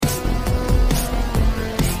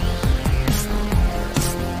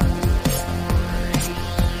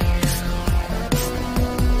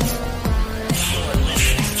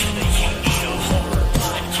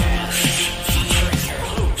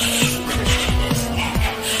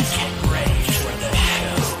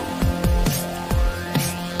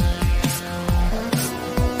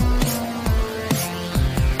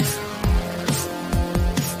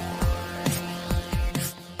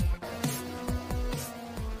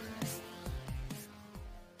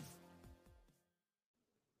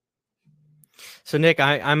So Nick,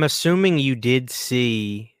 I'm assuming you did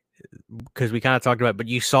see because we kind of talked about it, but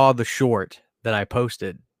you saw the short that I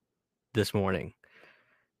posted this morning,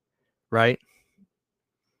 right?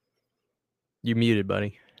 You muted,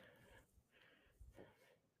 buddy.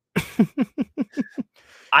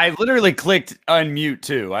 I literally clicked unmute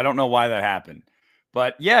too. I don't know why that happened,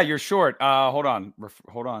 but yeah, you're short. Hold on,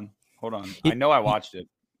 hold on. I It, know I watched it,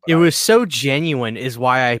 but it was so genuine, is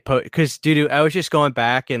why I put because dude, I was just going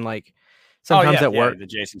back and like oh sometimes at work, the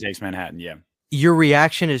Jason Takes Manhattan. Yeah, your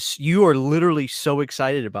reaction is you are literally so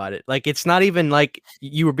excited about it. Like it's not even like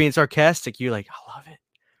you were being sarcastic. You're like, I love it,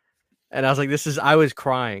 and I was like, I was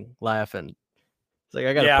crying, laughing. It's like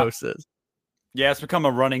I gotta yeah, post this. yeah. It's become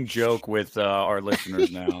a running joke with our listeners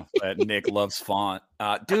now that Nick loves font.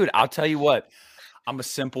 Dude, I'll tell you what. I'm a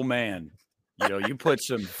simple man. You know, you put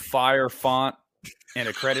some fire font in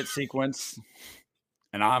a credit sequence,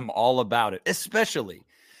 and I'm all about it. Especially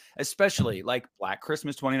like Black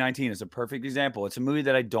Christmas 2019 is a perfect example. It's a movie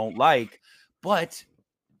that I don't like, but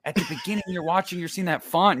at the beginning you're watching, you're seeing that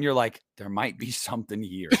font, and you're like, there might be something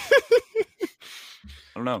here.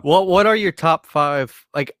 I don't know. What are your top 5?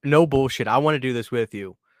 Like no bullshit. I want to do this with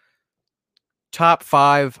you. Top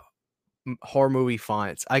 5 horror movie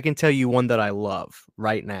fonts. I can tell you one that I love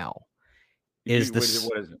right now is What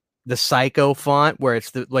is it? the Psycho font where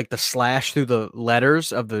it's the slash through the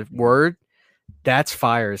letters of the word. That's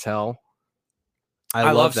fire as hell.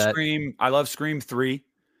 I love that. Scream. I love Scream 3.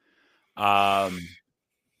 I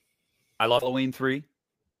love Halloween 3.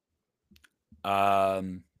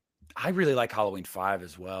 I really like Halloween 5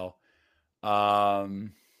 as well. A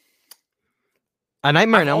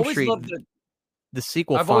Nightmare on Elm Street. The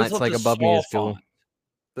sequel font's like above me is cool.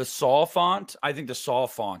 The Saw font, I think the Saw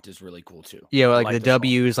font is really cool too. Yeah, like the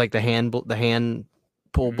W is like the hand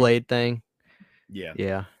pull blade thing. Yeah.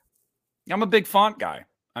 Yeah. I'm a big font guy.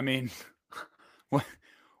 I mean,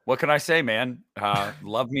 what can I say, man?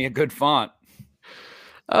 Love me a good font.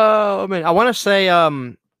 Oh, man, I want to say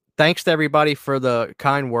thanks to everybody for the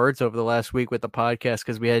kind words over the last week with the podcast,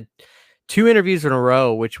 because we had 2 interviews in a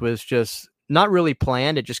row, which was just not really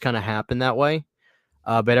planned. It just kind of happened that way.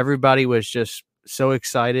 But everybody was just so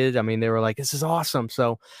excited. I mean, they were like, this is awesome.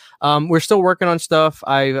 So we're still working on stuff.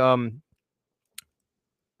 I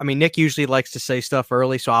mean, Nick usually likes to say stuff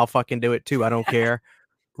early, so I'll fucking do it too. I don't care.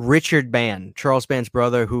 Richard Band, Charles Band's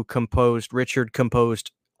brother, Richard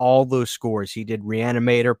composed all those scores. He did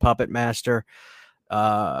Reanimator, Puppet Master,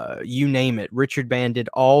 you name it. Richard Band did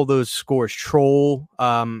all those scores. Troll.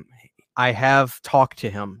 I have talked to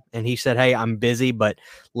him, and he said, "Hey, I'm busy, but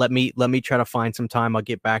let me try to find some time. I'll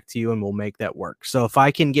get back to you, and we'll make that work." So if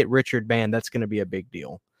I can get Richard Band, that's going to be a big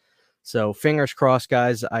deal. So fingers crossed,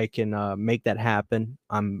 guys. I can make that happen.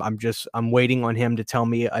 I'm waiting on him to tell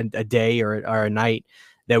me a day or a night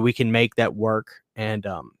that we can make that work. And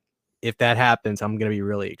if that happens, I'm going to be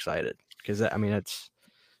really excited because I mean,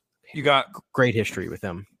 you got great history with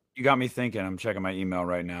him. You got me thinking. I'm checking my email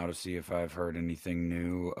right now to see if I've heard anything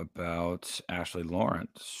new about Ashley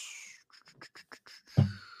Lawrence.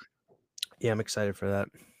 Yeah, I'm excited for that.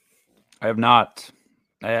 I have not.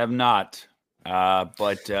 But I'm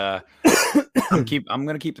going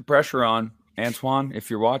to keep the pressure on. Antoine, if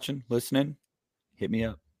you're watching, listening, hit me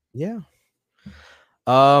up. Yeah.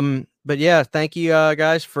 But yeah, thank you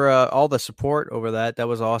guys for all the support over that. That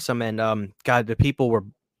was awesome. And God, the people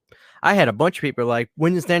I had a bunch of people like,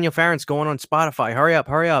 when is Daniel Farron's going on Spotify?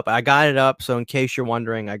 Hurry up. I got it up. So in case you're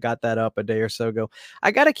wondering, I got that up a day or so ago. I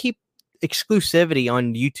got to keep exclusivity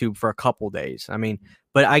on YouTube for a couple days. I mean,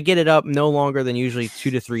 but I get it up no longer than usually 2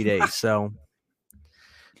 to 3 days. So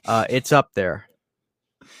it's up there.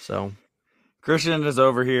 So Christian is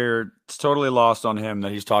over here. It's totally lost on him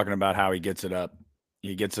that he's talking about how he gets it up.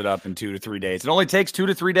 He gets it up in 2 to 3 days. It only takes 2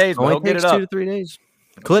 to 3 days, but he'll get it up. 2 to 3 days.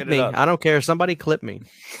 Clip me. I don't care. Somebody clip me.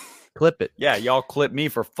 Clip it. Yeah, y'all clip me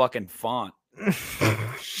for fucking font.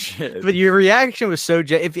 Shit. But your reaction was so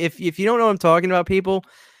if you don't know what I'm talking about, people,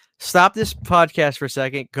 stop this podcast for a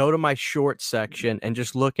second, go to my short section and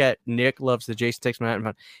just look at Nick loves the Jason Takes Manhattan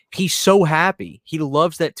font. He's so happy. He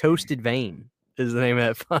loves that toasted vein is the name of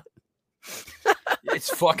that font. It's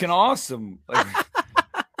fucking awesome.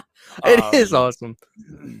 It is awesome.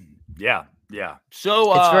 Yeah.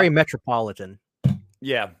 So it's very metropolitan.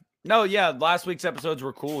 Yeah. No, yeah. Last week's episodes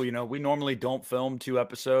were cool. You know, we normally don't film 2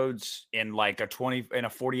 episodes in like a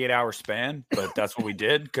 48-hour span, but that's what we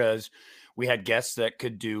did because we had guests that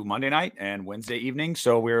could do Monday night and Wednesday evening.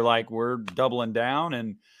 So we were like, we're doubling down.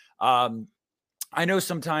 And I know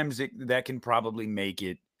sometimes that can probably make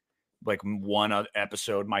it like one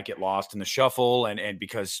episode might get lost in the shuffle. And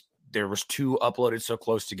because there was 2 uploaded so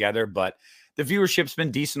close together, but the viewership's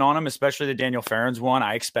been decent on them, especially the Daniel Farron's one.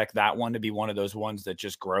 I expect that one to be one of those ones that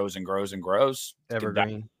just grows and grows and grows.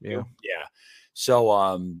 Evergreen. Yeah. Yeah.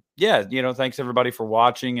 So, yeah, thanks everybody for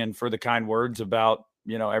watching and for the kind words about,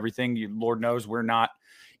 everything. Lord knows we're not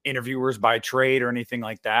interviewers by trade or anything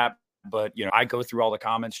like that. But, I go through all the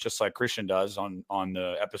comments just like Christian does on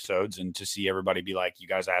the episodes, and to see everybody be like, you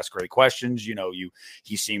guys ask great questions.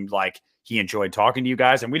 He seemed like he enjoyed talking to you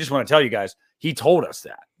guys. And we just want to tell you guys, he told us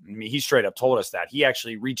that. I mean, he straight up told us that. He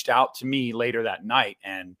actually reached out to me later that night,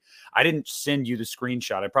 and I didn't send you the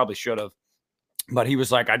screenshot. I probably should have. But he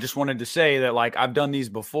was like, I just wanted to say that, like, I've done these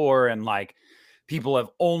before, and like people have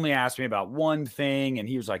only asked me about one thing. And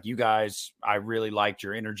he was like, you guys, I really liked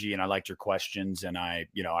your energy and I liked your questions. And I'd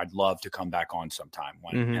love to come back on sometime.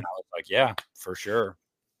 And I was like, yeah, for sure.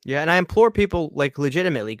 Yeah, and I implore people, like,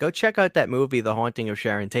 legitimately, go check out that movie, The Haunting of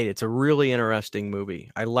Sharon Tate. It's a really interesting movie.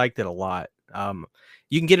 I liked it a lot.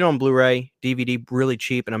 You can get it on Blu-ray, DVD, really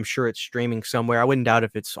cheap, and I'm sure it's streaming somewhere. I wouldn't doubt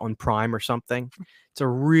if it's on Prime or something. It's a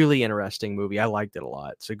really interesting movie. I liked it a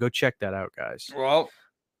lot. So go check that out, guys. Well,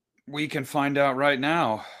 we can find out right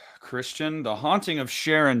now. Christian, The Haunting of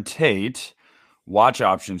Sharon Tate, watch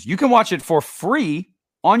options. You can watch it for free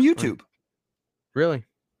on YouTube. Really?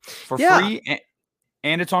 For free.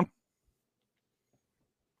 And it's on.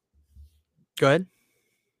 Go ahead.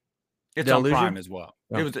 It's on Prime as well.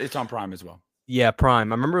 Oh. It's on Prime as well. Yeah,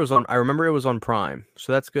 Prime. I remember it was on Prime.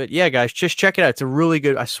 So that's good. Yeah, guys, just check it out. It's a really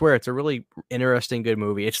good. I swear, it's a really interesting, good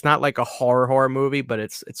movie. It's not like a horror movie, but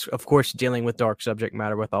it's of course dealing with dark subject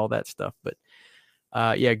matter with all that stuff. But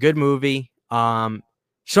yeah, good movie. So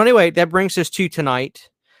anyway, that brings us to tonight.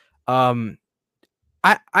 I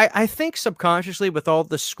think subconsciously, with all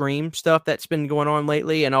the Scream stuff that's been going on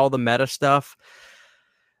lately and all the meta stuff,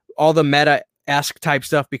 all the meta-esque type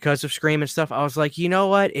stuff because of Scream and stuff, I was like, you know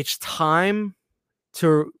what? It's time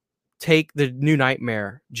to take the New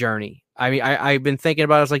Nightmare journey. I mean, I've been thinking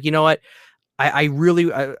about it. I was like, you know what? I really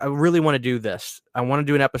want to do this. I want to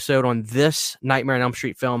do an episode on this Nightmare on Elm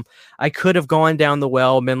Street film. I could have gone down the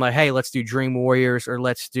well and been like, hey, let's do Dream Warriors, or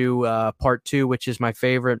let's do part 2, which is my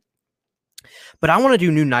favorite. But I want to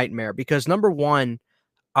do New Nightmare because, number one,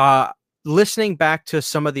 listening back to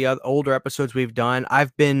some of the older episodes we've done,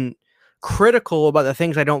 I've been critical about the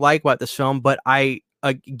things I don't like about this film. But I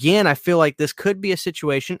feel like this could be a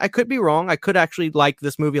situation. I could be wrong. I could actually like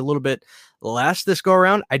this movie a little bit less this go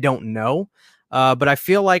around. I don't know. But I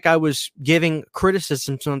feel like I was giving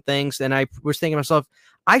criticisms on things, and I was thinking to myself,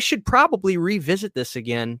 I should probably revisit this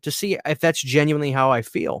again to see if that's genuinely how I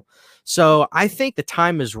feel. So I think the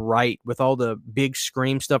time is right with all the big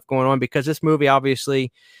Scream stuff going on, because this movie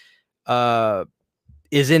obviously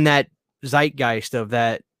is in that zeitgeist of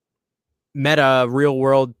that meta real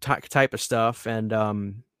world type of stuff. And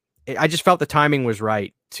I just felt the timing was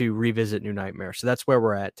right to revisit New Nightmare. So that's where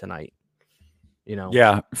we're at tonight.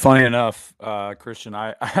 Yeah. Funny enough, Christian,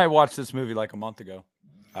 I watched this movie like a month ago.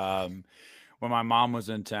 When my mom was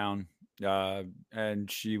in town,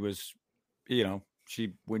 and she was,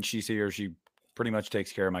 when she's here, she pretty much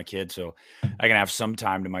takes care of my kids, so I can have some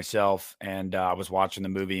time to myself. And I was watching the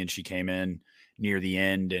movie, and she came in near the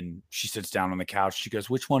end, and she sits down on the couch. She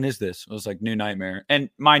goes, "Which one is this?" I was like, "New Nightmare."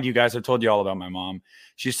 And mind you, guys, I've told you all about my mom.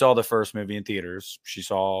 She saw the first movie in theaters. She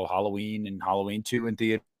saw Halloween and Halloween 2 in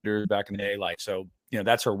theaters back in the day. Like, so,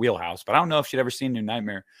 that's her wheelhouse. But I don't know if she'd ever seen New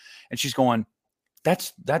Nightmare. And she's going,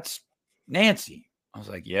 that's Nancy. I was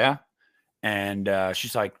like, yeah. And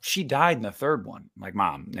she's like, she died in the third one. I'm like,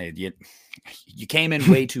 Mom, you came in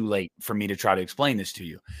way too late for me to try to explain this to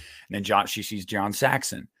you. And then she sees John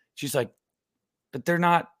Saxon. She's like, but they're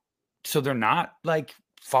not like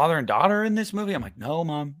father and daughter in this movie. I'm like, no,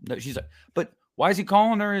 Mom. No. She's like, but why is he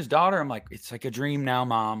calling her his daughter? I'm like, it's like a dream now,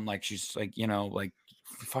 Mom. Like, she's like, like,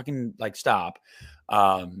 fucking, like, stop.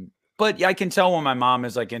 But yeah, I can tell when my mom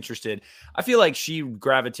is like interested. I feel like she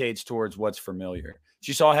gravitates towards what's familiar.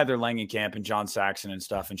 She saw Heather Langenkamp and John Saxon and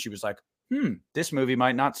stuff, and she was like, this movie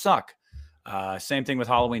might not suck. Same thing with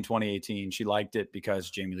Halloween 2018. She liked it because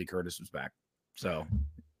Jamie Lee Curtis was back. So,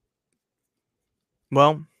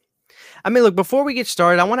 well, I mean, look, before we get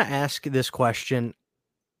started, I want to ask this question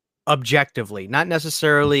objectively, not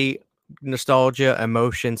necessarily nostalgia,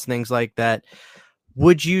 emotions, things like that.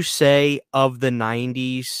 Would you say of the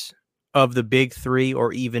 90s, of the big 3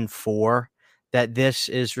 or even 4, that this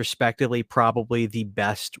is respectively probably the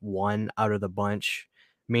best one out of the bunch?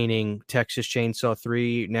 Meaning Texas Chainsaw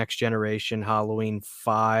 3, Next Generation, Halloween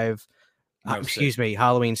 5,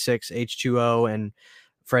 Halloween 6, H2O, and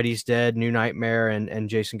Freddy's Dead, New Nightmare, and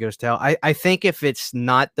Jason Goes to Hell. I think if it's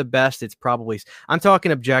not the best, it's probably, I'm talking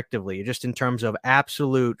objectively, just in terms of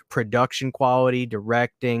absolute production quality,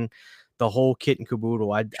 directing, the whole kit and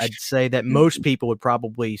caboodle. I'd say that most people would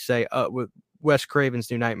probably say Wes Craven's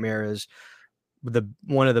New Nightmare is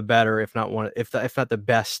one of the better, if not the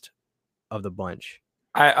best of the bunch.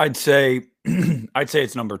 I'd say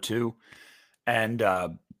it's number 2, and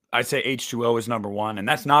I'd say H2O is number 1, and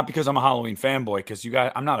that's not because I'm a Halloween fanboy. Because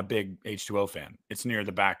I'm not a big H2O fan. It's near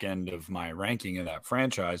the back end of my ranking of that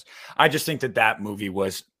franchise. I just think that movie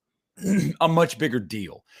was a much bigger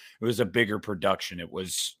deal. It was a bigger production. It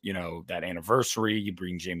was, that anniversary. You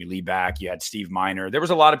bring Jamie Lee back. You had Steve Miner. There was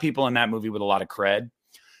a lot of people in that movie with a lot of cred,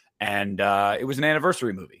 and it was an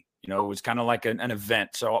anniversary movie. It was kind of like an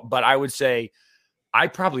event. So, but I would say I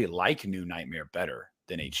probably like New Nightmare better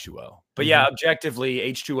than H2O. But yeah, objectively,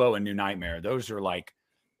 H2O and New Nightmare, those are like,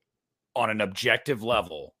 on an objective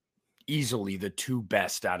level, easily the 2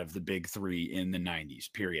 best out of the big 3 in the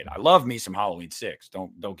 90s, period. I love me some Halloween 6.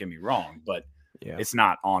 Don't get me wrong, but it's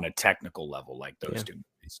not on a technical level like those 2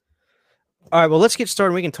 movies. All right, well, let's get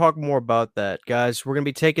started. We can talk more about that, guys. We're going to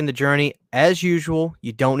be taking the journey as usual.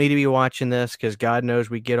 You don't need to be watching this because God knows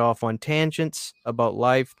we get off on tangents about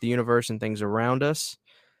life, the universe, and things around us.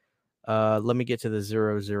 Let me get to the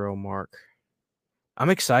 0-0 mark. I'm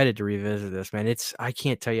excited to revisit this, man. I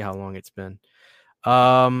can't tell you how long it's been.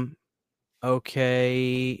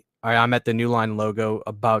 Okay. All right, I'm at the New Line logo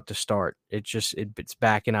about to start. It's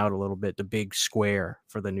backing out a little bit, the big square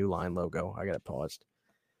for the New Line logo. I got it paused.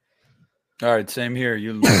 All right, same here.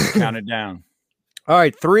 You count it down. All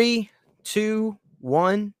right, 3, 2,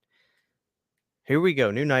 1. Here we go.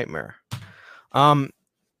 New Nightmare.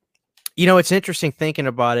 It's interesting thinking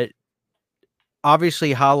about it.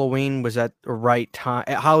 Obviously, Halloween was at the right time.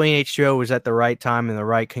 Halloween H2O was at the right time and the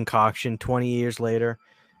right concoction 20 years later.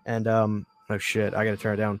 And, oh shit, I got to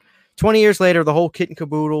turn it down. 20 years later, the whole kit and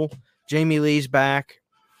caboodle, Jamie Lee's back.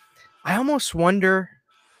 I almost wonder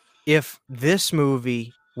if this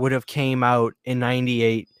movie would have came out in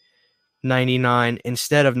 98, 99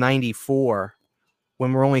 instead of 94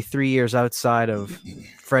 when we're only 3 years outside of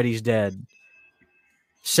Freddy's Dead.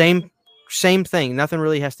 Same thing. Nothing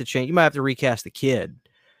really has to change. You might have to recast the kid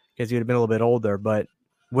because he would have been a little bit older, but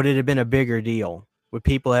would it have been a bigger deal? Would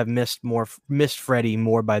people have missed Freddy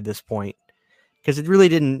more by this point? Because it really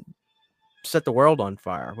didn't set the world on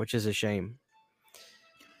fire, which is a shame.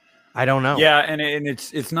 I don't know. Yeah, and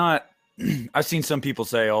it's not. I've seen some people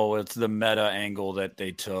say, "Oh, it's the meta angle that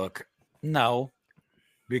they took." No,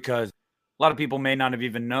 because a lot of people may not have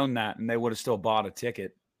even known that, and they would have still bought a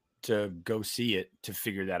ticket to go see it to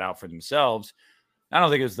figure that out for themselves. I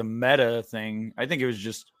don't think it was the meta thing. I think it was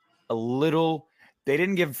just a little. They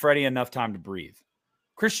didn't give Freddy enough time to breathe.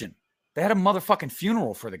 Christian, they had a motherfucking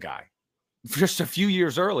funeral for the guy just a few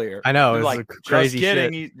years earlier. I know. They're like crazy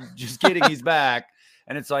shit. Just kidding. He's back.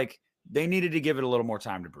 And it's like they needed to give it a little more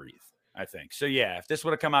time to breathe, I think. So, yeah, if this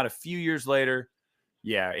would have come out a few years later,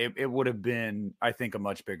 yeah, it would have been, I think, a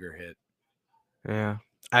much bigger hit. Yeah.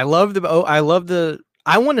 I want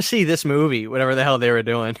to see this movie, whatever the hell they were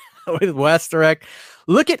doing with Wes direct.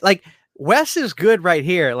 Look at, like, Wes is good right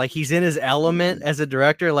here. Like, he's in his element as a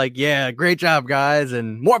director. Like, yeah, great job, guys,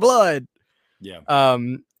 and more blood. Yeah.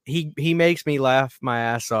 He makes me laugh my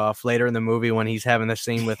ass off later in the movie when he's having the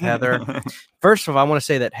scene with Heather. First of all, I want to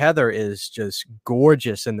say that Heather is just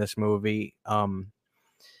gorgeous in this movie.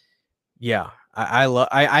 Yeah,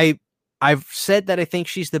 I've said that I think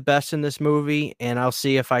she's the best in this movie, and I'll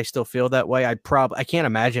see if I still feel that way. I can't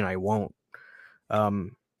imagine I won't. I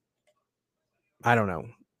don't know.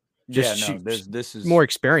 This is more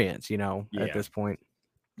experience, at this point.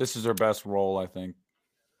 This is her best role, I think.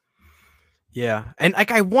 Yeah. And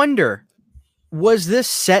like, I wonder, was this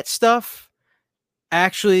set stuff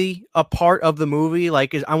actually a part of the movie?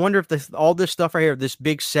 Like, I wonder if all this stuff right here, this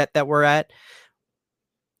big set that we're at,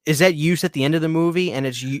 is that used at the end of the movie and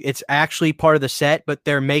it's actually part of the set, but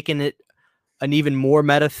they're making it an even more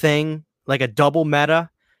meta thing, like a double meta.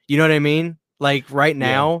 You know what I mean? Like right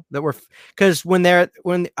now that because when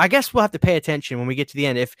I guess we'll have to pay attention when we get to the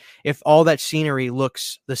end. If all that scenery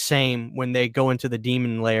looks the same when they go into the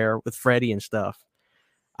demon lair with Freddy and stuff,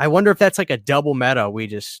 I wonder if that's like a double meta.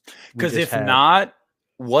 Because if not,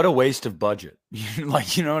 what a waste of budget.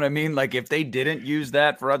 Like, you know what I mean? Like if they didn't use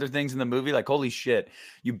that for other things in the movie, like, holy shit,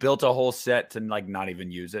 you built a whole set to like not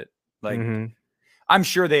even use it. Like, I'm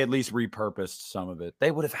sure they at least repurposed some of it.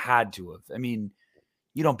 They would have had to have. I mean,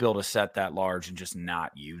 you don't build a set that large and just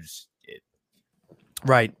not use it.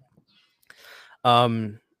 Right.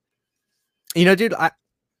 Dude,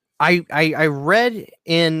 I read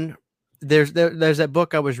in there's that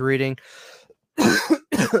book I was reading,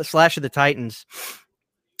 Slash of the Titans,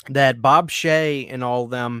 that Bob Shea and all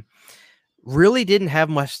of them really didn't have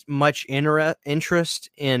much interest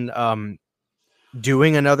in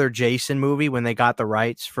doing another Jason movie when they got the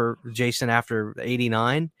rights for Jason after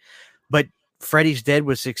 89. But Freddy's Dead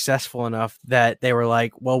was successful enough that they were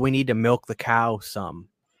like, well, we need to milk the cow some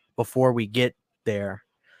before we get there.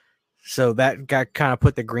 So that got kind of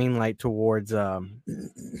put the green light towards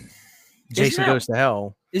Jason Goes to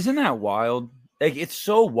Hell. Isn't that wild? Like, it's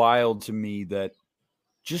so wild to me that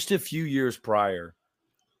just a few years prior,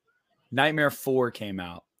 Nightmare 4 came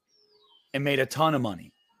out and made a ton of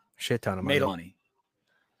money. Shit ton of money. Made money.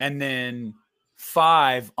 And then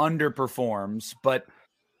 5 underperforms, but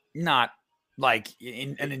not like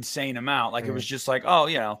an insane amount. Like, it was just like, oh,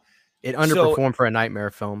 you know. It underperformed for a Nightmare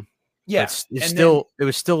film. Yeah. It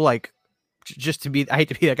was still like, just to be, I hate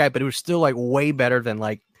to be that guy, but it was still like way better than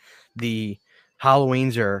like the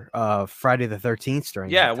Halloweens or Friday the 13th during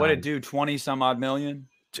that time. What did it do? 20 some odd million?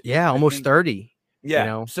 Yeah, almost 30. Yeah. You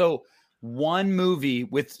know? So one movie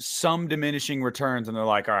with some diminishing returns, and they're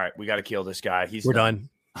like, all right, we got to kill this guy. We're done.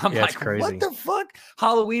 I'm like, crazy. What the fuck?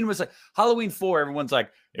 Halloween was like Halloween 4. Everyone's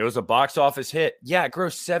like, it was a box office hit. Yeah, it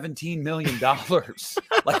grossed $17 million.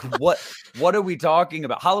 Like, what are we talking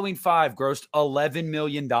about? Halloween 5 grossed $11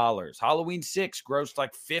 million. Halloween 6 grossed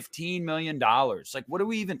like $15 million. Like, what are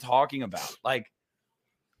we even talking about? Like,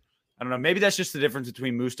 I don't know. Maybe that's just the difference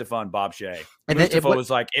between Mustafa and Bob Shea. And Mustafa was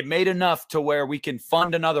like, it made enough to where we can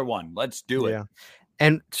fund another one. Let's do it.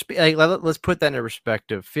 And let's put that into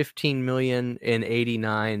perspective. 15 million in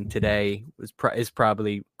 89 today is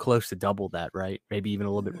probably close to double that, right? Maybe even a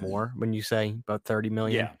little bit more when you say about 30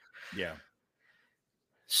 million. Yeah.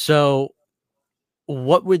 So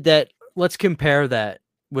what would let's compare that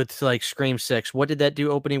with like Scream 6. What did that do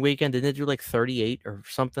opening weekend? Didn't it do like 38 or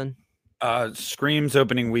something? Scream's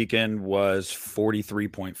opening weekend was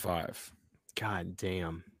 43.5. God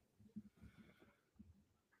damn.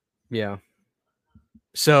 Yeah.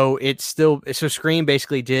 So Scream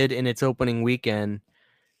basically did in its opening weekend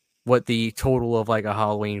what the total of like a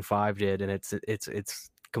Halloween 5 did, and it's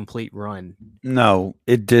complete run. No,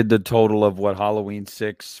 it did the total of what Halloween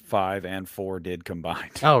 6, 5, and 4 did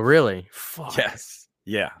combined. Oh, really? Fuck. Yes.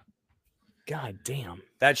 Yeah. God damn.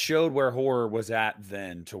 That showed where horror was at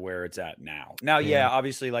then to where it's at now. Now,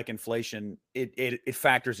 obviously, like inflation, it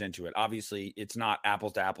factors into it. Obviously, it's not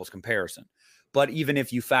apples to apples comparison. But even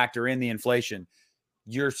if you factor in the inflation,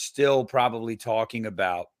 you're still probably talking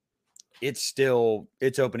about its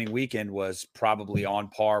opening weekend was probably on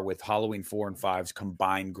par with Halloween 4 and 5's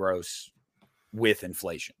combined gross with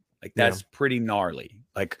inflation. Like, that's pretty gnarly.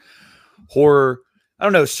 Like, horror, I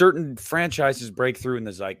don't know, certain franchises break through in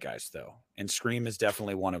the zeitgeist though. And Scream is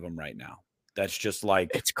definitely one of them right now. That's just like,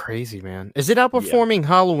 it's crazy, man. Is it outperforming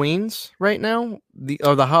Halloween's right now?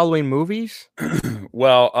 The Halloween movies?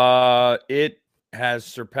 Well, it has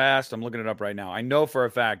surpassed, I'm looking it up right now. I know for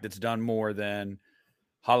a fact it's done more than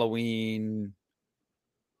Halloween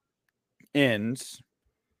Ends.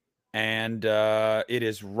 And it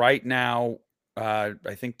is right now, I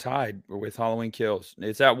think, tied with Halloween Kills.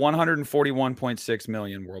 It's at 141.6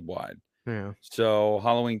 million worldwide. Yeah. So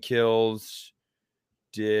Halloween Ends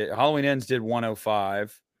did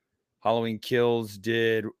 105. Halloween Kills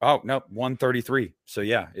did 133. So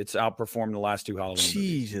yeah, it's outperformed the last two Halloween movies.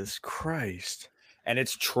 Jesus Christ. And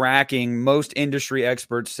it's tracking. Most industry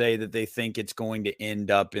experts say that they think it's going to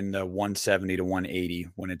end up in the 170 to 180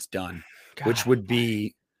 when it's done, which would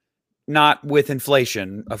be not with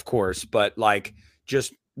inflation, of course, but like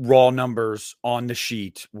just raw numbers on the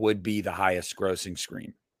sheet would be the highest grossing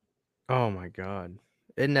Scream. Oh my God.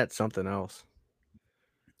 Isn't that something else?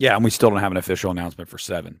 Yeah, and we still don't have an official announcement for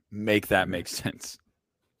 7. Make that make sense.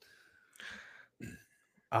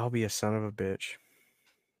 I'll be a son of a bitch.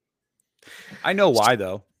 I know why,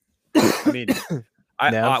 though. I mean,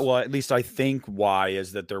 well, at least I think why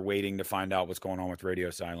is that they're waiting to find out what's going on with Radio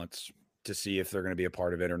Silence to see if they're going to be a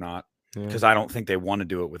part of it or not. Because I don't think they want to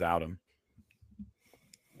do it without him.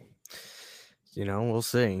 You know, we'll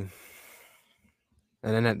see.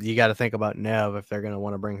 And then you got to think about Nev if they're going to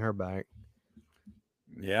want to bring her back.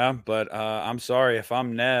 Yeah, but I'm sorry if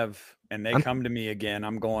I'm Nev and they come to me again.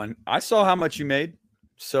 I'm going, I saw how much you made.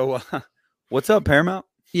 So what's up, Paramount?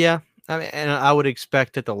 Yeah. I mean, and I would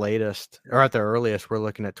expect at the latest or at the earliest, we're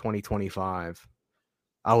looking at 2025.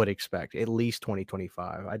 I would expect at least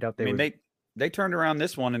 2025. I doubt they turned around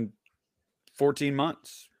this one in 14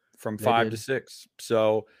 months from 5 to 6.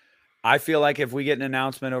 So I feel like if we get an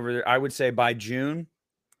announcement over there, I would say by June,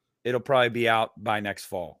 it'll probably be out by next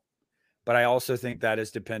fall. But I also think that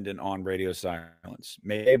is dependent on radio silence.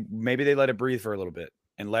 Maybe they let it breathe for a little bit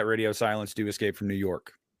and let radio silence do Escape from New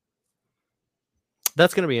York.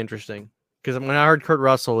 That's going to be interesting because when I heard Kurt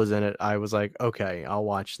Russell was in it, I was like, okay, I'll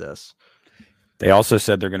watch this. They also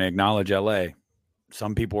said they're going to acknowledge L.A.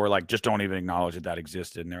 Some people were like, just don't even acknowledge that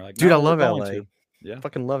existed. And they're like, dude, no, I love LA. to. Yeah.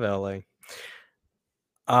 Fucking love LA.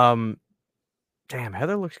 Damn,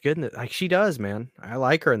 Heather looks good in it. Like she does, man. I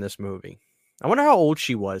like her in this movie. I wonder how old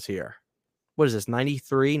she was here. What is this,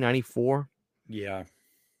 93, 94? Yeah.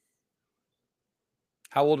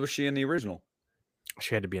 How old was she in the original?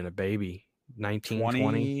 She had to be in a baby. 19,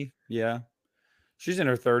 20. Yeah. She's in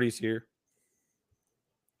her 30s here.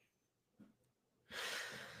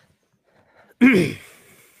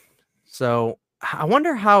 So I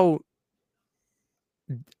wonder how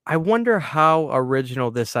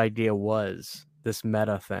original this idea was, this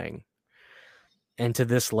meta thing, and to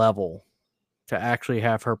this level, to actually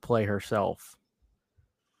have her play herself.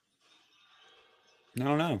 I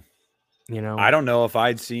don't know. You know, I don't know if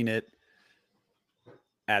I'd seen it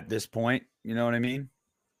at this point. You know what I mean?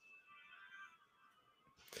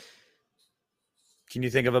 Can you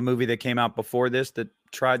think of a movie that came out before this that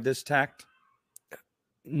tried this tact?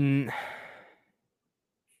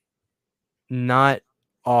 Not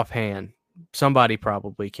offhand. Somebody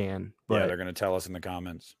probably can. But yeah, they're going to tell us in the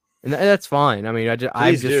comments. And that's fine. I mean,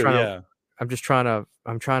 I'm just trying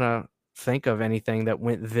to think of anything that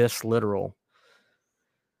went this literal.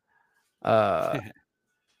 Is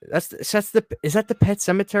that the Pet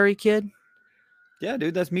Cemetery kid? Yeah,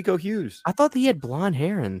 dude, that's Miko Hughes. I thought he had blonde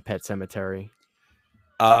hair in Pet Cemetery.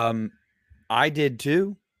 I did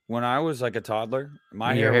too when I was like a toddler.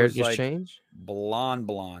 My hair was just like changed?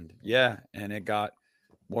 blonde. Yeah, and it got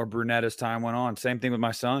more brunette as time went on. Same thing with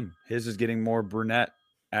my son. His is getting more brunette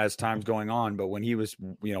as time's going on. But when he was,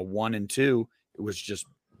 1 and 2, it was just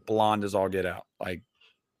blonde as all get out. Like,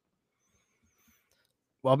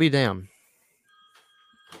 well, I'll be damned.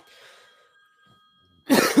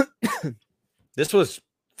 This was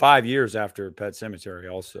 5 years after Pet Cemetery,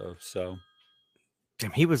 also. So,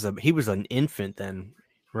 damn, he was an infant then,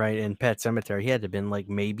 right? In Pet Cemetery, he had to have been like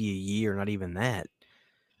maybe a year, not even that,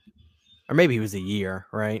 or maybe he was a year,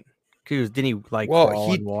 right? Didn't he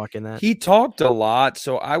crawl and walk in that? He talked a lot,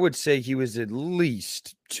 so I would say he was at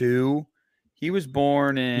least 2. He was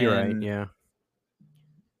born in. You're right, yeah.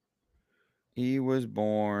 He was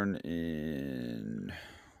born in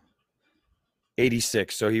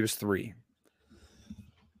 86, so he was 3.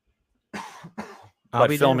 But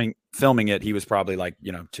filming it, he was probably like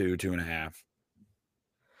 2, 2.5.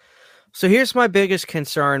 So here's my biggest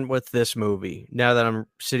concern with this movie. Now that I'm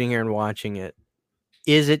sitting here and watching it,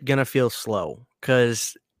 is it gonna feel slow?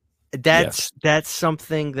 Because that's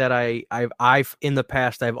something that I've in the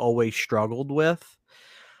past I've always struggled with.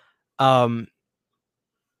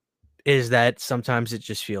 Is that sometimes it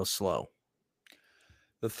just feels slow.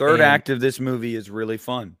 The third act of this movie is really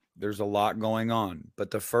fun. There's a lot going on,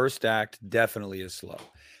 but the first act definitely is slow.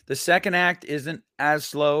 The second act isn't as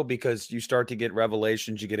slow because you start to get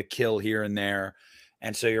revelations, you get a kill here and there,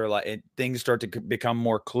 and so you're like things start to become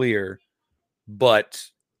more clear. But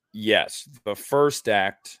yes, the first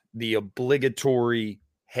act, the obligatory,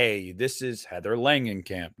 hey, this is Heather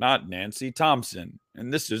Langenkamp, not Nancy Thompson,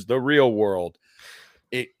 and this is the real world.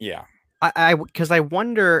 Because I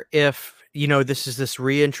wonder if this is this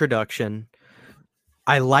reintroduction.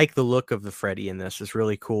 I like the look of the Freddy in this; it's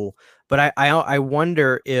really cool. But I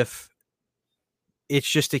wonder if it's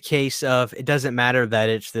just a case of it doesn't matter that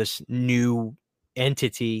it's this new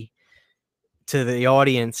entity to the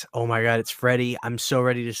audience. Oh my God, it's Freddy! I'm so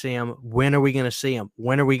ready to see him. When are we going to see him?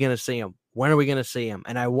 When are we going to see him? When are we going to see him?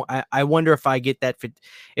 And I wonder if I get that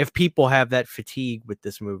if people have that fatigue with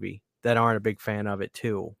this movie that aren't a big fan of it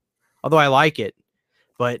too. Although I like it.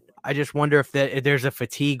 But I just wonder if there's a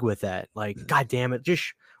fatigue with that. Like, God damn it.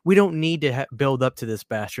 We don't need to build up to this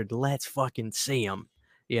bastard. Let's fucking see him,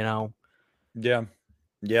 Yeah.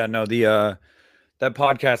 Yeah. No, that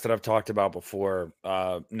podcast that I've talked about before,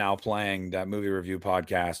 Now Playing, that movie review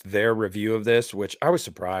podcast, their review of this, which I was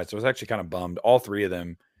surprised. I was actually kind of bummed. All 3 of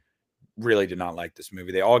them really did not like this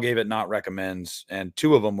movie. They all gave it not recommends. And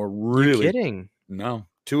 2 of them were really. You're kidding. No,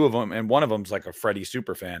 2 of them. And one of them's like a Freddy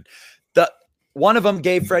super fan. One of them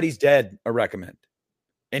gave Freddy's Dead a recommend,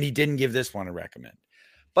 and he didn't give this one a recommend.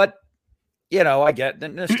 But, I get the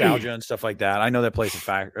nostalgia and stuff like that. I know that plays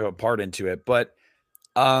a part into it. But,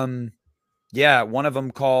 one of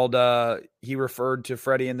them he referred to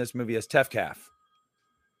Freddy in this movie as Tefcaf,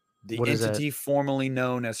 the entity formerly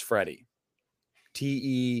known as Freddy.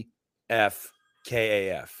 Tefkaf.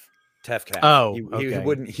 Tefcaf. Oh,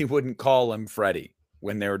 he wouldn't call him Freddy.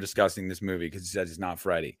 when they were discussing this movie because he said he's not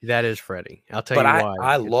Freddy. That is Freddy. I'll tell But you why.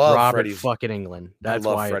 I It's love Robert Freddy's. fucking England. I That's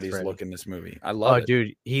love why Freddy's it's Freddy. look in this movie. I love it.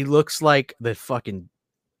 Dude, he looks like the fucking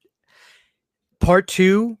part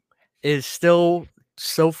 2 is still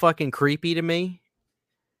so fucking creepy to me.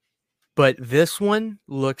 But this one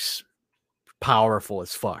looks powerful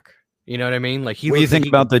as fuck. You know what I mean? Like what do you think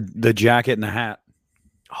about the jacket and the hat?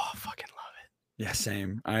 Oh, I fucking love it. Yeah,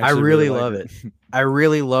 same. I really love like it. I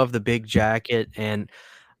really love the big jacket, and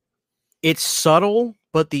it's subtle,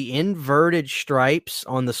 but the inverted stripes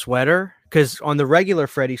on the sweater, because on the regular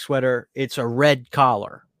Freddy sweater, it's a red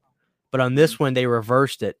collar. But on this one, they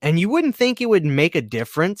reversed it. And you wouldn't think it would make a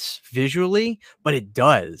difference visually, but it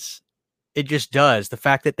does. It just does. The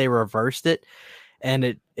fact that they reversed it, and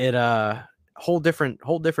it whole different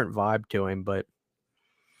vibe to him. But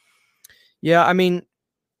yeah, I mean,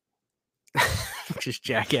 just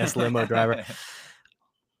jackass limo driver.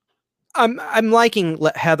 I'm liking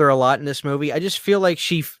Heather a lot in this movie. I just feel like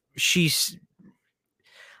she's.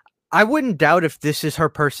 I wouldn't doubt if this is her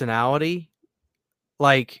personality.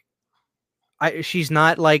 Like, she's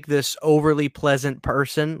not like this overly pleasant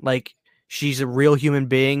person. Like, she's a real human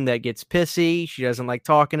being that gets pissy. She doesn't like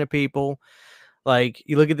talking to people. Like,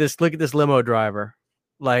 you look at this limo driver,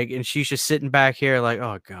 like, and she's just sitting back here like,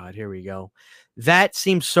 oh God, here we go. That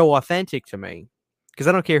seems so authentic to me, because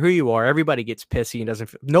I don't care who you are. Everybody gets pissy and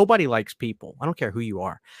nobody likes people. I don't care who you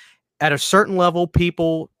are. At a certain level,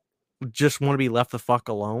 people just want to be left the fuck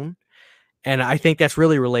alone. And I think that's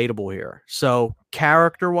really relatable here. So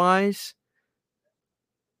character wise,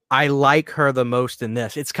 I like her the most in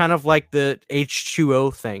this. It's kind of like the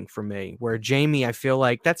H2O thing for me, where Jamie, I feel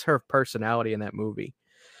like that's her personality in that movie.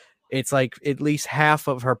 It's like at least half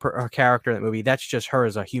of her character in that movie. That's just her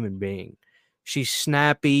as a human being. She's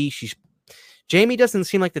snappy. Jamie doesn't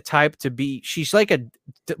seem like the type to be. She's like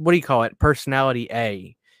what do you call it? Personality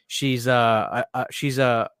A. She's an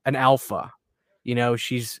alpha. You know,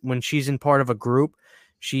 when she's in part of a group,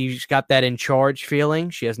 she's got that in charge feeling.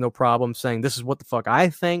 She has no problem saying, this is what the fuck I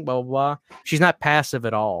think, blah, blah, blah. She's not passive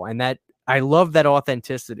at all. And I love that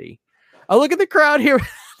authenticity. Oh, look at the crowd here.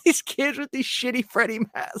 These kids with these shitty Freddy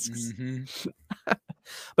masks. Mm-hmm.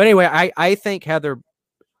 But anyway, I think Heather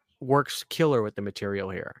works killer with the material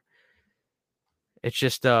here. It's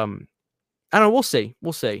just, I don't know. We'll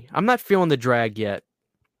see. I'm not feeling the drag yet.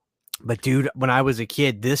 But dude, when I was a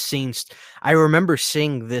kid, I remember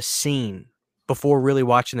seeing this scene before really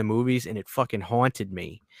watching the movies, and it fucking haunted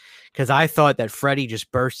me, because I thought that Freddy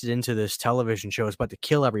just bursted into this television show, was about to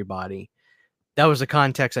kill everybody. That was the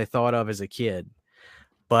context I thought of as a kid.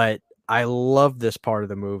 But I love this part of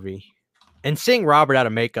the movie, and seeing Robert out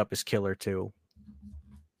of makeup is killer too.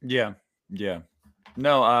 Yeah.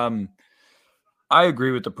 No, I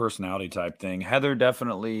agree with the personality type thing. Heather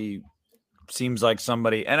definitely seems like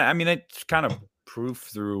somebody, and I mean, it's kind of proof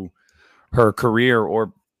through her career,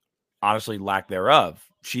 or honestly lack thereof.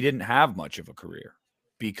 She didn't have much of a career,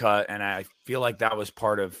 and I feel like that was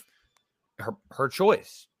part of her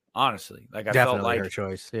choice. Honestly, like I definitely felt like her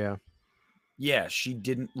choice. Yeah, she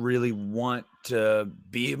didn't really want to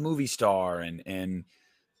be a movie star, and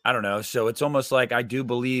I don't know. So it's almost like I do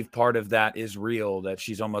believe part of that is real, that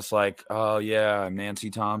she's almost like, oh yeah, I'm Nancy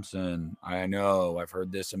Thompson. I know, I've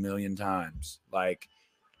heard this a million times. Like,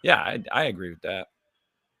 yeah, I agree with that.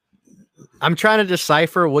 I'm trying to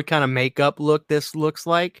decipher what kind of makeup look this looks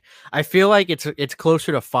like. I feel like it's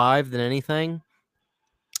closer to 5 than anything.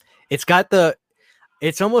 It's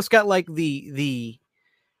almost got like the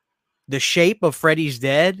shape of Freddy's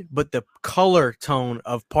Dead, but the color tone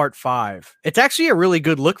of part 5. It's actually a really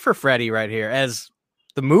good look for Freddy right here as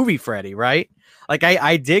the movie Freddy, right? Like,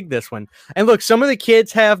 I dig this one. And look, some of the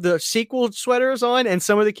kids have the sequel sweaters on, and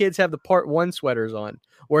some of the kids have the part 1 sweaters on,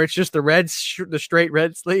 where it's just the straight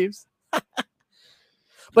red sleeves.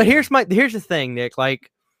 But here's the thing, Nick.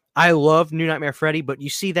 Like, I love New Nightmare Freddy, but you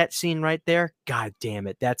see that scene right there? God damn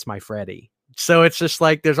it, that's my Freddy. So it's just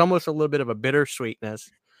like there's almost a little bit of a bittersweetness,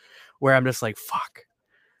 where I'm just like, fuck.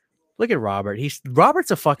 Look at Robert.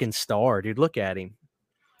 Robert's a fucking star, dude. Look at him.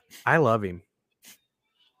 I love him.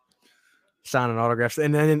 Signing autographs.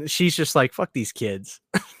 And then she's just like, fuck these kids.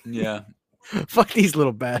 Yeah. Fuck these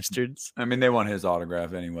little bastards. I mean, they want his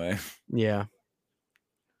autograph anyway. Yeah.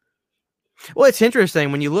 Well, it's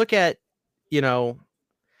interesting when you look at,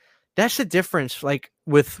 that's the difference. Like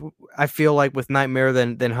I feel like with Nightmare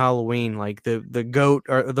than Halloween, like the goat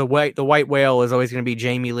or the white whale is always going to be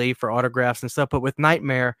Jamie Lee for autographs and stuff. But with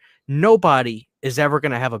Nightmare, nobody is ever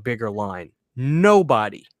going to have a bigger line.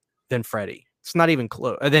 Nobody than Freddy. It's not even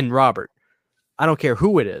close. Than Robert. I don't care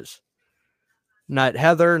who it is. Not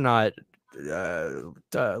Heather, not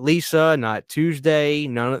Lisa, not Tuesday,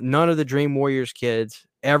 none of the Dream Warriors kids.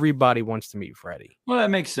 Everybody wants to meet Freddy. Well,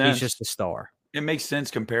 that makes sense. He's just a star. It makes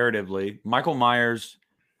sense comparatively. Michael Myers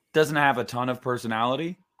doesn't have a ton of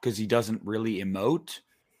personality because he doesn't really emote,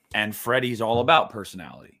 and Freddy's all about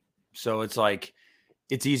personality. So it's like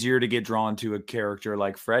it's easier to get drawn to a character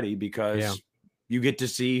like Freddy because you get to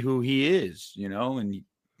see who he is, and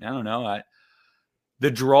I don't know.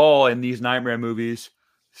 The draw in these Nightmare movies,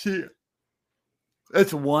 see,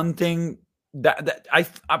 that's one thing that I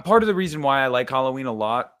part of the reason why I like Halloween a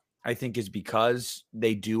lot, I think, is because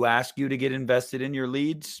they do ask you to get invested in your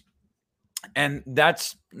leads. And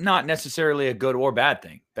that's not necessarily a good or bad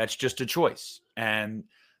thing. That's just a choice. And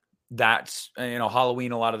that's,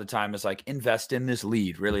 Halloween a lot of the time is like, invest in this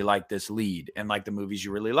lead, really like this lead. And like the movies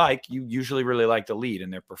you really like, you usually really like the lead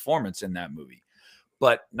and their performance in that movie.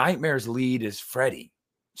 But Nightmare's lead is Freddy.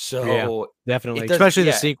 So definitely, especially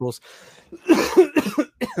the sequels.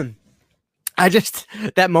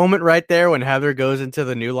 That moment right there when Heather goes into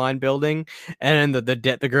the New Line building and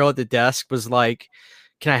the girl at the desk was like,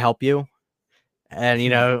 "Can I help you?" And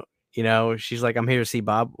she's like, "I'm here to see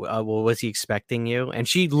Bob." Well, was he expecting you? And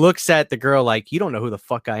she looks at the girl like, "You don't know who the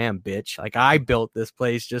fuck I am, bitch. Like, I built this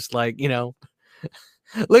place just like,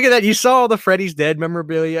 Look at that. You saw all the Freddy's Dead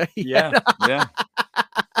memorabilia. Yeah.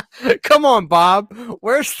 Come on, Bob.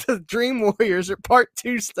 Where's the Dream Warriors or Part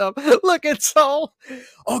 2 stuff? Look, it's all.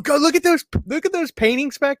 Oh God, look at those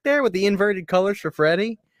paintings back there with the inverted colors for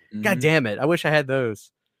Freddy. Mm-hmm. God damn it. I wish I had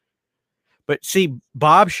those. But see,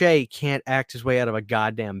 Bob Shea can't act his way out of a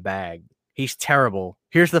goddamn bag. He's terrible.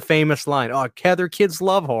 Here's the famous line. "Oh, Heather, kids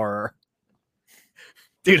love horror."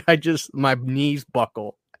 Dude, my knees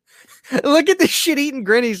buckle. Look at the shit-eating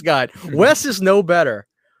grin he's got. Wes is no better.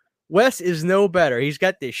 He's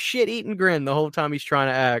got this shit-eating grin the whole time he's trying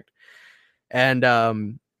to act.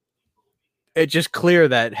 And it's just clear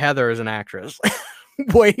that Heather is an actress.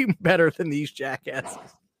 Way better than these jackasses.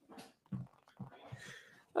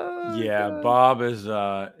 God. Bob is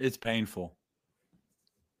it's painful.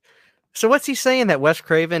 So what's he saying, that Wes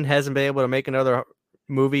Craven hasn't been able to make another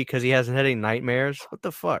movie because he hasn't had any nightmares? What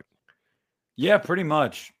the fuck? Yeah, pretty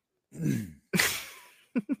much.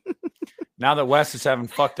 Now that Wes is having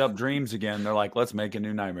fucked up dreams again, they're like, let's make a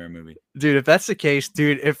new Nightmare movie. Dude, if that's the case,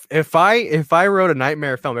 dude, if I wrote a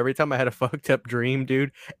nightmare film every time I had a fucked up dream,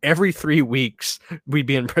 dude, every 3 weeks we'd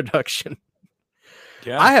be in production.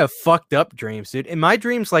 Yeah. I have fucked up dreams, dude. In my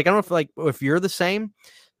dreams, like, I don't know if you're the same.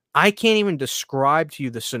 I can't even describe to you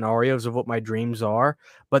the scenarios of what my dreams are,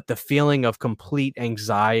 but the feeling of complete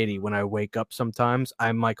anxiety when I wake up sometimes,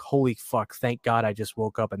 I'm like, holy fuck, thank God I just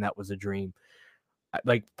woke up and that was a dream.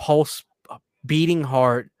 Like, pulse, beating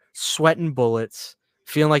heart, sweating bullets,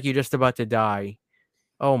 feeling like you're just about to die.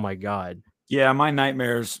 Oh my God. Yeah, my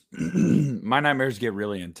nightmares get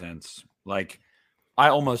really intense. Like, I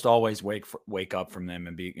almost always wake up from them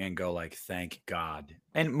and go like, thank God.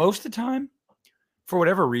 And most of the time, for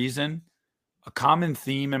whatever reason, a common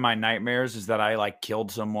theme in my nightmares is that I like killed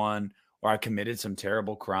someone or I committed some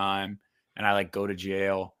terrible crime and I like go to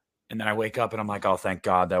jail, and then I wake up and I'm like, oh, thank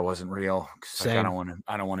God that wasn't real. Like, I don't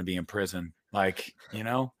want to be in prison. Like,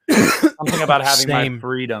 something about having my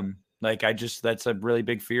freedom. Like, that's a really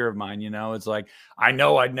big fear of mine. It's like, I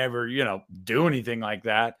know I'd never, do anything like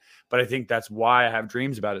that. But I think that's why I have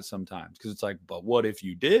dreams about it sometimes. Cause it's like, but what if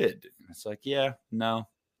you did? It's like, yeah, no.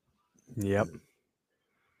 Yep.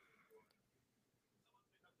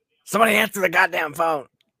 Somebody answer the goddamn phone.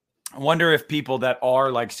 I wonder if people that are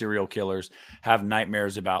like serial killers have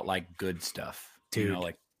nightmares about like good stuff. Dude,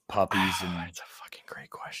 like puppies and that's a fucking great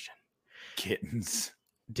question. Kittens.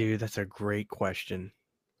 Dude, that's a great question.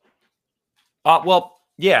 Well,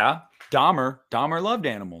 yeah, Dahmer loved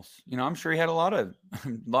animals. I'm sure he had a lot of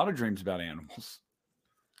dreams about animals.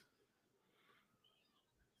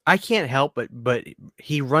 I can't help but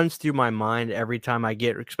he runs through my mind every time I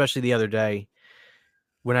get, especially the other day,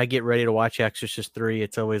 when I get ready to watch Exorcist 3,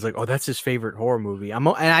 it's always like, oh, that's his favorite horror movie. And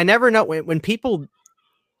I never know when people,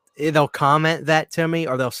 they'll comment that to me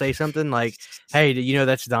or they'll say something like, hey,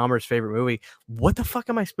 that's Dahmer's favorite movie. What the fuck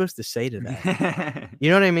am I supposed to say to that?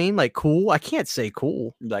 You know what I mean? Like, cool. I can't say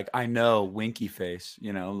cool. Like, I know, winky face,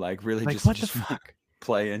 like really like, what the fuck?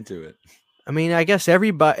 Play into it. I mean, I guess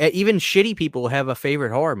everybody, even shitty people, have a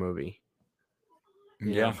favorite horror movie.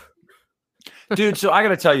 Yeah. Dude, so I got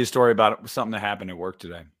to tell you a story about something that happened at work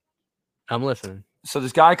today. I'm listening. So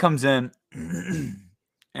this guy comes in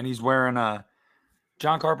and he's wearing a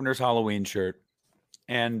John Carpenter's Halloween shirt.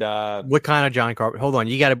 And what kind of John Carpenter? Hold on,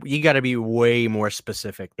 you gotta be way more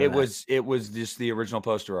specific. It was just the original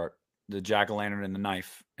poster art. the jack-o'-lantern and the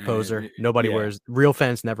knife. Poser. Nobody wears. Real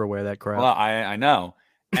fans never wear that crap. Well, I know.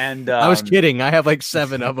 And I was kidding. I have like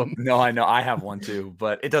 7 of them. No, I know. I have one too,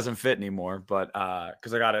 but it doesn't fit anymore. But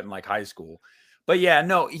because I got it in like high school. But yeah,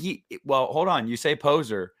 no, well, hold on. You say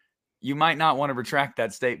poser. You might not want to retract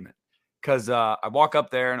that statement. Because I walk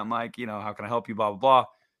up there and I'm like, how can I help you? Blah, blah, blah.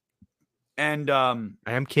 And I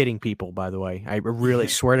am kidding people, by the way. I really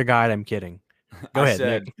swear to God, I'm kidding. Go ahead,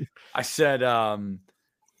 Nick. I said,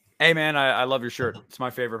 hey, man, I love your shirt. It's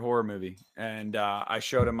my favorite horror movie. And I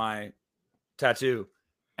showed him my tattoo.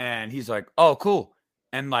 And he's like, oh, cool.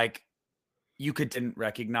 And like, didn't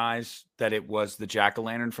recognize that it was the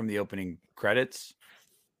jack-o'-lantern from the opening credits.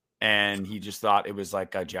 And he just thought it was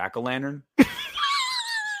like a jack-o'-lantern.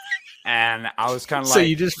 And I was kind of like, so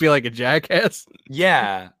you just feel like a jackass?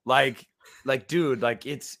 Yeah. Like, dude, like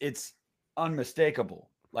it's unmistakable.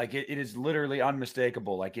 Like it is literally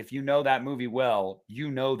unmistakable. Like if you know that movie well, you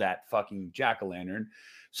know that fucking jack-o'-lantern.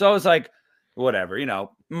 So I was like, whatever,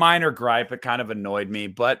 minor gripe. It kind of annoyed me,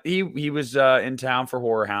 but he was in town for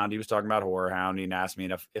Horror Hound. He was talking about Horror Hound. He asked me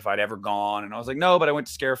if I'd ever gone. And I was like, no, but I went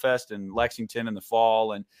to Scarefest in Lexington in the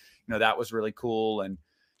fall. And, that was really cool. And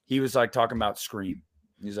he was like talking about Scream.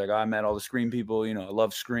 He's like, I met all the Scream people. I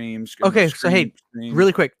love Scream. Okay, so hey,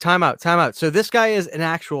 really quick, time out. So this guy is an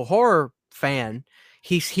actual horror fan.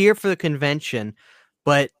 He's here for the convention,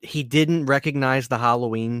 but he didn't recognize the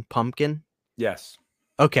Halloween pumpkin? Yes.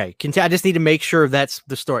 Okay, I just need to make sure that's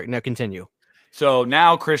the story. Now continue. So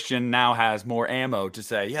now Christian has more ammo to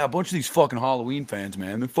say, yeah, a bunch of these fucking Halloween fans,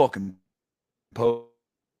 man, they're fucking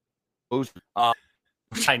posers.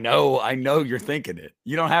 I know you're thinking it.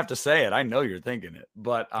 You don't have to say it. I know you're thinking it.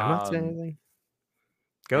 But I'm not saying anything.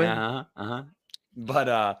 Go ahead.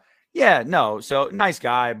 But yeah, no. So nice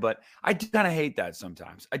guy, but I do kind of hate that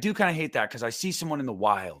sometimes. I do kind of hate that because I see someone in the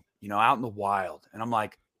wild, out in the wild, and I'm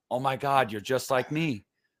like, oh my God, you're just like me.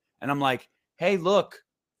 And I'm like, hey, look,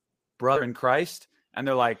 brother in Christ. And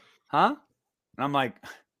they're like, huh? And I'm like,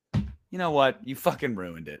 you know what? You fucking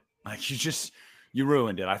ruined it. Like you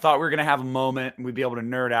ruined it. I thought we were going to have a moment and we'd be able to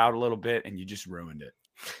nerd out a little bit, and you just ruined it.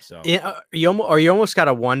 So yeah, you almost got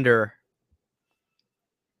to wonder,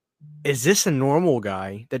 is this a normal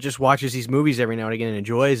guy that just watches these movies every now and again and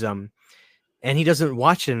enjoys them, and he doesn't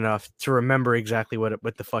watch it enough to remember exactly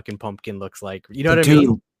what the fucking pumpkin looks like? You know what I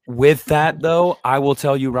mean? With that, though, I will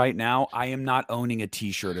tell you right now, I am not owning a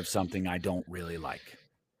T-shirt of something I don't really like.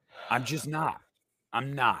 I'm just not.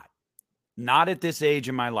 I'm not. Not at this age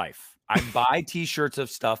in my life. I buy T-shirts of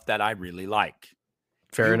stuff that I really like.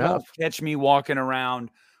 Fair enough. Won't catch me walking around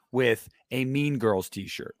with a Mean Girls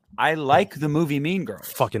T-shirt. I like the movie Mean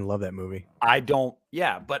Girls. Fucking love that movie. I don't.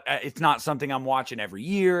 Yeah, but it's not something I'm watching every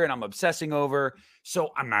year and I'm obsessing over. So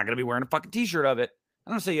I'm not going to be wearing a fucking T-shirt of it.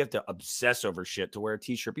 I don't say you have to obsess over shit to wear a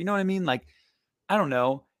T-shirt. But you know what I mean? Like, I don't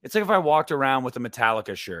know. It's like if I walked around with a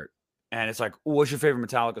Metallica shirt and it's like, oh, what's your favorite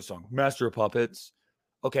Metallica song? Master of Puppets.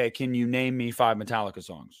 Okay, can you name me 5 Metallica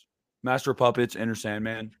songs? Master of Puppets, Enter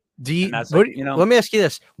Sandman. Let me ask you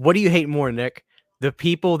this. What do you hate more, Nick? The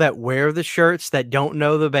people that wear the shirts that don't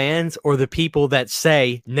know the bands, or the people that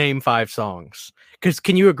say, name 5 songs? Because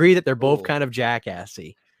can you agree that they're both kind of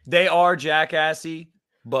jackassy? They are jackassy,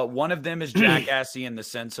 but one of them is jackassy in the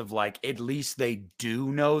sense of like, at least they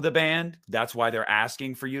do know the band. That's why they're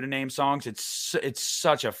asking for you to name songs. It's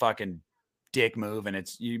such a fucking dick move, and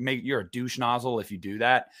you're a douche nozzle if you do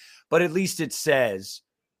that. But at least it says,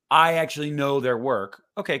 I actually know their work.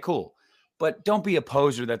 Okay, cool. But don't be a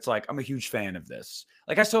poser that's like, I'm a huge fan of this.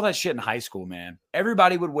 Like, I saw that shit in high school, man.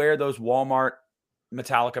 Everybody would wear those Walmart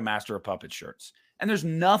Metallica Master of Puppets shirts. And there's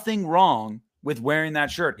nothing wrong with wearing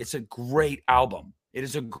that shirt. It's a great album. It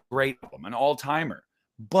is a great album, an all-timer.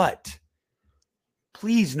 But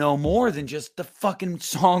please know more than just the fucking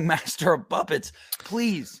song Master of Puppets.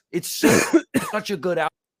 Please. It's such a good album.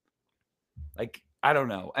 Like, I don't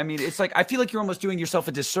know. I mean, it's like, I feel like you're almost doing yourself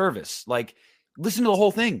a disservice. Like, listen to the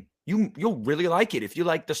whole thing. You'll really like it. If you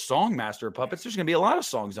like the song Master of Puppets, there's going to be a lot of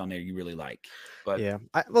songs on there you really like. But yeah,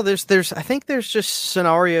 I think there's just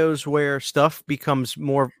scenarios where stuff becomes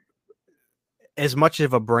more as much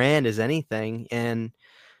of a brand as anything. And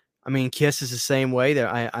I mean, Kiss is the same way.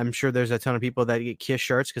 I'm sure there's a ton of people that get Kiss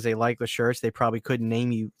shirts because they like the shirts. They probably couldn't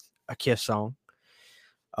name you a Kiss song.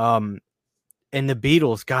 And the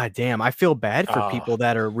Beatles, goddamn, I feel bad for people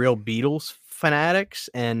that are real Beatles fanatics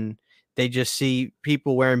and they just see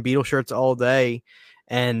people wearing Beatles shirts all day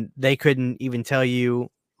and they couldn't even tell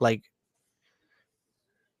you, like,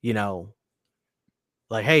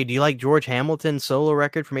 like, hey, do you like George Hamilton's solo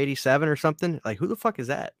record from 87 or something? Like, who the fuck is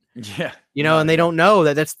that? Yeah. And they don't know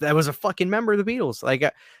that was a fucking member of the Beatles.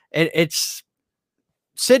 Like, it's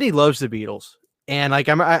Sydney loves the Beatles, and like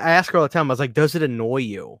I ask her all the time. I was like, "Does it annoy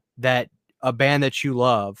you that a band that you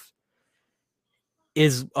love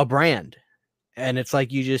is a brand?" And it's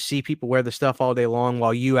like you just see people wear the stuff all day long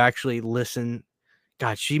while you actually listen.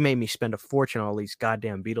 God, she made me spend a fortune on all these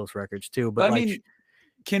goddamn Beatles records too. But I mean,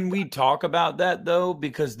 can we talk about that though?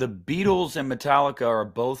 Because the Beatles and Metallica are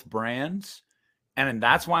both brands, and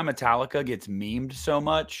that's why Metallica gets memed so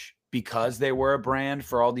much because they were a brand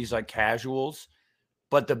for all these like casuals.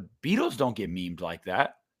 But the Beatles don't get memed like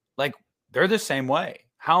that. Like they're the same way.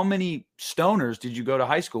 How many stoners did you go to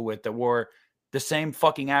high school with that wore the same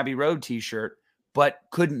fucking Abbey Road t-shirt but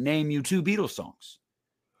couldn't name you 2 Beatles songs?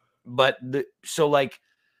 But so like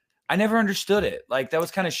I never understood it. Like that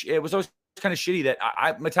was kind of it was always kind of shitty that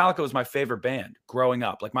Metallica was my favorite band growing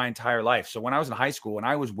up, like my entire life. So when I was in high school and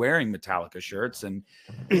I was wearing Metallica shirts, and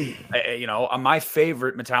my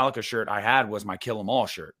favorite Metallica shirt I had was my Kill 'Em All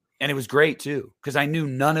shirt, and it was great too because I knew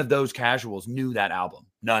none of those casuals knew that album,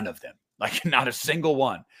 none of them, like not a single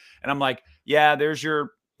one. And I'm like, yeah, there's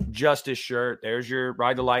your Justice shirt, there's your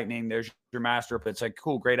Ride the Lightning, there's your Master. It's like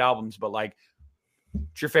cool, great albums, but like,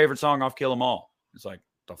 it's your favorite song off Kill 'Em All. It's like,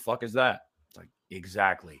 the fuck is that? It's like,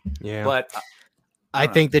 exactly. yeah, but I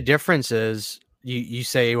think the difference is you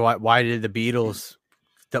say why did the Beatles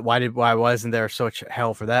why wasn't there such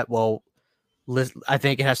hell for that? Well, I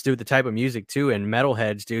think it has to do with the type of music too. And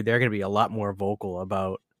metalheads, dude, they're gonna be a lot more vocal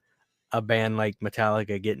about a band like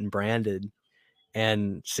Metallica getting branded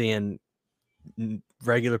and seeing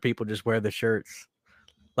regular people just wear the shirts.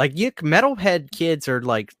 Like metalhead kids are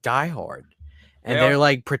like diehard, and they're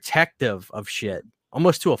like protective of shit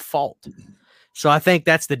almost to a fault. So I think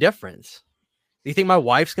that's the difference. Do you think my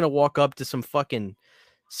wife's gonna walk up to some fucking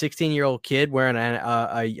 16-year-old kid wearing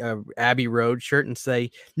a Abbey Road shirt and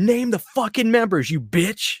say, "Name the fucking members, you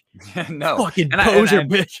bitch"? No, fucking poser,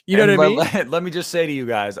 bitch. You know what I mean? Let me just say to you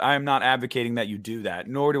guys, I am not advocating that you do that,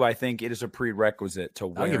 nor do I think it is a prerequisite to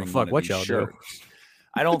wearing. I don't give a fuck what y'all do.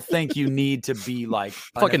 I don't think you need to be like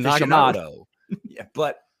fucking aficionado. Yeah,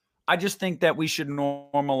 but I just think that we should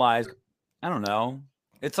normalize. I don't know.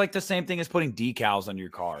 It's like the same thing as putting decals on your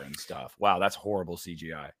car and stuff. Wow, that's horrible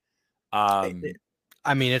CGI.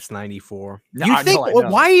 I mean, it's 94. No, you think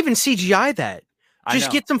why even CGI that?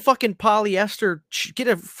 Just get some fucking polyester. Get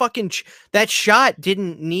a fucking that shot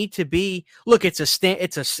didn't need to be. Look, it's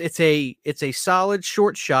a solid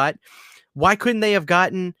short shot. Why couldn't they have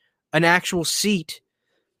gotten an actual seat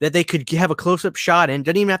that they could have a close-up shot in?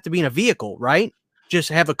 Doesn't even have to be in a vehicle, right? Just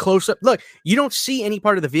have a close-up. Look, you don't see any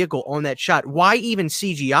part of the vehicle on that shot. Why even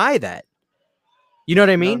CGI that? You know what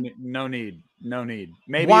I mean? No need.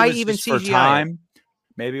 Maybe why it was even just for CGI time?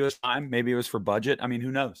 Maybe it was time. Maybe it was for budget. I mean,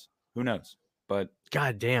 who knows? But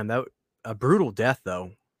god damn, that a brutal death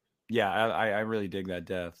though. Yeah, I really dig that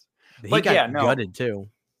death. He got gutted too.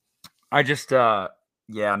 I just no.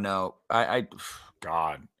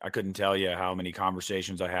 God, I couldn't tell you how many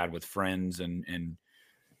conversations I had with friends and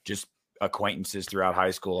just acquaintances throughout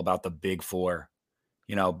high school about the Big Four.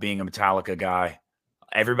 You know, being a Metallica guy.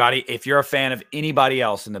 Everybody, if you're a fan of anybody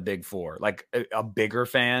else in the Big Four, like a bigger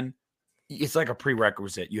fan, it's like a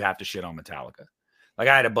prerequisite. You have to shit on Metallica. Like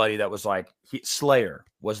I had a buddy that was like, Slayer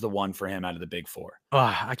was the one for him out of the Big Four. Oh,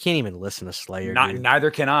 I can't even listen to Slayer.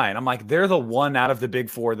 Neither can I. And I'm like, they're the one out of the Big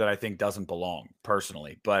Four that I think doesn't belong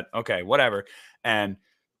personally. But okay, whatever. And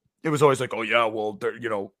it was always like, oh yeah, well,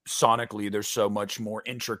 sonically, they're so much more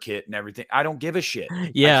intricate and everything. I don't give a shit.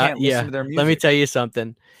 Yeah, I can't listen to their music. Let me tell you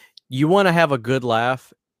something. You want to have a good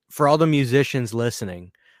laugh? For all the musicians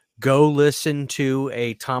listening, go listen to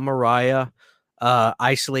a Tom Araya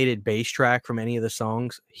isolated bass track from any of the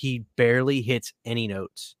songs. He barely hits any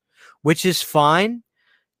notes, which is fine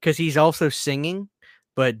because he's also singing.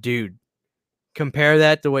 But dude, compare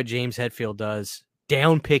that to what James Hetfield does,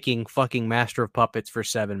 down picking fucking Master of Puppets for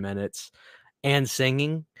 7 minutes and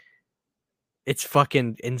singing. It's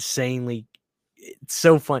fucking insanely. It's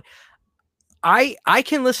so fun. I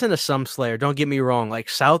can listen to some Slayer. Don't get me wrong. Like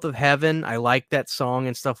South of Heaven, I like that song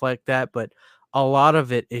and stuff like that. But a lot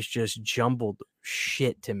of it is just jumbled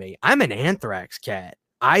shit to me. I'm an Anthrax cat.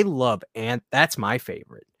 I love that's my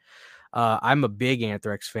favorite. I'm a big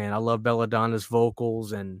Anthrax fan. I love Belladonna's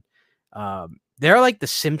vocals, and they're like the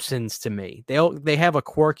Simpsons to me. They have a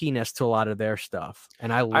quirkiness to a lot of their stuff,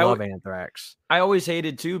 and I love Anthrax. I always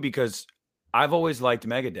hated too because I've always liked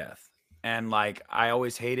Megadeth. And like I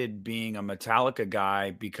always hated being a Metallica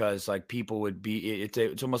guy because like people would be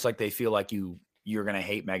it's almost like they feel like you're gonna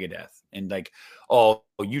hate Megadeth and like, oh,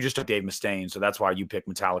 you just took Dave Mustaine, so that's why you picked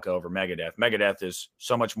Metallica over Megadeth. Megadeth is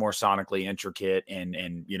so much more sonically intricate and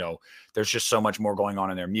there's just so much more going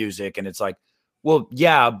on in their music. And it's like, well,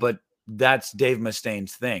 yeah, but that's Dave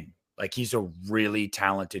Mustaine's thing. Like, he's a really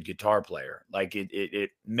talented guitar player. Like,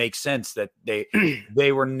 it makes sense that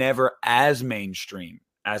they were never as mainstream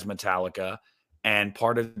as Metallica. And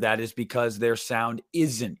part of that is because their sound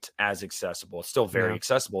isn't as accessible. It's still very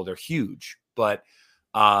accessible. They're huge. But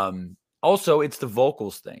also, it's the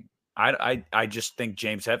vocals thing. I just think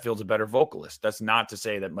James Hetfield's a better vocalist. That's not to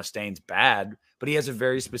say that Mustaine's bad, but he has a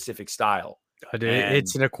very specific style.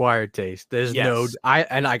 It's an acquired taste. There's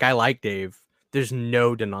I like Dave. There's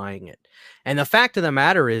no denying it. And the fact of the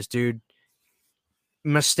matter is, dude,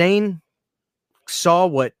 Mustaine saw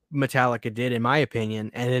what Metallica did, in my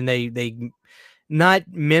opinion, and then they not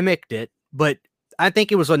mimicked it, but I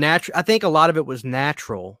think it was I think a lot of it was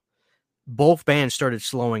natural. Both bands started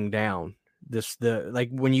slowing down.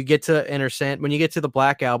 When you get to when you get to the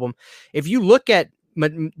Black Album, if you look at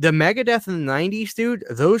the Megadeth in the 90s, dude,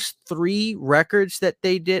 those 3 records that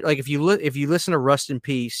they did, like if you listen to Rust in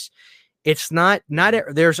Peace, it's not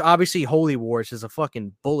there's obviously Holy Wars is a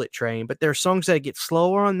fucking bullet train, but there are songs that get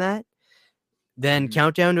slower on that. Then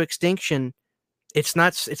Countdown to Extinction, it's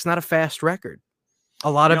not a fast record.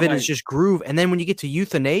 A lot of it is just groove. And then when you get to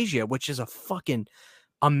Euthanasia, which is a fucking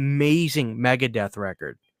amazing Megadeth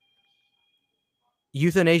record,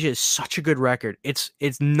 Euthanasia is such a good record. It's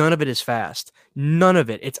none of it is fast. None of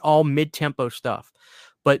it. It's all mid-tempo stuff.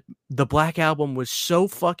 But the Black Album was so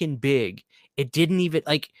fucking big. It didn't even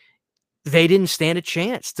they didn't stand a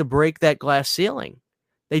chance to break that glass ceiling.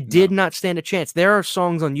 They did not stand a chance. There are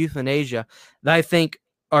songs on Euthanasia that I think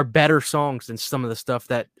are better songs than some of the stuff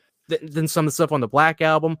than some of the stuff on the Black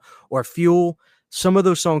Album or Fuel. Some of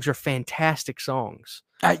those songs are fantastic songs.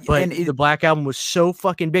 But the Black Album was so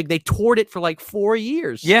fucking big. They toured it for like 4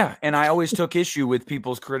 years. Yeah, and I always took issue with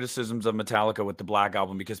people's criticisms of Metallica with the Black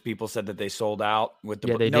Album because people said that they sold out with the.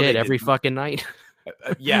 Yeah, they did every fucking night.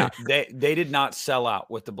 They did not sell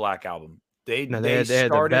out with the Black Album. They had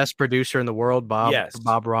the best producer in the world, Bob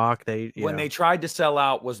Rock. When they tried to sell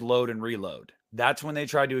out was Load and Reload. That's when they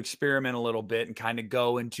tried to experiment a little bit and kind of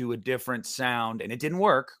go into a different sound, and it didn't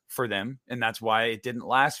work for them, and that's why it didn't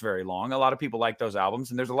last very long. A lot of people like those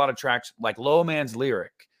albums, and there's a lot of tracks like Low Man's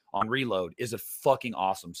Lyric on Reload is a fucking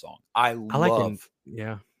awesome song. I like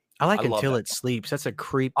Until It Sleeps. That's a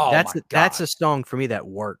creep. Oh, that's a song for me that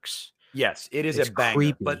works. Yes, it's a banger,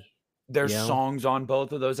 creepy. But there's songs on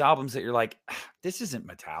both of those albums that you're like, this isn't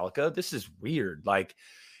Metallica. This is weird. Like,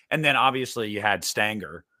 and then obviously you had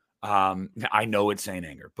Stanger. I know it's Saint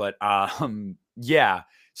Anger, but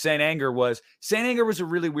Saint Anger was a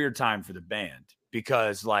really weird time for the band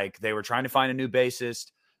because like they were trying to find a new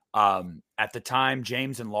bassist. At the time,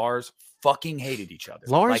 James and Lars fucking hated each other.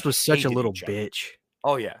 Lars was such a little bitch.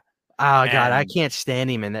 Oh yeah. Oh God, I can't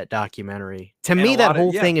stand him in that documentary. To me, that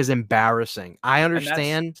whole thing is embarrassing. I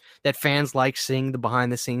understand that fans like seeing the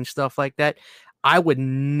behind the scenes stuff like that. I would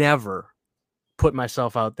never put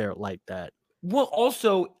myself out there like that. Well,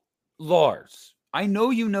 also, Lars, I know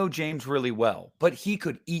you know James really well, but he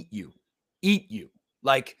could eat you.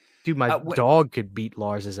 Like, dude, my dog could beat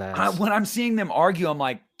Lars's ass. When I'm seeing them argue, I'm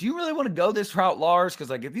like, do you really want to go this route, Lars? Because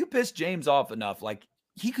like, if you piss James off enough, like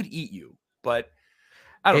he could eat you. But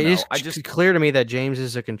I don't know. It's clear to me that James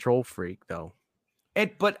is a control freak, though.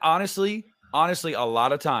 But honestly, a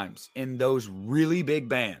lot of times in those really big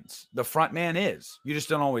bands, the front man is. You just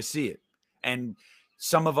don't always see it. And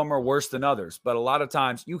some of them are worse than others, but a lot of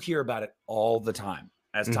times you hear about it all the time.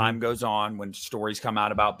 As time goes on, when stories come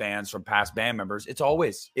out about bands from past band members, it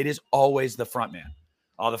is always the front man.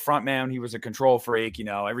 The front man, he was a control freak,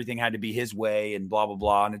 everything had to be his way and blah, blah,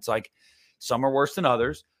 blah. And it's like, some are worse than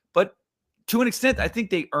others, but to an extent, I think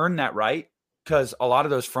they earn that right because a lot of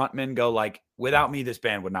those frontmen go like, without me, this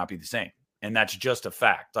band would not be the same. And that's just a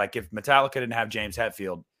fact. Like if Metallica didn't have James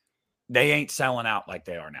Hetfield, they ain't selling out like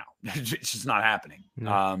they are now. It's just not happening.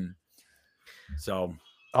 So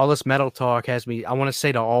all this metal talk has me. I want to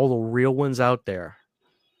say to all the real ones out there,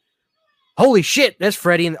 holy shit, that's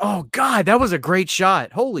Freddie. And oh God, that was a great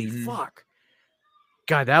shot. Holy fuck.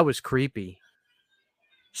 God, that was creepy.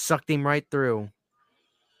 Sucked him right through.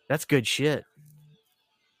 That's good shit.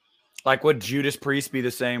 Like, would Judas Priest be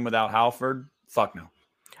the same without Halford? Fuck no.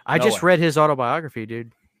 I just read his autobiography,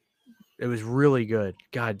 dude. It was really good.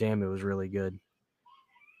 God damn, it was really good.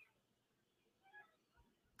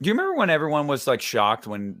 Do you remember when everyone was like shocked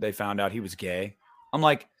when they found out he was gay? I'm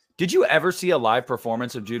like, did you ever see a live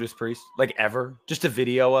performance of Judas Priest? Like ever? Just a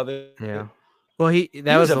video of it? Yeah. Well, he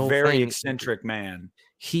was a very eccentric man.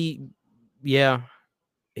 He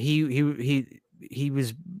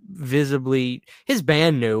was visibly, his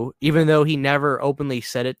band knew, even though he never openly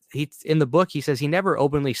said it. In the book, he says he never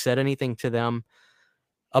openly said anything to them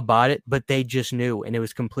about it, but they just knew, and it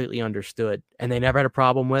was completely understood, and they never had a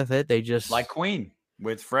problem with it. They just, Like Queen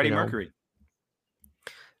with you Freddie know, Mercury.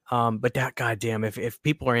 but that goddamn, if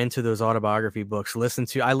people are into those autobiography books, I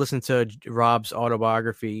listened to Rob's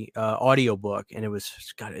autobiography audiobook, and it was,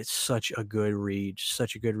 God, it's such a good read,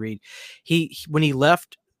 such a good read. When he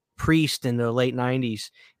left Priest in the late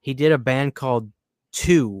 90s, he did a band called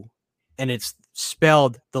Two, and it's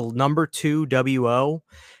spelled the number 2 WO,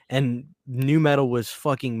 and new metal was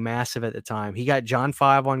fucking massive at the time. He got John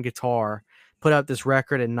Five on guitar, put out this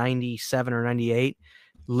record in 97 or 98.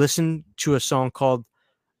 Listen to a song called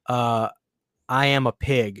I Am a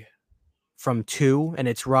Pig from Two, and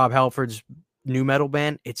it's Rob Halford's new metal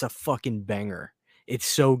band. It's a fucking banger. It's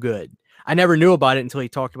so good. I never knew about it until he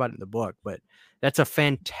talked about it in the book, but that's a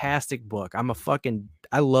fantastic book.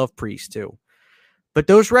 I love Priest too. But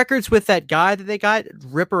those records with that guy that they got,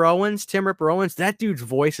 Tim Ripper Owens, that dude's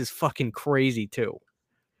voice is fucking crazy too.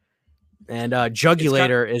 And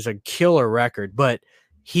Jugulator is a killer record, but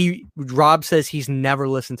Rob says he's never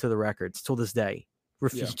listened to the records till this day.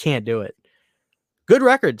 He can't do it. Good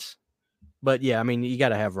records, but yeah, I mean, you got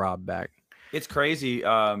to have Rob back. It's crazy.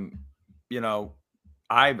 You know,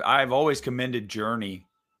 I've always commended Journey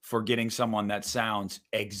for getting someone that sounds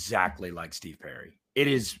exactly like Steve Perry. It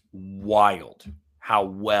is wild how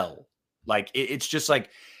well, like, it's just like,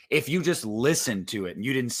 if you just listen to it and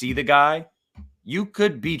you didn't see the guy, you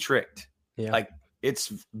could be tricked. Yeah. Like,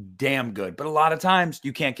 it's damn good. But a lot of times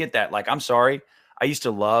you can't get that. Like, I'm sorry, I used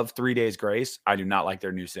to love 3 Days Grace. I do not like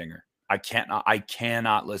their new singer. I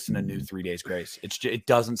cannot listen to new 3 Days Grace. It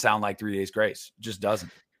doesn't sound like 3 Days Grace. It just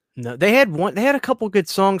doesn't. No, they had a couple good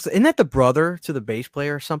songs. Isn't that the brother to the bass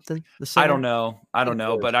player or something? I don't know.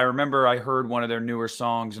 But I remember I heard one of their newer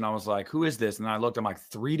songs and I was like, who is this? And I looked, I'm like,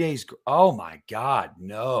 3 Days. Oh my God.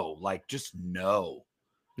 No, like, just no.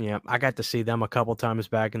 Yeah. I got to see them a couple times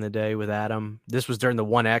back in the day with Adam. This was during the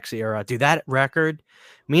 1X era. Dude, that record,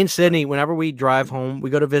 me and Sydney, whenever we drive home, we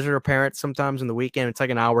go to visit our parents sometimes in the weekend. It's like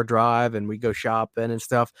an hour drive and we go shopping and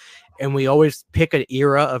stuff. And we always pick an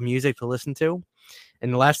era of music to listen to.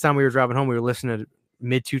 And the last time we were driving home, we were listening to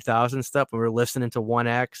mid 2000 stuff, and we were listening to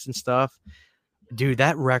 1X and stuff. Dude,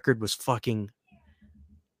 that record was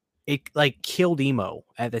it like killed emo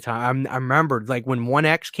at the time. I remember like when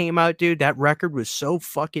 1X came out, dude, that record was so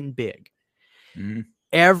fucking big.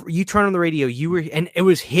 Mm-hmm. You turn on the radio, and it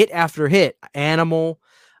was hit after hit. Animal,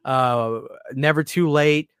 Never Too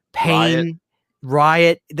Late, Pain,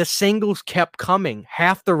 Riot. The singles kept coming.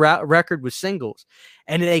 Half the record was singles,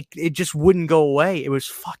 and it just wouldn't go away. It was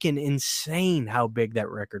fucking insane how big that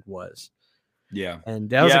record was. Yeah, and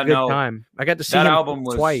that was a good time. I got to see that him album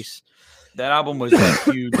twice. That album was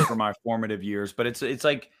huge for my formative years. But it's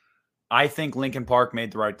like, I think Linkin Park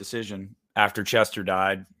made the right decision after Chester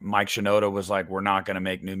died. Mike Shinoda was like, "We're not going to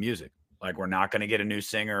make new music. Like, we're not going to get a new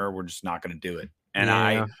singer. We're just not going to do it." And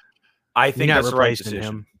yeah. I think that's the right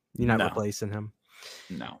decision. You're not replacing him.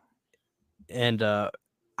 No. And I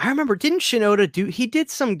remember, didn't Shinoda he did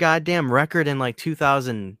some goddamn record in like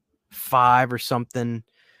 2005 or something,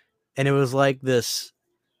 and it was like this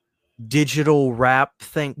digital rap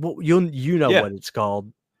thing. Well, you know what it's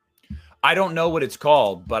called. I don't know what it's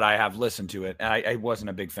called, but I have listened to it. I wasn't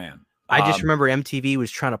a big fan. I just remember MTV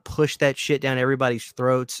was trying to push that shit down everybody's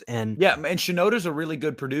throats. And yeah, and Shinoda's a really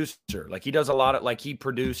good producer. Like, he does a lot of, like, he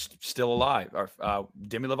produced Still Alive, or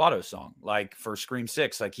Demi Lovato's song, like, for Scream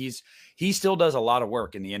 6. Like, he still does a lot of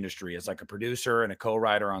work in the industry as like a producer and a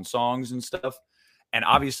co-writer on songs and stuff. And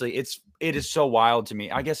obviously it is so wild to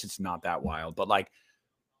me. I guess it's not that wild, but like,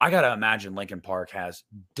 I got to imagine Linkin Park has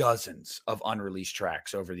dozens of unreleased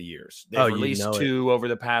tracks over the years. They've released 2 over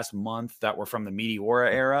the past month that were from the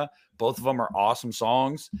Meteora era. Both of them are awesome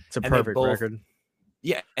songs. It's a perfect record.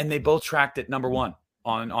 Yeah, and they both tracked at number 1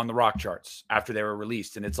 on the rock charts after they were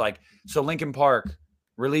released. And it's like, so Linkin Park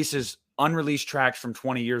releases unreleased tracks from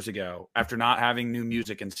 20 years ago after not having new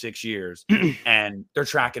music in 6 years, and they're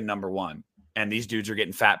tracking number 1. And these dudes are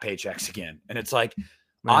getting fat paychecks again. And it's like,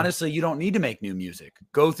 man, honestly, you don't need to make new music.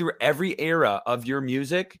 Go through every era of your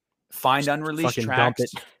music, find unreleased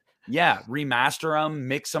tracks. Yeah, remaster them,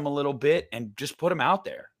 mix them a little bit, and just put them out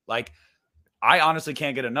there. Like, I honestly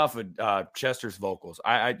can't get enough of Chester's vocals.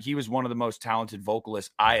 He was one of the most talented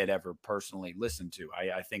vocalists I had ever personally listened to.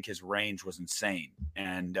 I think his range was insane.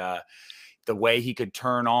 And the way he could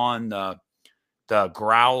turn on the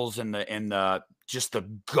growls and the just the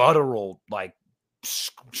guttural, like,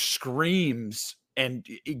 screams, and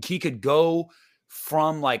he could go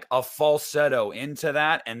from like a falsetto into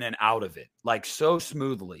that and then out of it, like, so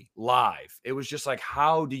smoothly live. It was just like,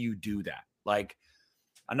 how do you do that? Like,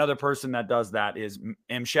 Another person that does that is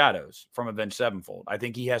M Shadows from Avenged Sevenfold. I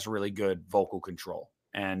think he has really good vocal control.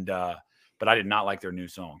 And but I did not like their new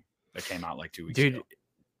song that came out like 2 weeks ago.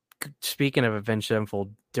 Speaking of Avenged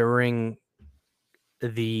Sevenfold, during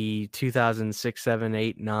the 2006, 7,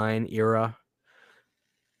 8, 9 era,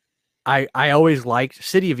 I always liked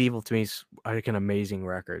City of Evil. To me is like an amazing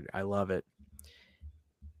record. I love it.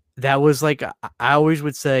 That was like, I always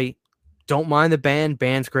would say, don't mind the band.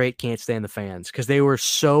 Band's great. Can't stand the fans, because they were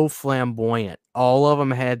so flamboyant. All of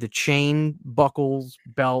them had the chain buckles,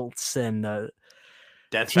 belts, and the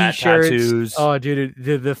Death Bat t-shirts. tattoos. Oh, dude,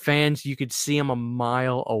 the fans, you could see them a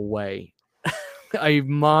mile away. A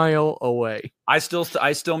mile away. I still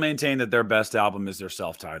maintain that their best album is their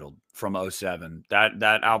self-titled from 2007.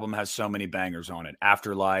 That album has so many bangers on it.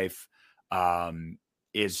 Afterlife,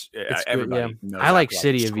 is everybody knows. I like Afterlife.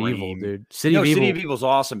 City of Scream. Evil, dude. City of Evil is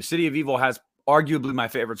awesome. City of Evil has arguably my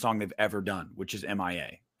favorite song they've ever done, which is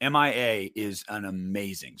MIA. MIA is an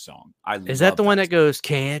amazing song. Is that the one that goes,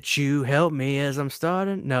 "Can't you help me as I'm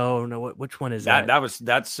starting"? No. Which one is that? That's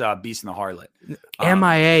Beast and the Harlot.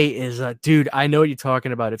 MIA is dude. I know what you're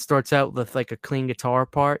talking about. It starts out with like a clean guitar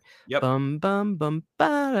part. Yep. Bum bum bum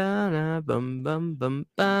ba da na bum bum bum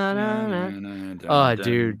ba da na. Oh,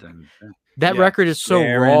 dude, that record is so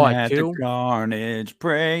raw at too. The carnage,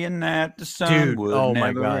 praying that the sun Dude, would oh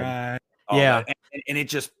never my God. rise. Yeah. And it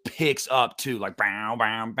just picks up too, like bow,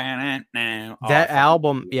 bow, bow, bow. That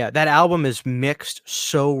album is mixed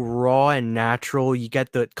so raw and natural. You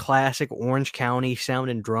get the classic Orange County sound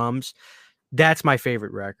and drums. That's my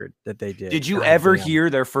favorite record that they did. Did you ever hear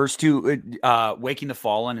their first two, Waking the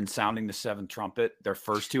Fallen and Sounding the Seventh Trumpet, their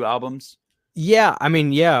first two albums? Yeah, I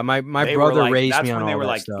mean, yeah, my brother raised me on all that stuff. That's when they were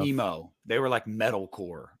like emo. They were like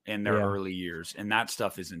metalcore in their early years, and that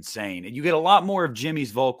stuff is insane. And you get a lot more of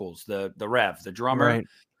Jimmy's vocals, the Rev, the drummer, right.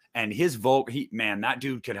 And his that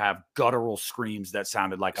dude could have guttural screams that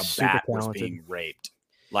sounded like a bat was being raped.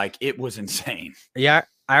 Like, it was insane. Yeah,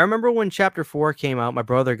 I remember when Chapter 4 came out, my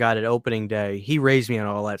brother got it opening day. He raised me on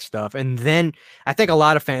all that stuff. And then I think a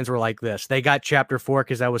lot of fans were like this. They got Chapter 4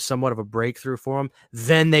 because that was somewhat of a breakthrough for them.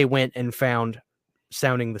 Then they went and found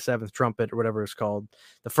Sounding the Seventh Trumpet, or whatever it's called,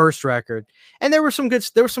 the first record. And there was some good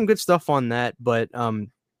stuff on that, but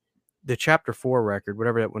the Chapter 4 record,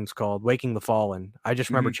 whatever that one's called, Waking the Fallen. I just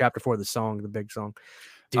remember Chapter 4, the song, the big song.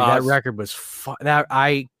 Dude, that record was fun.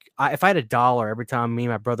 If I had $1 every time me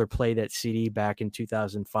and my brother played that CD back in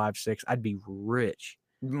 2005, 6, I'd be rich.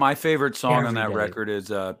 My favorite song on that record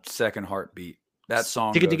is Second Heartbeat. That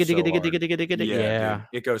song goes so hard. Yeah, dude,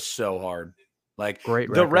 it goes so hard. Like, great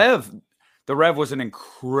record. The Rev was an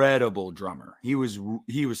incredible drummer. He was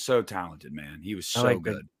so talented, man. He was so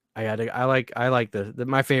good. I like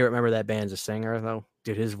my favorite member of that band's a singer though.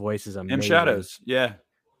 Dude, his voice is amazing. M Shadows, yeah.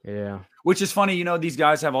 Yeah. Which is funny, these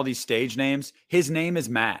guys have all these stage names. His name is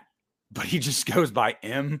Matt, but he just goes by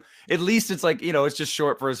M. At least it's like, it's just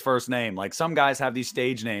short for his first name. Like, some guys have these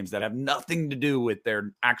stage names that have nothing to do with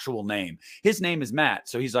their actual name. His name is Matt,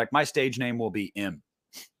 so he's like, my stage name will be M.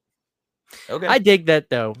 Okay. I dig that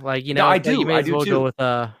though. Like, no, I do. You may I as do well too. go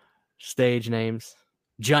with stage names.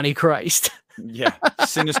 Johnny Christ. Yeah.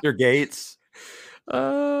 Sinister Gates.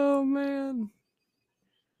 Oh man.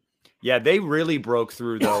 Yeah, they really broke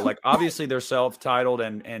through though. Like, obviously they're self-titled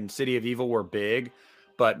and City of Evil were big,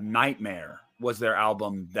 but Nightmare was their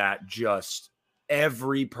album that just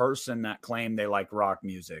every person that claimed they like rock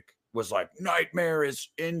music was like, Nightmare is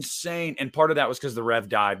insane. And part of that was because the Rev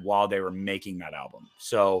died while they were making that album.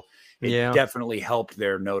 So it definitely helped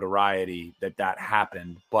their notoriety that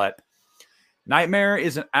happened. But Nightmare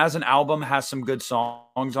as an album has some good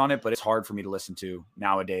songs on it, but it's hard for me to listen to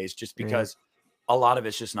nowadays just because a lot of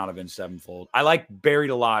it's just not Avenged Sevenfold. I like Buried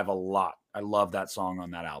Alive a lot. I love that song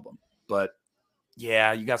on that album. But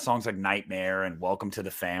yeah, you got songs like Nightmare and Welcome to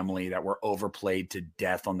the Family that were overplayed to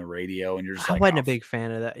death on the radio, and you're just like, I wasn't a big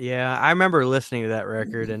fan of that. Yeah, I remember listening to that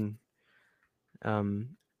record and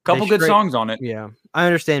couple good songs on it. Yeah, I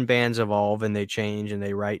understand bands evolve and they change and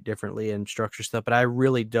they write differently and structure stuff, but I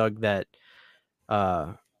really dug that.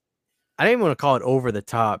 I didn't even want to call it over the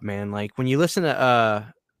top, man. Like, when you listen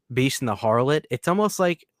to Beast and the Harlot, it's almost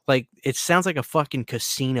like it sounds like a fucking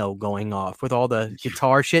casino going off with all the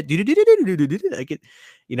guitar shit. Like,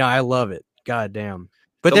 I love it. God damn.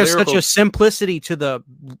 But there's such a simplicity to the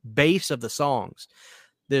bass of the songs.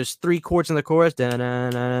 There's 3 chords in the chorus, but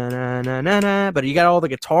you got all the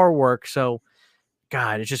guitar work. So,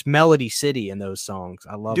 God, it's just Melody City in those songs.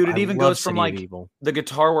 I love. Dude, it even goes from like Evil. The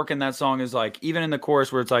guitar work in that song is like, even in the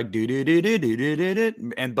chorus where it's like do do do do do do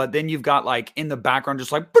do, and but then you've got like in the background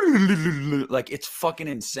just like it's fucking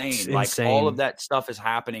insane. It's like insane. All of that stuff is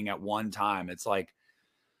happening at one time. It's like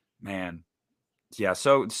Man. Yeah,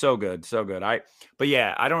 so good, so good. But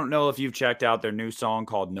yeah, I don't know if you've checked out their new song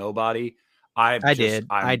called Nobody. I did.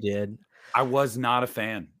 I did. I was not a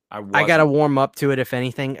fan. I I got to wasn't. warm up to it, if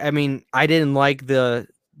anything. I mean, I didn't like the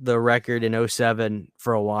record in '07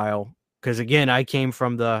 for a while because, again, I came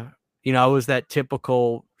from I was that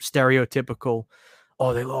typical, stereotypical,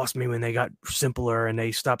 oh, they lost me when they got simpler and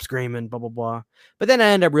they stopped screaming, blah, blah, blah. But then I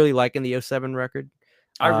ended up really liking the '07 record.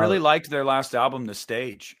 I really liked their last album, The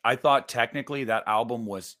Stage. I thought technically that album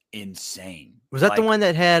was insane. Was that the one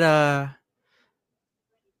that had The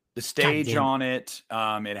God Stage damn it. on it?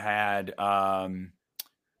 It had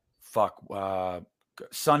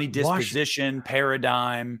Sunny Disposition,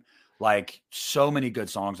 Paradigm, like so many good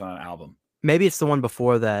songs on an album. Maybe it's the one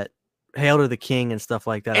before that, Hail to the King and stuff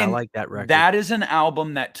like that. I And like that record. that is an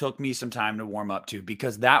album that took me some time to warm up to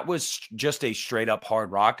because that was just a straight up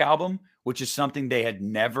hard rock album, which is something they had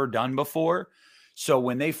never done before. So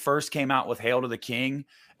when they first came out with Hail to the King,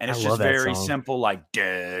 and it's just very simple, like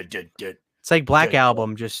duh, duh, duh, it's like Black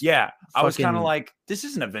Album, just I was kind of like, this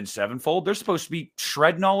isn't Avenged Sevenfold. They're supposed to be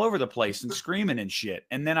shredding all over the place and screaming and shit.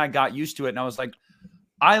 And then I got used to it, and I was like,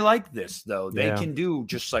 I like this though. They can do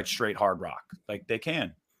just like straight hard rock, like they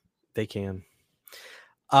can. They can.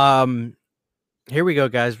 Here we go,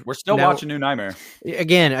 guys. We're still watching New Nightmare.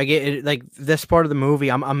 Again, I get it, like this part of the movie.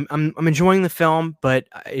 I'm enjoying the film, but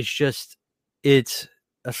it's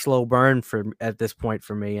a slow burn at this point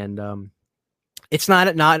for me, and it's not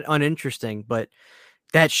uninteresting, but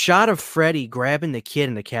that shot of Freddy grabbing the kid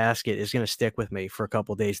in the casket is gonna stick with me for a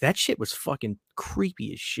couple days. That shit was fucking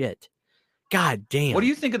creepy as shit. God damn. What do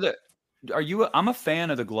you think of I'm a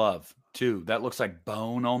fan of the glove too. That looks like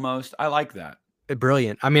bone almost. I like that.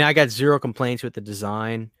 Brilliant. I mean, I got zero complaints with the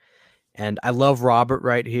design, and I love Robert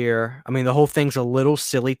right here. I mean, the whole thing's a little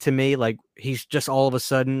silly to me. Like, he's just all of a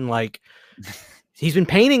sudden, like, he's been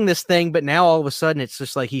painting this thing, but now all of a sudden it's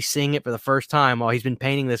just like he's seeing it for the first time while he's been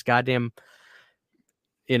painting this goddamn,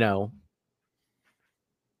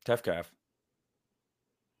 Tough calf.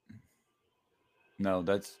 No,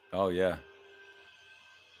 oh yeah.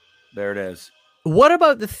 There it is. What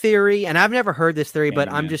about the theory? And I've never heard this theory,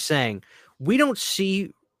 but I'm just saying, we don't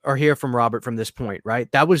see or hear from Robert from this point,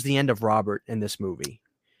 right? That was the end of Robert in this movie.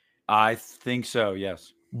 I think so,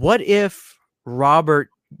 yes. What if Robert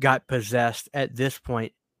got possessed at this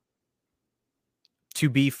point to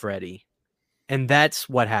be Freddy? And that's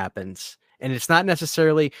what happens. And it's not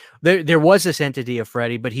necessarily, there was this entity of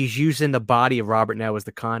Freddy, but he's using the body of Robert now as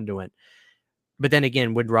the conduit. But then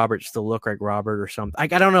again, would Robert still look like Robert or something? I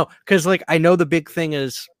don't know. Because, like, I know the big thing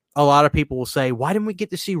is a lot of people will say, why didn't we get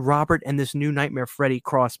to see Robert and this new Nightmare Freddy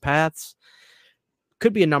cross paths?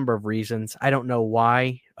 Could be a number of reasons. I don't know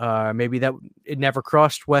why. Maybe that it never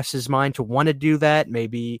crossed Wes's mind to want to do that.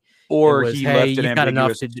 Maybe, or he left it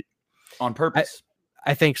ambiguous on purpose.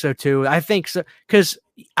 I think so too. I think so because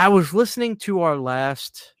I was listening to our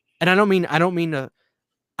last, and I don't mean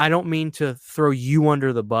to throw you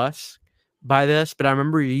under the bus by this, but I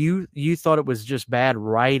remember you thought it was just bad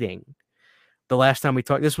writing. The last time we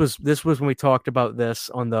talked, this was when we talked about this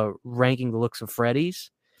on the ranking the looks of Freddy's,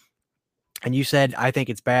 and you said I think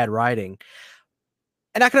it's bad writing,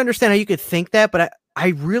 and I can understand how you could think that, but I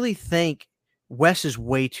really think Wes is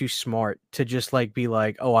way too smart to just like be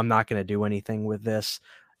like, oh, I'm not going to do anything with this,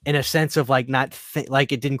 in a sense of like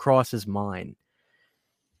like it didn't cross his mind.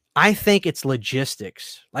 I think it's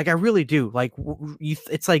logistics. Like, I really do. Like,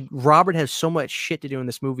 it's like Robert has so much shit to do in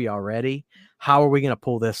this movie already. How are we going to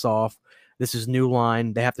pull this off? This is New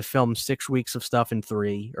Line. They have to film 6 weeks of stuff in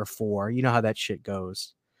 3 or 4. You know how that shit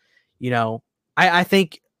goes. I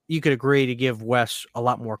think you could agree to give Wes a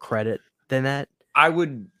lot more credit than that. I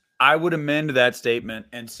would amend that statement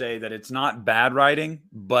and say that it's not bad writing,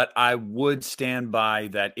 but I would stand by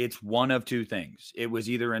that it's one of two things. It was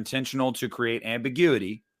either intentional to create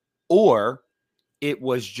ambiguity, or it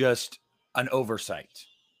was just an oversight,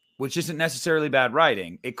 which isn't necessarily bad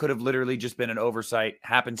writing. It could have literally just been an oversight,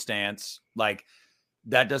 happenstance. Like,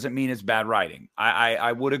 that doesn't mean it's bad writing.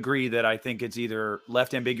 I would agree that I think it's either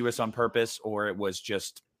left ambiguous on purpose, or it was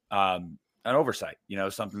just an oversight,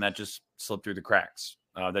 something that just slipped through the cracks.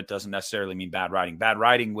 That doesn't necessarily mean bad writing. Bad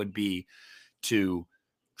writing would be to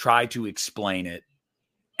try to explain it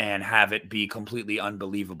and have it be completely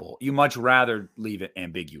unbelievable. You much rather leave it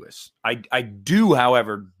ambiguous. I do,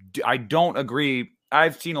 however, I don't agree.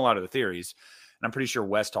 I've seen a lot of the theories, and I'm pretty sure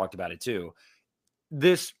Wes talked about it too.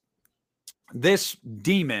 This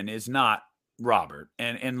demon is not Robert,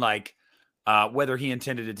 and like whether he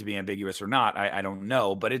intended it to be ambiguous or not, I don't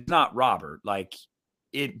know. But it's not Robert. Like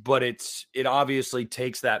it obviously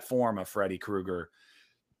takes that form of Freddy Krueger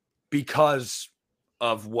because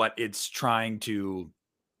of what it's trying to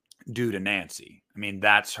do to Nancy. I mean,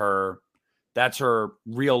 that's her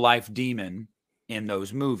real life demon in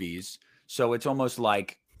those movies. So it's almost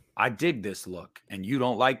like, I dig this look and you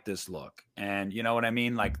don't like this look. And you know what I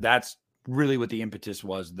mean? Like, that's really what the impetus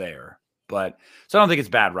was there. But so I don't think it's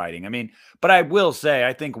bad writing. I mean, but I will say,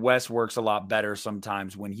 I think Wes works a lot better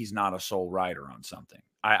sometimes when he's not a sole writer on something.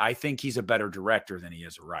 I think he's a better director than he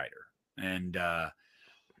is a writer. And I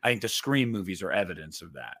think the Scream movies are evidence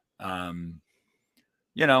of that.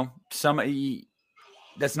 You know,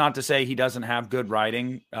 that's not to say he doesn't have good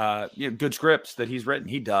writing, good scripts that he's written.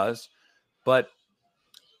 He does. But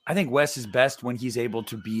I think Wes is best when he's able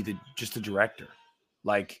to be just a director.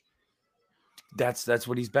 Like, that's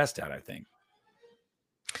what he's best at, I think.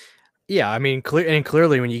 Yeah, I mean,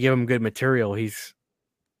 clearly when you give him good material, he's,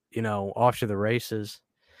 off to the races.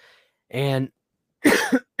 And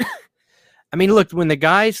I mean, look, when the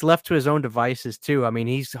guy's left to his own devices too, I mean,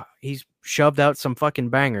 he's shoved out some fucking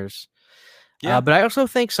bangers. Yeah. But I also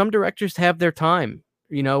think some directors have their time,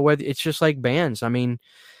 whether it's just like bands. I mean,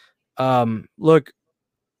 look,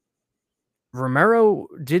 Romero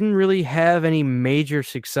didn't really have any major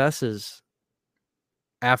successes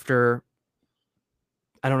after,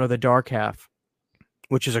 I don't know, The Dark Half,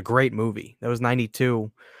 which is a great movie. That was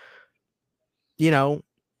 92.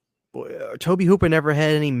 Tobe Hooper never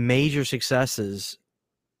had any major successes,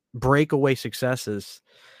 breakaway successes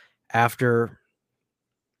after,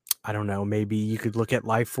 I don't know, maybe you could look at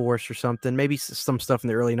Life Force or something, maybe some stuff in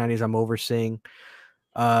the early 90s I'm overseeing.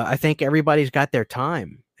 I think everybody's got their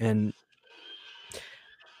time. And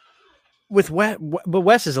with Wes, but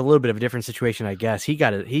Wes is a little bit of a different situation, I guess. He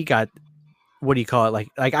got, what do you call it? Like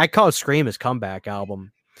I call it Scream his comeback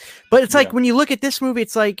album. But it's like, when you look at this movie,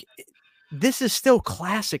 it's like, this is still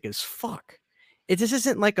classic as fuck. This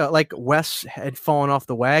isn't like Wes had fallen off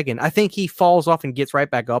the wagon. I think he falls off and gets right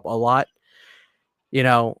back up a lot,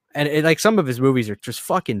 and like some of his movies are just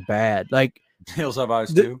fucking bad. Like Hills Have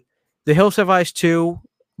Eyes 2. The Hills Have Eyes 2,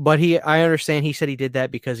 but I understand he said he did that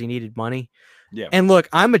because he needed money. Yeah. And look,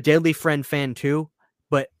 I'm a Deadly Friend fan too,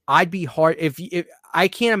 but I'd be hard if I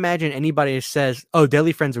can't imagine anybody that says, "Oh,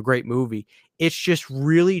 Deadly Friend's a great movie." It's just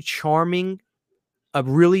really charming. A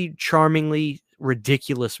really charmingly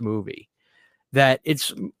ridiculous movie that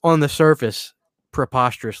it's on the surface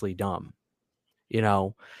preposterously dumb.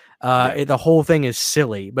 The whole thing is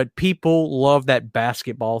silly, but people love that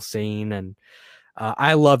basketball scene. And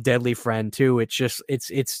I love Deadly Friend too. It's just,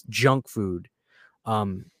 it's junk food.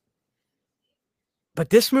 But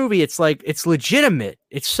this movie, it's like, it's legitimate.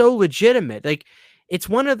 It's so legitimate. Like I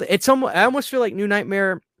almost feel like New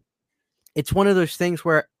Nightmare. It's one of those things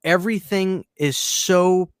where everything is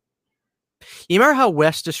so. You remember how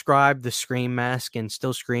Wes described the Scream mask and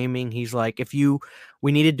Still Screaming? He's like,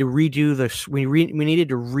 we needed to redo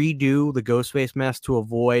the Ghostface mask to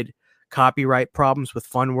avoid copyright problems with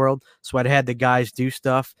Fun World. So I'd had the guys do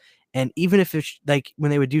stuff, and even if it's like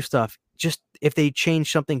when they would do stuff, just if they changed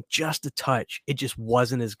something just a touch, it just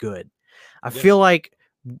wasn't as good. I feel like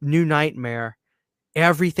New Nightmare,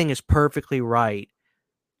 everything is perfectly right,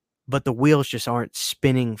 but the wheels just aren't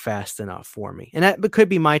spinning fast enough for me. And that could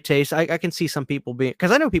be my taste. I can see some people being,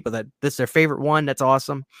 because I know people that this is their favorite one. That's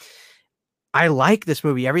awesome. I like this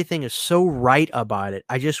movie. Everything is so right about it.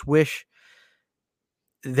 I just wish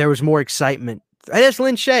there was more excitement. That's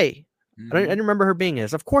Lynn Shay. Mm-hmm. I didn't remember her being in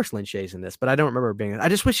this. Of course Lynn Shay's in this, but I don't remember her being in this. I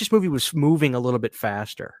just wish this movie was moving a little bit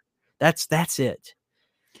faster. That's it.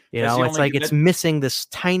 It's missing this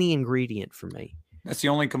tiny ingredient for me. That's the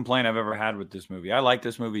only complaint I've ever had with this movie. I like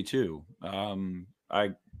this movie too.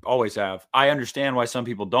 I always have. I understand why some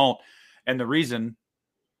people don't. And the reason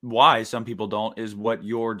why some people don't is what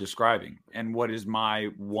you're describing. And what is my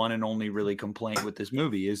one and only really complaint with this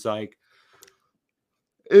movie is like,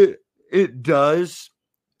 it does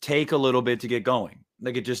take a little bit to get going.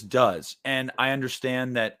 Like it just does. And I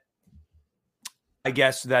understand that. I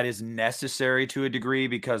guess that is necessary to a degree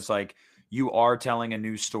because like, you are telling a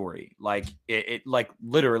new story. Like it like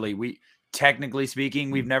literally technically speaking,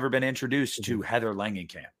 we've never been introduced to Heather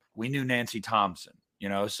Langenkamp. We knew Nancy Thompson,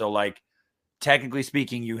 so like technically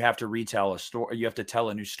speaking, you have to retell a story. You have to tell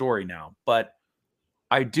a new story now, but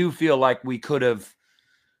I do feel like we could have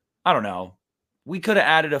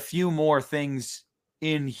added a few more things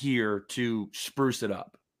in here to spruce it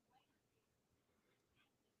up.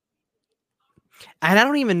 And I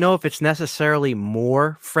don't even know if it's necessarily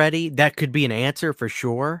more Freddy. That could be an answer for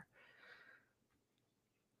sure.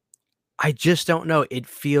 I just don't know. It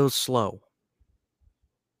feels slow.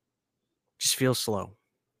 Just feels slow.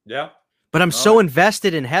 Yeah. But I'm so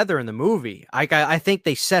invested in Heather in the movie. I think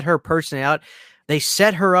they set her person out. they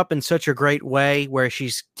set her up in such a great way where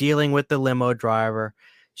she's dealing with the limo driver.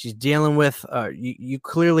 She's dealing with you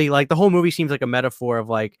clearly like the whole movie seems like a metaphor of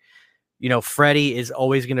like, Freddie is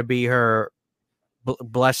always going to be her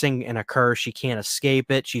blessing and a curse. She can't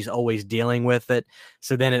escape it. She's always dealing with it.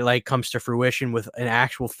 So then it like comes to fruition with an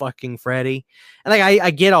actual fucking Freddie. And like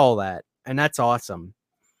I get all that, and that's awesome.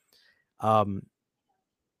 I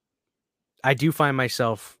do find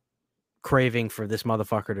myself craving for this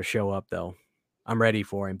motherfucker to show up though. I'm ready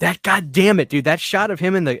for him. That goddamn it, dude. That shot of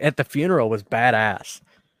him at the funeral was badass.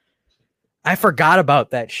 I forgot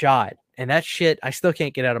about that shot. And that shit I still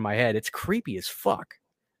can't get out of my head. It's creepy as fuck.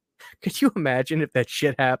 Could you imagine if that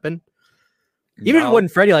shit happened? Even if it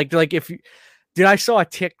wasn't Freddie, like if you, dude, I saw a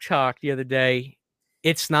TikTok the other day.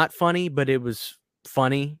 It's not funny, but it was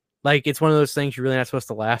funny. Like it's one of those things you're really not supposed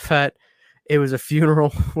to laugh at. It was a funeral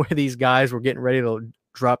where these guys were getting ready to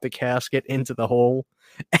drop the casket into the hole,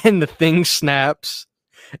 and the thing snaps,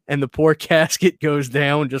 and the poor casket goes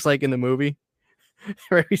down just like in the movie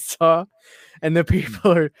where we saw, and the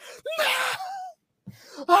people are, no!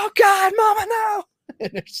 Oh God, Mama, no!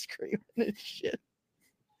 And they're screaming and shit.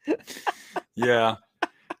 Yeah.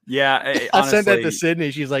 I sent that to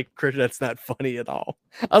Sydney. She's like, Chris, that's not funny at all.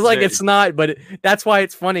 I was like, it's not, but that's why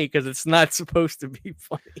it's funny, because it's not supposed to be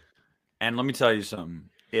funny. And let me tell you something.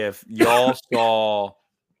 If y'all saw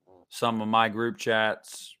some of my group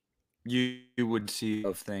chats, you would see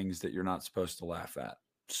of things that you're not supposed to laugh at.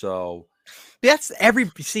 So that's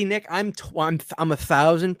see, Nick, I'm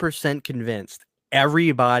 1,000% convinced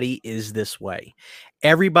everybody is this way.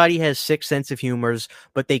 Everybody has sick sense of humors,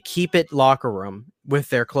 but they keep it locker room with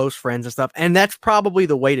their close friends and stuff. And that's probably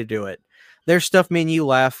the way to do it. There's stuff me and you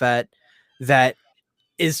laugh at that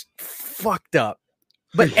is fucked up,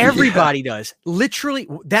 but everybody does. Literally,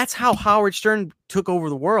 that's how Howard Stern took over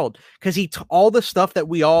the world, because all the stuff that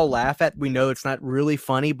we all laugh at, we know it's not really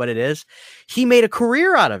funny, but it is. He made a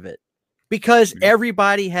career out of it because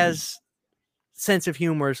everybody has sense of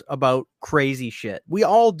humors about crazy shit. We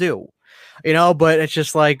all do, but it's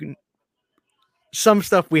just like some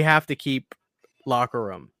stuff we have to keep locker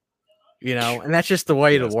room, and that's just the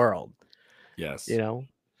way of the world. Yes.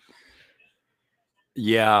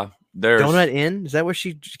 Yeah. There's Donut Inn. Is that where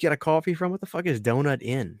she get a coffee from? What the fuck is Donut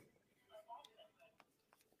Inn?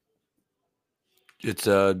 It's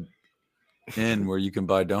a inn where you can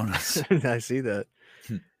buy donuts. I see that.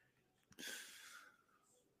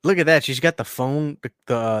 Look at that. She's got the phone,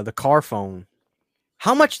 the car phone.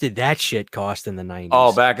 How much did that shit cost in the 90s?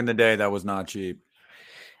 Oh, back in the day, that was not cheap.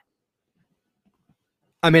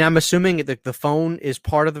 I mean, I'm assuming that the phone is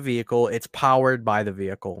part of the vehicle. It's powered by the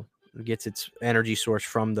vehicle. It gets its energy source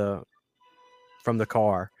from the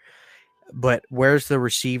car. But where's the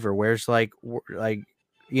receiver? Where's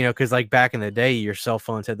because like back in the day, your cell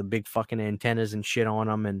phones had the big fucking antennas and shit on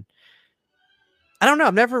them. And I don't know.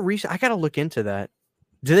 I've never I got to look into that.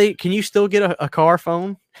 Can you still get a car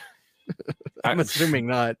phone? I'm assuming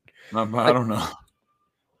not. I don't know.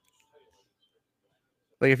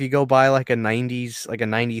 Like if you go buy like a 90s, like a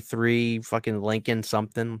 93 fucking Lincoln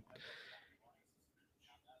something.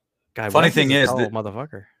 God, funny thing is,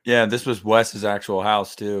 motherfucker. Yeah, this was Wes's actual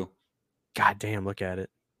house too. God damn, look at it.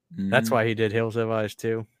 Mm-hmm. That's why he did Hills Have Eyes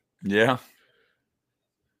too. Yeah.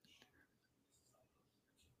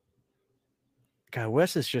 God,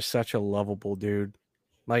 Wes is just such a lovable dude.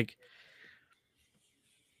 Like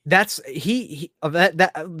that's he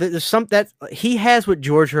there's some that he has what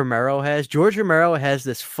George Romero has. George Romero has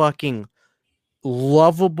this fucking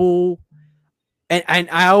lovable, and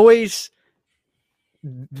I always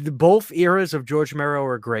both eras of George Romero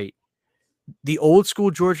are great. The old school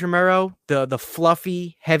George Romero, the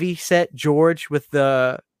fluffy, heavy set George with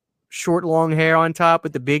the short long hair on top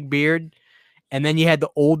with the big beard, and then you had the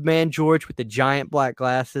old man George with the giant black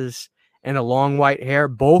glasses and the long white hair.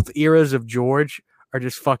 Both eras of George are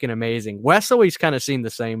just fucking amazing. Wes always kind of seemed the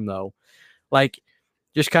same though, like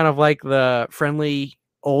just kind of like the friendly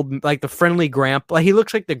old, like the friendly grandpa. Like he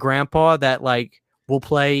looks like the grandpa that like will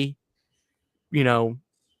play,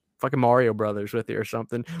 fucking Mario Brothers with you or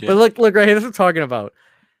something. Yeah. But look right here. That's what I'm talking about.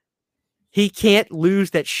 He can't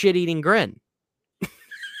lose that shit-eating grin.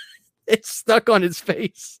 It's stuck on his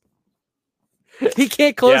face. He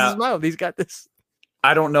can't close his mouth. He's got this.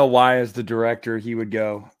 I don't know why, as the director, he would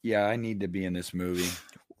go, "Yeah, I need to be in this movie.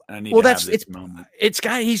 I need to have this moment." He's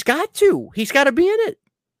got to be in it.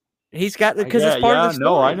 He's got because it's part of the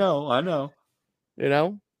story. No, I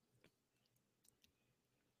know.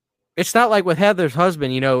 It's not like with Heather's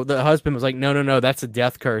husband, the husband was like, no, that's a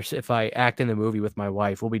death curse. If I act in the movie with my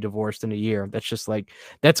wife, we'll be divorced in a year. That's just like,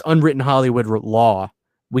 that's unwritten Hollywood law.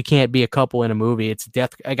 We can't be a couple in a movie. It's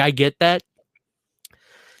death. Like, I get that.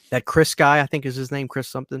 that Chris guy, I think is his name, Chris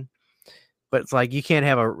something. But it's like you can't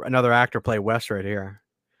have another actor play Wes right here.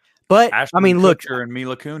 But I Ashton mean, look, Kutcher and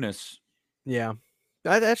Mila Kunis. yeah,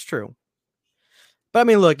 that's true. But I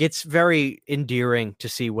mean, look, it's very endearing to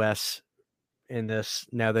see Wes in this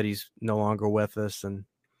now that he's no longer with us, and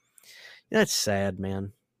that's sad,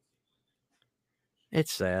 man.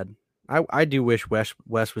 It's sad. I do wish Wes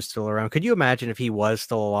was still around. Could you imagine if he was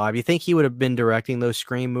still alive? You think he would have been directing those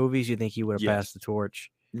Scream movies? You think he would have passed the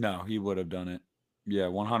torch? No, he would have done it. Yeah,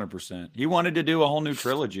 100%. He wanted to do a whole new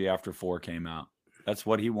trilogy after 4 came out. That's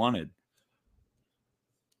what he wanted.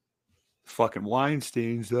 Fucking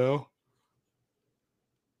Weinsteins, though.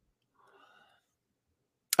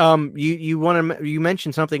 You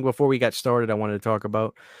mentioned something before we got started. I wanted to talk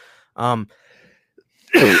about.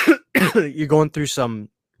 You're going through some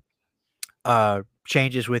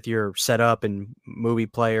changes with your setup and movie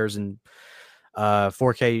players and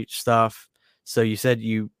 4K stuff. So you said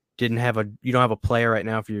you don't have a player right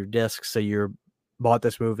now for your disc, so you bought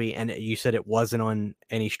this movie and you said it wasn't on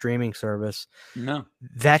any streaming service. No.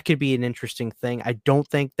 That could be an interesting thing. I don't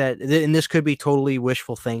think that, and this could be totally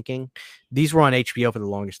wishful thinking. These were on HBO for the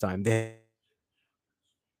longest time. They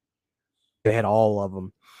had all of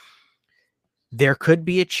them. There could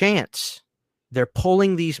be a chance they're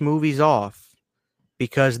pulling these movies off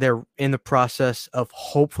because they're in the process of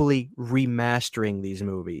hopefully remastering these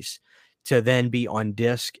movies to then be on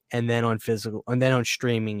disc and then on physical and then on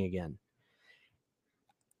streaming again.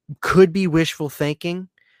 Could be wishful thinking,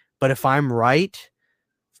 but if I'm right,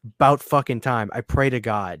 about fucking time. I pray to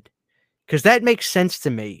God. Because that makes sense to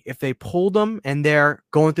me. If they pulled them and they're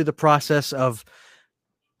going through the process of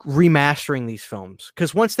remastering these films.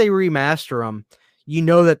 Because once they remaster them, you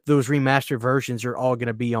know that those remastered versions are all going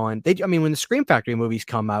to be on. When the Scream Factory movies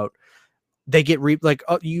come out, they get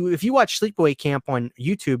if you watch Sleepaway Camp on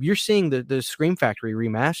YouTube, you're seeing the Scream Factory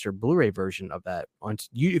remastered Blu-ray version of that on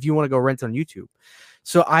you if you want to go rent on YouTube.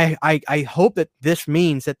 So I hope that this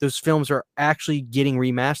means that those films are actually getting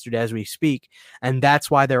remastered as we speak, and that's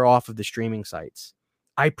why they're off of the streaming sites.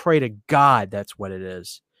 I pray to God that's what it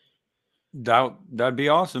is. That'd be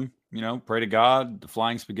awesome. Pray to God, the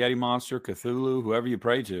Flying Spaghetti Monster, Cthulhu, whoever you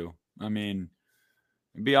pray to. I mean,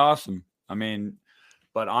 it'd be awesome. I mean,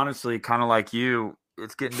 but honestly, kind of like you,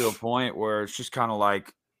 it's getting to a point where it's just kind of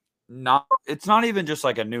like it's not even just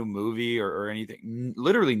like a new movie or anything.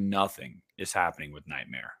 Literally nothing is happening with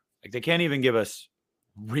Nightmare. Like they can't even give us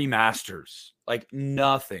remasters. Like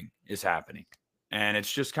nothing is happening. And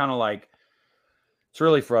it's just kind of like, it's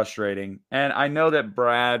really frustrating. And I know that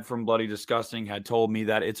Brad from Bloody Disgusting had told me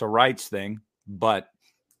that it's a rights thing, but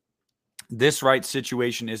this rights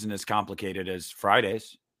situation isn't as complicated as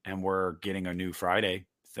Fridays. And we're getting a new Friday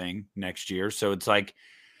thing next year. So it's like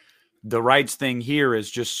the rights thing here is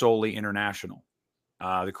just solely international.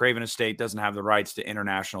 The Craven estate doesn't have the rights to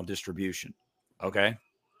international distribution. Okay.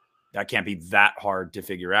 That can't be that hard to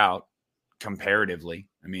figure out comparatively.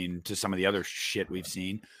 I mean, to some of the other shit we've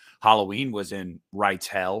seen. Halloween was in rights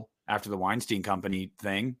hell after the Weinstein Company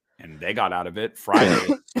thing, and they got out of it. Friday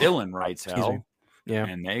is still in rights hell. Yeah.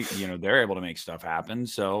 And they're able to make stuff happen.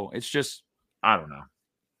 So it's just, I don't know.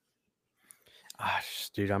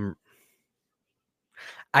 Dude,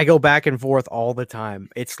 I go back and forth all the time.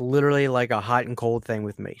 It's literally like a hot and cold thing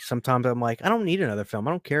with me. Sometimes I'm like, I don't need another film.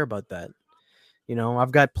 I don't care about that.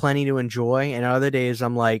 I've got plenty to enjoy. And other days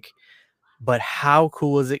I'm like, but how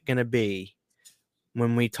cool is it going to be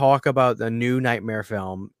when we talk about the new Nightmare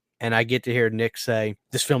film and I get to hear Nick say,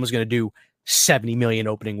 this film is going to do 70 million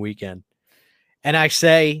opening weekend. And I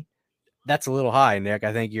say, that's a little high, Nick.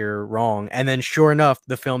 I think you're wrong. And then sure enough,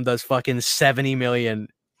 the film does fucking 70 million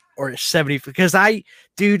or 70. Because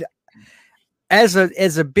as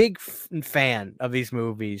a big fan of these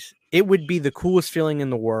movies, it would be the coolest feeling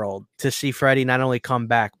in the world to see Freddy not only come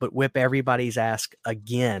back, but whip everybody's ass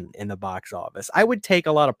again in the box office. I would take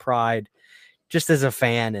a lot of pride just as a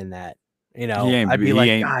fan in that. I'd be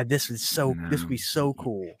like, God, this would be so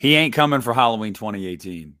cool. He ain't coming for Halloween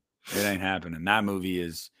 2018. It ain't happening. That movie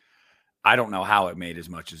is, I don't know how it made as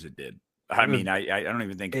much as it did. I mean, I don't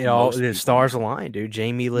even think the stars aligned, dude.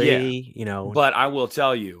 Jamie Lee, But I will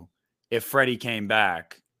tell you, if Freddy came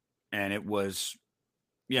back and it was,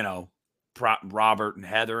 Robert and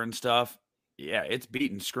Heather and stuff, yeah, it's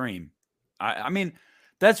beating Scream. I mean,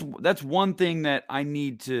 that's one thing that I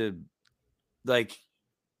need to, like,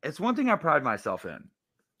 it's one thing I pride myself in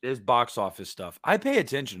is box office stuff. I pay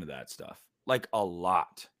attention to that stuff, like, a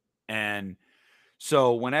lot. And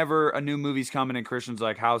so whenever a new movie's coming and Christian's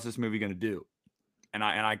like, how's this movie going to do? And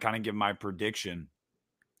I kind of give my prediction.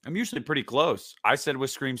 I'm usually pretty close. I said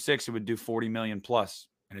with Scream 6, it would do 40 million plus,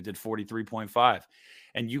 and it did 43.5.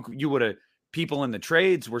 And you would have, people in the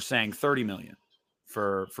trades were saying 30 million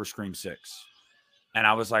for Scream 6. And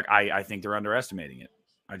I was like, I think they're underestimating it.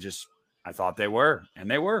 I thought they were, and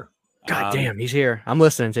they were. God damn, he's here. I'm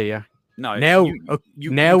listening to you. No, now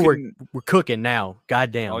you we're can, cooking now.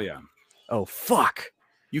 God damn. Oh yeah. Oh fuck.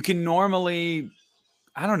 You can normally,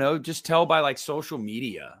 I don't know, just tell by like social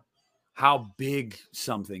media how big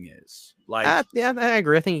something is. Like, yeah, I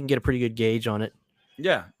agree. I think you can get a pretty good gauge on it.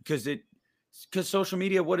 Yeah, because social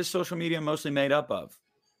media, what is social media mostly made up of?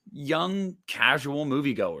 Young, casual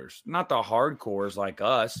moviegoers, not the hardcores like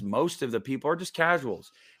us. Most of the people are just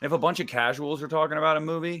casuals. And if a bunch of casuals are talking about a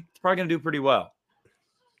movie, it's probably going to do pretty well.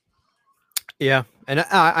 Yeah, and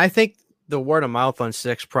I think the word of mouth on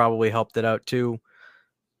 6 probably helped it out too,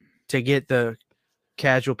 to get the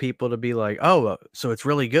casual people to be like, "Oh, so it's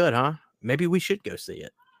really good, huh? Maybe we should go see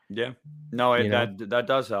it." Yeah, no, that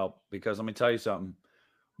does help, because let me tell you something.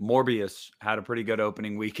 Morbius had a pretty good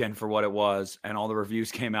opening weekend for what it was, and all the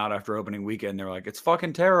reviews came out after opening weekend. They're like, it's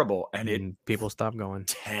fucking terrible, and people stopped going.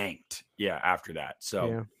 Tanked, yeah, after that. So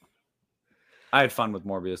yeah. I had fun with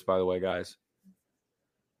Morbius, by the way, guys.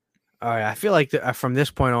 All right, I feel like from this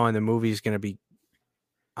point on, the movie's going to be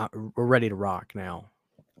we're ready to rock now.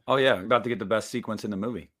 Oh yeah, we're about to get the best sequence in the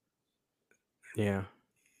movie. Yeah.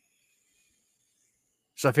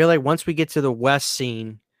 So I feel like once we get to the West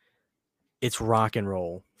scene, it's rock and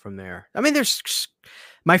roll from there. I mean, there's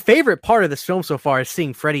my favorite part of this film so far is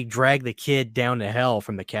seeing Freddy drag the kid down to hell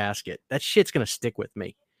from the casket. That shit's gonna stick with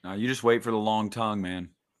me. You just wait for the long tongue, man.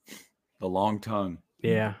 The long tongue.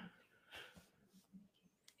 Yeah.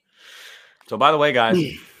 So, by the way, guys,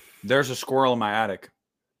 there's a squirrel in my attic,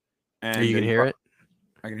 and you can hear it.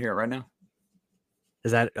 I can hear it right now.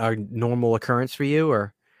 Is that a normal occurrence for you,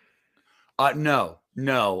 or? No.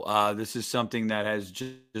 This is something that has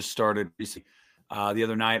just started recently. The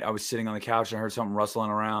other night, I was sitting on the couch and I heard something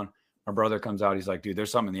rustling around. My brother comes out. He's like, dude,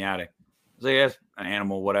 there's something in the attic. I was like, yeah, it's an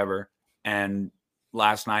animal, whatever. And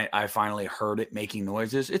last night, I finally heard it making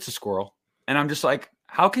noises. It's a squirrel. And I'm just like,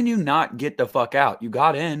 how can you not get the fuck out? You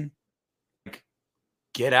got in. Like,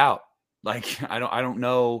 get out. Like, I don't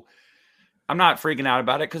know. I'm not freaking out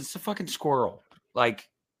about it because it's a fucking squirrel. Like,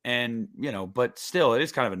 and, but still, it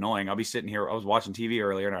is kind of annoying. I'll be sitting here. I was watching TV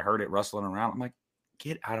earlier and I heard it rustling around. I'm like,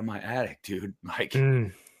 get out of my attic, dude. Like, Oh,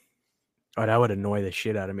 that would annoy the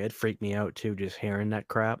shit out of me. It'd freak me out too, just hearing that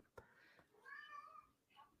crap.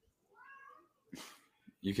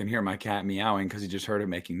 You can hear my cat meowing because he just heard it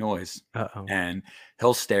making noise. Uh-oh. And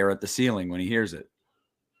he'll stare at the ceiling when he hears it.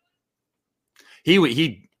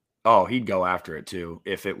 He'd go after it too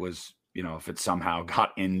if it was, if it somehow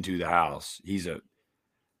got into the house.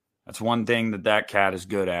 That's one thing that cat is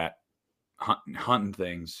good at, hunting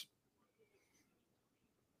things.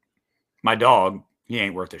 My dog, he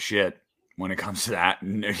ain't worth a shit when it comes to that.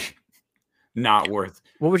 Not worth.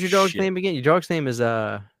 What was your dog's name again? Your dog's name is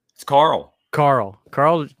It's Carl.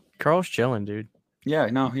 Carl's chilling, dude. Yeah,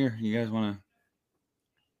 no, here, you guys want to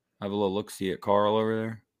have a little look-see at Carl over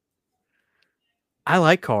there? I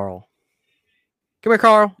like Carl. Come here,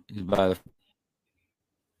 Carl. He's by the.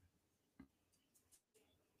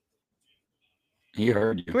 He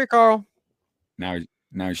heard you. Come here, Carl. Now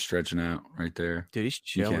he's stretching out right there. Dude, he's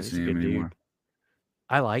chilling. You can't see him anymore. Dude.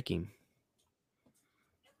 I like him.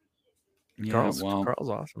 Yeah, Carl's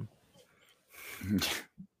awesome.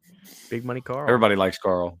 Big money Carl. Everybody likes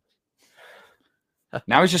Carl.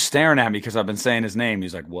 Now he's just staring at me because I've been saying his name.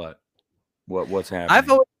 He's like, what? What's happening? I've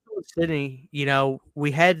always told Sydney,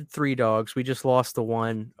 we had 3 dogs. We just lost the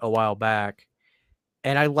one a while back.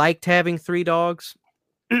 And I liked having 3 dogs.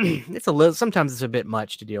 Sometimes it's a bit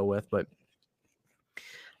much to deal with, but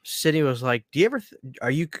Sydney was like, do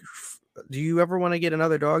you ever want to get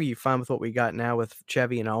another dog? Are you fine with what we got now with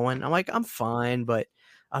Chevy and Owen? I'm like, I'm fine, but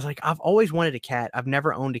I was like, I've always wanted a cat. I've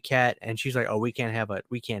never owned a cat. And she's like, oh, we can't have a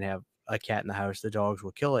cat in the house. The dogs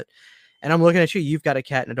will kill it. And I'm looking at you. You've got a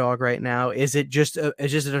cat and a dog right now. Is it just a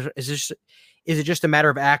matter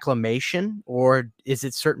of acclimation, or is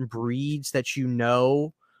it certain breeds that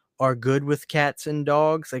are good with cats and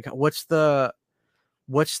dogs? Like, what's the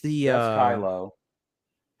That's Kylo,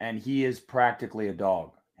 and he is practically a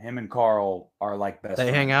dog. Him and Carl are like best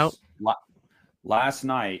friends. They hang out. Last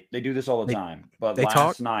night, they do this all the time, but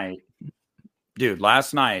last night,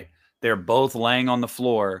 they're both laying on the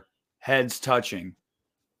floor, heads touching.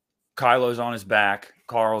 Kylo's on his back,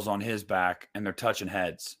 Carl's on his back, and they're touching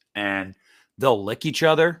heads, and they'll lick each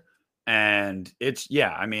other. And it's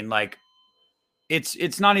not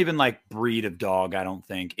even like breed of dog. I don't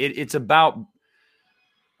think it's about,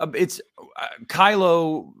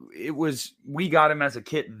 Kylo. We got him as a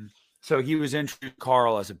kitten. So he was introduced to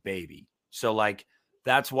Carl as a baby. So like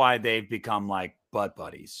that's why they've become like butt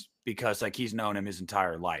buddies, because like he's known him his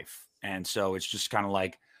entire life. And so it's just kind of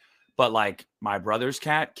like, but like my brother's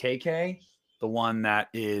cat, KK, the one that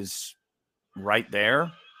is right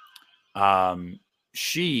there,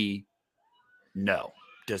 she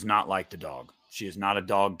does not like the dog. She is not a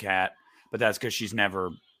dog cat, but that's because she's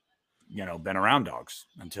never, been around dogs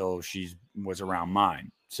until she was around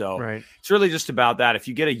mine. So Right. it's really just about that. If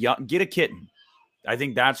you get a kitten, I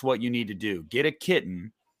think that's what you need to do. Get a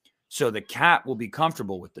kitten so the cat will be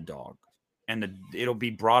comfortable with the dog, and it'll be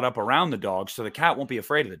brought up around the dog, so the cat won't be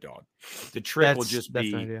afraid of the dog. The trick will just that's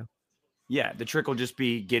be, an idea. yeah, the trick will just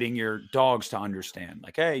be getting your dogs to understand,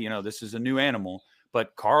 like, hey, this is a new animal.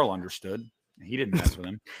 But Carl understood. He didn't mess with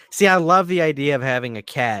him. See, I love the idea of having a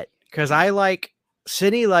cat because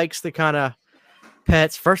Sydney likes the kind of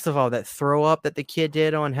pets. First of all, that throw up that the kid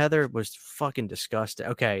did on Heather was fucking disgusting.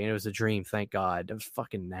 Okay, and it was a dream, thank God. It was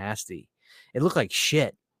fucking nasty. It looked like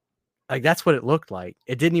shit. Like that's what it looked like.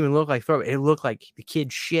 It didn't even look like throw up. It looked like the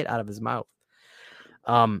kid shit out of his mouth.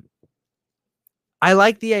 I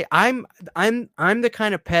like I'm the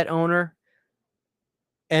kind of pet owner,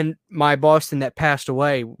 and my Boston that passed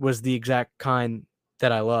away was the exact kind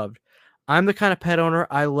that I loved. I'm the kind of pet owner.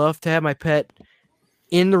 I love to have my pet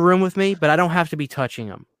in the room with me, but I don't have to be touching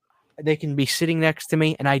them. They can be sitting next to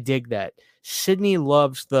me, and I dig that. Sydney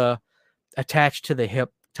loves the attached to the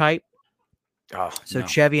hip type. Oh, so no.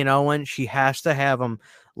 Chevy and Owen, she has to have them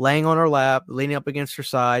laying on her lap, leaning up against her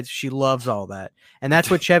sides. She loves all that, and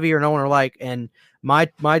that's what Chevy and Owen are like. And my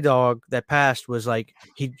dog that passed was like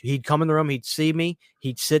he'd come in the room, he'd see me,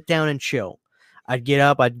 he'd sit down and chill. I'd get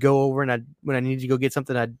up, I'd go over, and when I needed to go get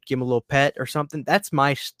something, I'd give him a little pet or something. That's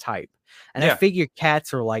my type, and I figure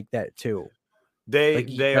cats are like that too.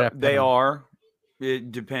 They are.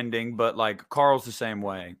 Depending, but like Carl's the same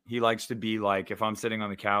way. He likes to be like, if I'm sitting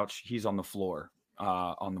on the couch, he's on the floor,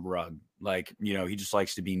 on the rug. Like, he just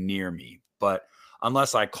likes to be near me. But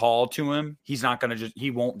unless I call to him,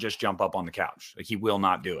 he won't just jump up on the couch. Like, he will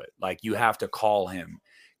not do it. Like, you have to call him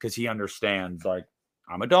because he understands, like,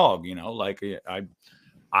 I'm a dog, like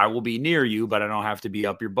I will be near you, but I don't have to be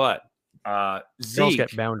up your butt. Zeke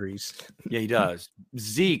got boundaries. Yeah, he does.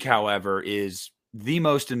 Zeke, however, is the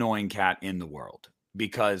most annoying cat in the world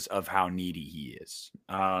because of how needy he is.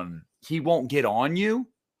 He won't get on you.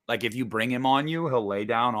 Like if you bring him on you, he'll lay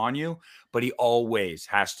down on you, but he always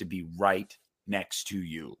has to be right next to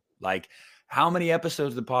you. Like how many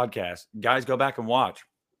episodes of the podcast, guys, go back and watch.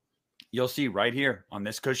 You'll see right here on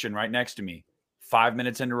this cushion right next to me, 5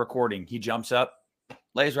 minutes into recording, he jumps up,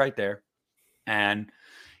 lays right there. And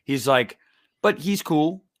he's like, but he's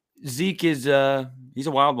cool. Zeke is, he's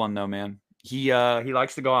a wild one though, man. He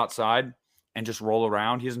likes to go outside and just roll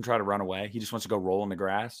around. He doesn't try to run away. He just wants to go roll in the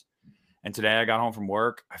grass. And today I got home from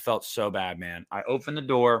work. I felt so bad, man. I opened the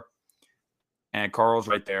door and Carl's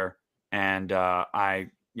right there. And I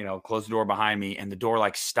close the door behind me and the door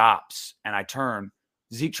like stops and I turn.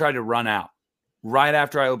 Zeke tried to run out right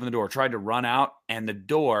after I opened the door, tried to run out and the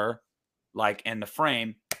door and the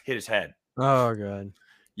frame hit his head. Oh, God.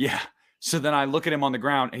 Yeah. So then I look at him on the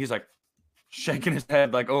ground and he's like, shaking his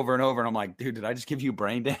head like over and over. And I'm like, dude, did I just give you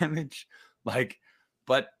brain damage?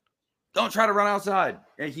 But don't try to run outside.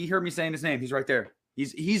 He heard me saying his name. He's right there.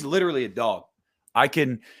 He's literally a dog.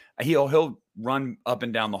 He'll run up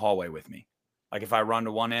and down the hallway with me. Like if I run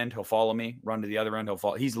to one end, he'll follow me. Run to the other end, he'll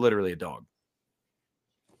follow. He's literally a dog.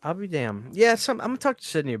 I'll be damned. Yeah, I'm gonna talk to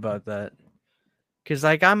Sydney about that. Cause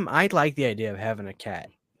I like the idea of having a cat.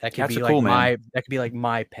 That could be like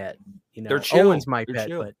my pet. They're chill. Owen's my pet,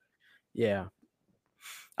 but yeah,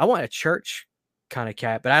 I want a church kind of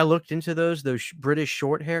cat, but I looked into those British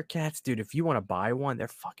short hair cats, dude. If you want to buy one, they're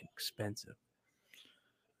fucking expensive.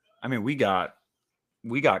 I mean, we got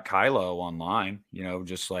Kylo online,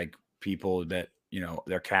 just like people that,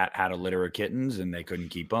 their cat had a litter of kittens and they couldn't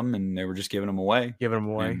keep them and they were just giving them away.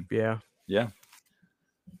 And, yeah. Yeah.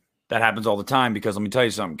 That happens all the time because let me tell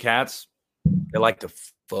you something, cats, they like to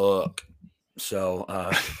fuck.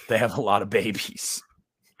 So they have a lot of babies.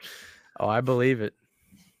 Oh, I believe it.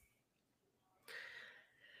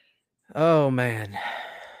 Oh man,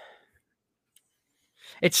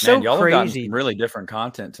 it's y'all crazy. Have gotten some really different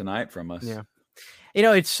content tonight from us. Yeah,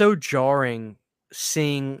 it's so jarring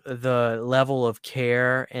seeing the level of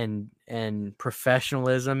care and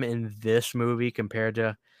professionalism in this movie compared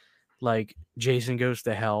to like Jason Goes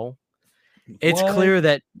to Hell. It's clear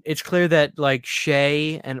that like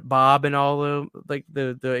Shay and Bob and all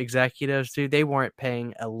the executives, dude, they weren't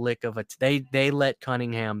paying a lick of it. They let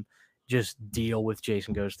Cunningham just deal with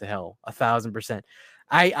Jason Goes to Hell 1,000%.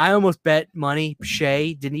 I almost bet money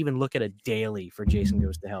Shay didn't even look at a daily for Jason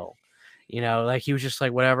Goes to Hell. You know, like he was just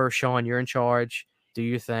like, whatever, Sean, you're in charge, do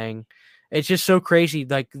your thing. It's just so crazy.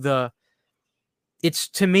 Like to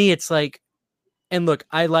me, it's like, and look,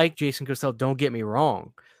 I like Jason Costell, don't get me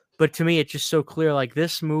wrong, but to me, it's just so clear. Like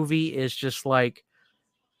this movie is just like,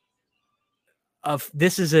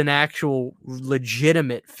 this is an actual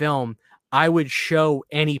legitimate film. I would show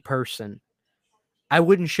any person. I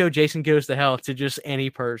wouldn't show Jason Goes to Hell to just any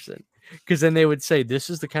person, because then they would say, this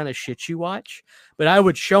is the kind of shit you watch. But I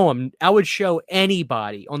would show them. I would show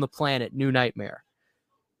anybody on the planet New Nightmare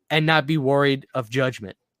and not be worried of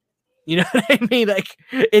judgment. You know what I mean? Like,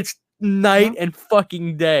 it's night and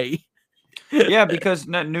fucking day. Yeah, because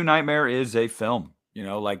New Nightmare is a film. You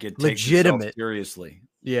know, like it takes itself seriously.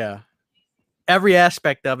 Yeah. Every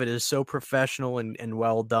aspect of it is so professional and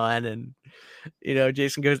well done. And, you know,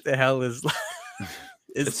 Jason Goes to Hell is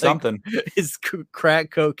it's like, something. It's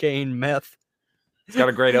crack cocaine, meth. It's got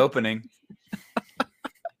a great opening.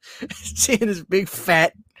 Seeing his big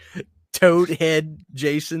fat toad head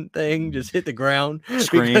Jason thing just hit the ground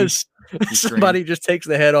because somebody just takes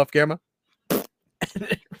the head off camera.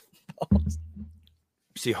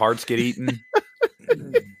 See hearts get eaten.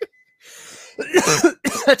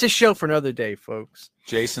 That's a show for another day, folks.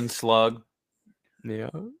 Jason Slug. Yeah.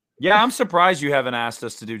 Yeah, I'm surprised you haven't asked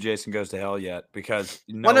us to do Jason Goes to Hell yet, because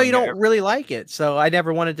you don't really like it, so I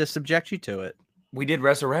never wanted to subject you to it. We did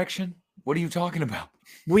Resurrection. What are you talking about?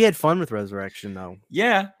 We had fun with Resurrection, though.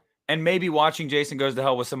 Yeah, and maybe watching Jason Goes to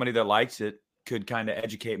Hell with somebody that likes it could kind of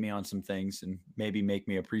educate me on some things and maybe make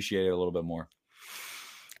me appreciate it a little bit more.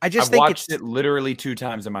 I've watched it literally 2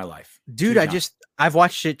 times in my life. Dude, I've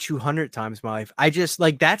watched it 200 times in my life. I just,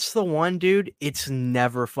 like, that's the one, dude. It's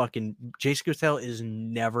never fucking, Jason Goes to Hell is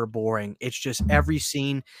never boring. It's just every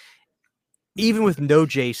scene, even with no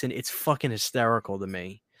Jason, it's fucking hysterical to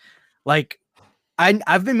me. Like,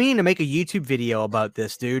 I've been meaning to make a YouTube video about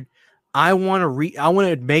this, dude. I want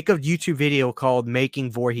to make a YouTube video called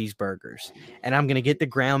Making Voorhees Burgers, and I'm going to get the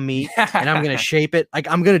ground meat and I'm going to shape it. Like,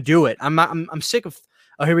 I'm going to do it. I'm sick of,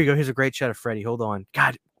 oh, here we go. Here's a great shot of Freddy. Hold on.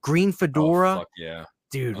 God, green fedora. Oh, fuck yeah.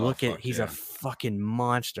 Dude, he's a fucking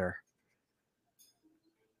monster.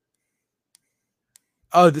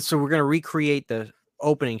 Oh, so we're going to recreate the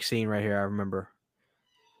opening scene right here. I remember.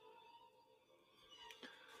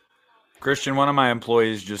 Christian, one of my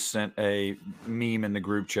employees just sent a meme in the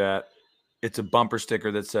group chat. It's a bumper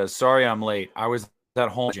sticker that says, "Sorry I'm late. I was at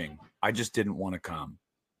home. I just didn't want to come."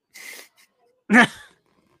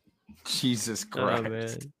 Jesus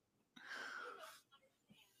Christ.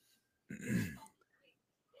 Oh,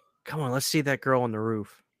 come on, let's see that girl on the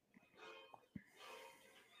roof.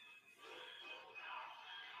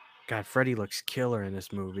 God, Freddy looks killer in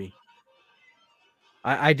this movie.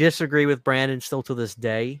 I disagree with Brandon still to this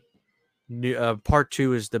day. Part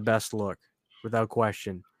 2 is the best look, without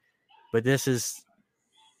question. But this is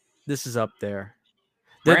up there.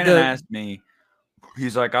 Brandon asked me,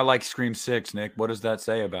 he's like, "I like Scream 6, Nick. What does that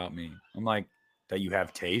say about me?" I'm like, "That you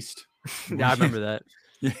have taste." Yeah, I remember that.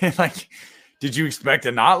 Yeah, like, did you expect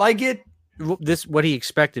to not like it? What he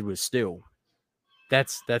expected was Stu.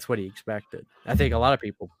 That's what he expected. I think a lot of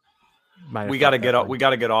people might. We got to get off. We got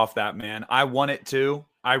to get off that, man. I want it to.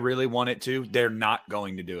 I really want it to. They're not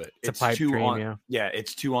going to do it. It's a pipe too dream, on. Yeah,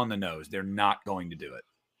 it's too on the nose. They're not going to do it.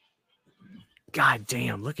 God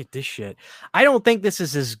damn! Look at this shit. I don't think this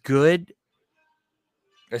is as good.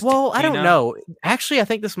 Well, I don't know. Actually, I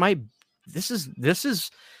think this is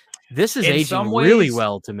aging really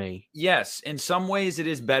well to me. Yes, in some ways it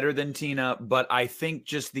is better than Tina, but I think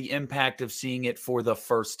just the impact of seeing it for the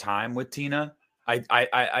first time with Tina,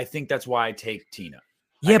 I think that's why I take Tina.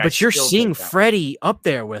 Yeah, like, but you're seeing Freddy up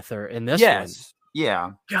there with her in this one.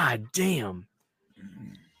 Yeah. God damn.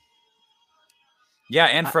 Yeah,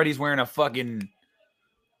 and Freddy's wearing a fucking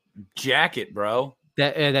jacket, bro.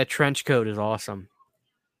 That trench coat is awesome.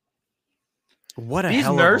 What a these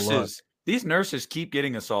hell nurses, of a look. These nurses keep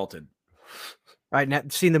getting assaulted. Right now,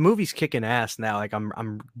 see, the movie's kicking ass now. Like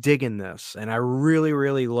I'm digging this, and I really,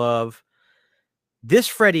 really love this.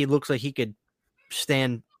 Freddy looks like he could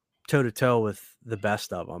stand toe to toe with the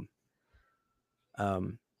best of them.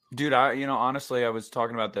 Dude, honestly, I was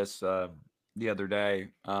talking about this the other day,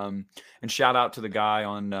 and shout out to the guy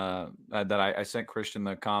on that I sent Christian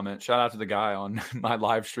the comment. Shout out to the guy on my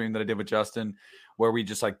live stream that I did with Justin, where we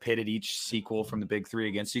just like pitted each sequel from the big 3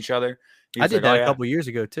 against each other. I did that a couple years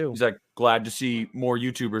ago too. He's like, glad to see more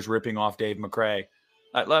YouTubers ripping off Dave McRae.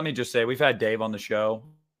 Let me just say, we've had Dave on the show.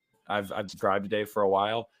 I've subscribed to Dave for a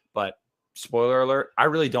while, but spoiler alert, I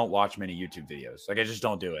really don't watch many YouTube videos. Like I just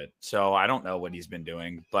don't do it. So I don't know what he's been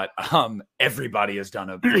doing, but everybody has done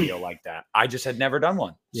a video like that. I just had never done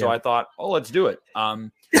one. So I thought, oh, let's do it.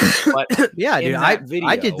 But yeah, dude, I did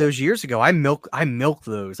video, those years ago. I milked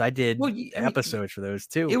those. I did episodes for those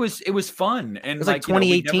too. It was fun, and it was like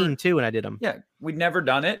 2018 too when I did them. Yeah, we'd never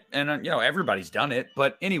done it, and everybody's done it.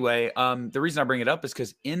 But anyway, the reason I bring it up is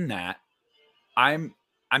because in that I'm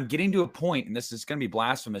getting to a point, and this is going to be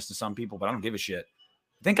blasphemous to some people, but I don't give a shit.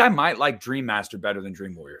 I think I might like Dream Master better than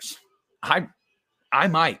Dream Warriors. I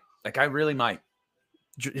might. Like I really might.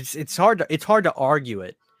 It's hard to argue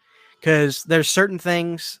it because there's certain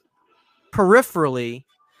things peripherally,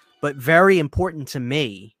 but very important to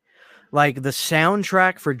me. Like the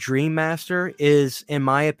soundtrack for Dream Master is, in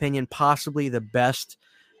my opinion, possibly the best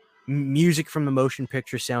music from the motion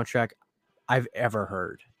picture soundtrack I've ever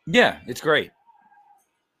heard. Yeah, it's great.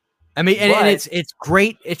 I mean, and it's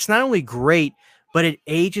great. It's not only great, but it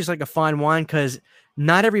ages like a fine wine because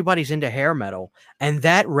not everybody's into hair metal. And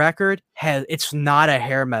that record it's not a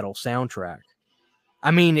hair metal soundtrack.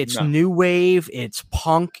 I mean, it's new wave, it's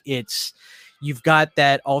punk, you've got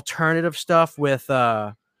that alternative stuff with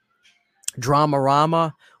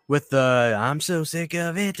Dramarama with the I'm so sick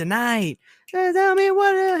of it tonight. Tell me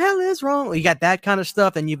what the hell is wrong. You got that kind of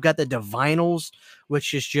stuff, and you've got the Divinals,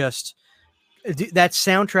 which is just that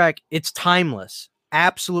soundtrack. It's timeless,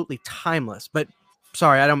 absolutely timeless. But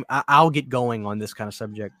sorry, I'll get going on this kind of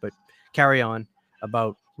subject, but carry on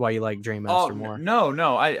about why you like Dream Master more.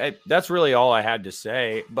 No, I that's really all I had to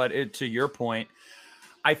say. But to your point,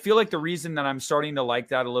 I feel like the reason that I'm starting to like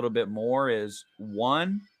that a little bit more is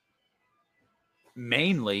one,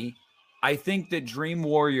 mainly, I think that Dream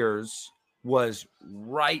Warriors was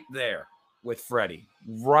right there with Freddie,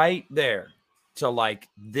 right there to like,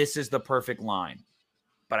 this is the perfect line.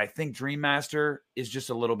 But I think Dream Master is just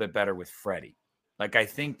a little bit better with Freddie. Like, I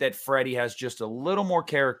think that Freddie has just a little more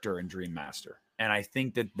character in Dream Master. And I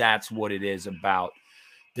think that that's what it is about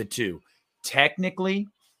the two. Technically,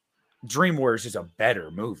 Dream Warriors is a better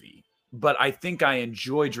movie, but I think I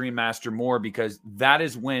enjoy Dream Master more because that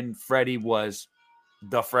is when Freddie was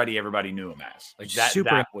the Freddie everybody knew him as. Like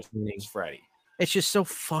that was Freddie. It's just so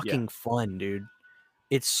fucking fun, dude.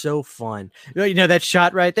 It's so fun. You know that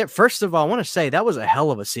shot right there? First of all, I want to say that was a hell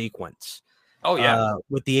of a sequence. Oh, yeah.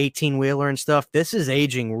 With the 18-wheeler and stuff. This is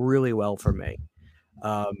aging really well for me.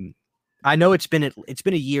 I know it's been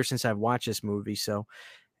a year since I've watched this movie, so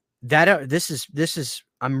this is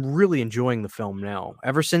I'm really enjoying the film now.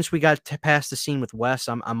 Ever since we got past the scene with Wes,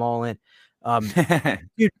 I'm all in.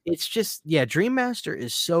 Dude, it's just Dream Master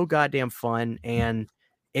is so goddamn fun, and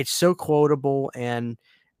it's so quotable. And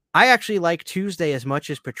I actually like Tuesday as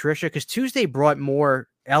much as Patricia because Tuesday brought more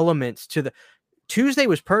elements to the. Tuesday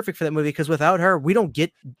was perfect for that movie because without her, we don't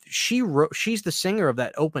get. She's the singer of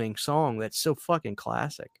that opening song that's so fucking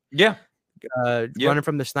classic. Yeah. Running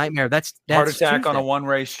from this nightmare. That's Heart Attack Tuesday. on a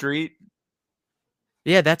One-Way Street.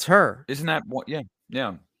 Yeah, that's her. Isn't that what? Yeah.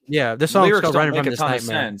 Yeah, the song's called Running from this nightmare. Of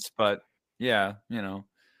sense, but yeah,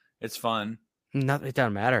 it's fun. It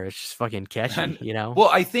doesn't matter. It's just fucking catchy, Well,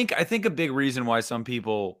 I think a big reason why some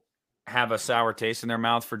people have a sour taste in their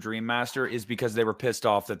mouth for Dream Master is because they were pissed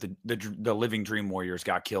off that the living Dream Warriors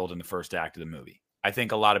got killed in the first act of the movie. I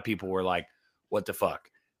think a lot of people were like, "What the fuck?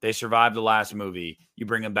 They survived the last movie. You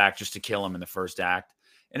bring them back just to kill them in the first act?"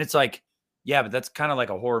 And it's like, yeah, but that's kind of like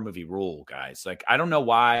a horror movie rule, guys. Like, I don't know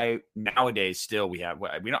why nowadays still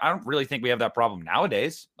I don't really think we have that problem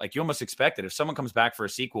nowadays. Like, you almost expect that if someone comes back for a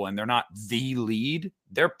sequel and they're not the lead,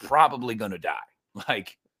 they're probably going to die.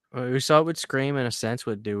 Like, we saw it with Scream in a sense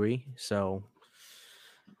with Dewey. So,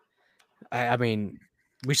 I mean,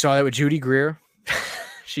 we saw that with Judy Greer.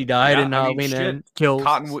 She died in Halloween and killed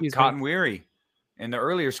Cotton Weary in the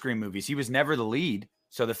earlier Scream movies. He was never the lead.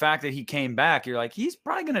 So the fact that he came back, you're like, he's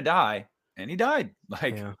probably going to die. And he died.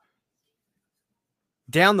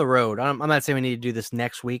 Down the road, I'm not saying we need to do this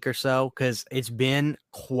next week or so because it's been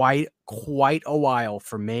quite a while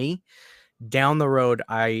for me. Down the road,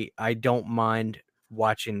 I don't mind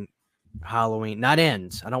watching Halloween, not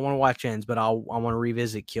Ends. I don't want to watch Ends, but I want to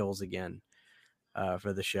revisit Kills again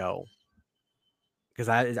for the show because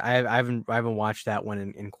I haven't watched that one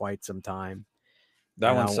in quite some time.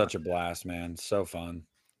 That one's such a blast, man. So fun,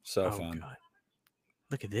 fun. God.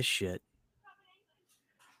 Look at this shit.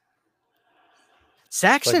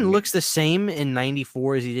 Saxon looks the same in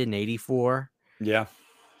 94 as he did in 84. Yeah.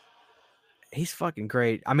 He's fucking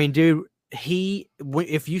great. I mean, dude,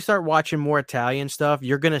 if you start watching more Italian stuff,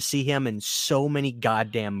 you're going to see him in so many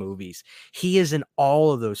goddamn movies. He is in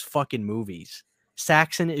all of those fucking movies.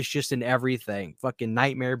 Saxon is just in everything. Fucking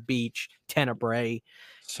Nightmare Beach, Tenebrae.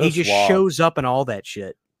 So he just suave. shows up in all that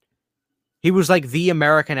shit. He was like the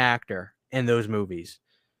American actor in those movies.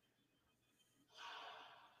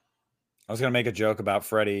 I was gonna make a joke about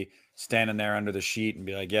Freddie standing there under the sheet and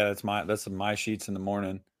be like, "Yeah, that's my sheets in the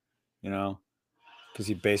morning," you know, because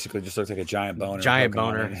he basically just looks like a giant boner. Giant poking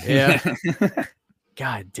out boner, of yeah. it.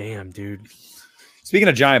 God damn, dude. Speaking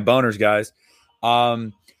of giant boners, guys,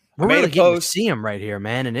 We're really getting to see him right here,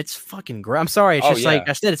 man, and it's fucking great. I'm sorry, it's just like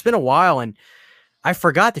I said, it's been a while, and I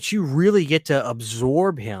forgot that you really get to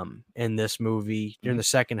absorb him in this movie during the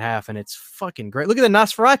second half, and it's fucking great. Look at the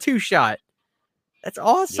Nosferatu shot. That's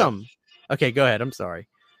awesome. Yep. Okay, go ahead. I'm sorry.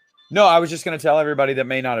 No, I was just going to tell everybody that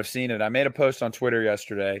may not have seen it. I made a post on Twitter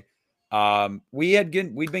yesterday.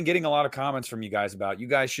 We'd been getting a lot of comments from you guys about you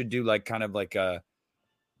guys should do like kind of like a,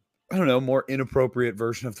 I don't know, more inappropriate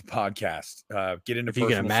version of the podcast. Get into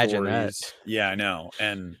personal stories. That. Yeah, I know.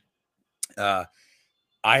 And I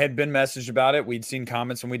had been messaged about it. We'd seen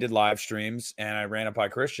comments when we did live streams, and I ran it by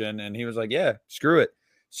Christian, and he was like, "Yeah, screw it."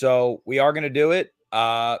 So we are going to do it.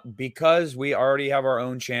 Because we already have our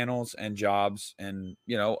own channels and jobs and,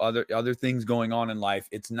 you know, other things going on in life.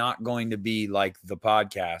 It's not going to be like the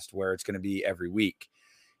podcast where it's going to be every week.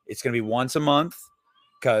 It's going to be once a month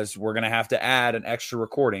because we're going to have to add an extra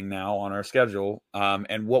recording now on our schedule.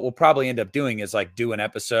 And what we'll probably end up doing is like do an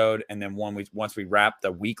episode. And then once we wrap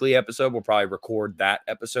the weekly episode, we'll probably record that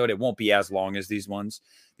episode. It won't be as long as these ones.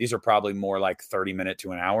 These are probably more like 30-minute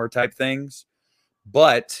to an hour type things,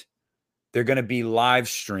 but they're going to be live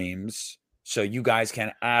streams, so you guys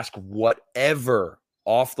can ask whatever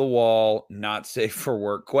off the wall, not safe for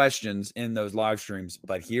work questions in those live streams.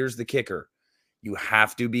 But here's the kicker. You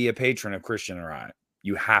have to be a patron of Christian or I.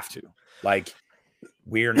 You have to. Like,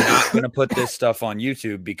 we're not going to put this stuff on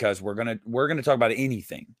YouTube because we're going to talk about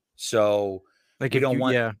anything. So like, we don't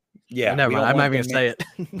want never mind. I'm not even going to say it.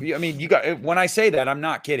 I mean, you got, when I say that, I'm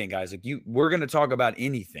not kidding, guys. Like, we're going to talk about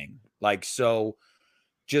anything. Like, so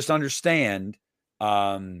just understand,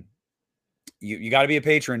 you got to be a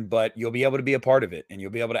patron, but you'll be able to be a part of it, and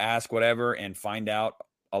you'll be able to ask whatever and find out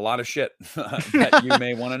a lot of shit that you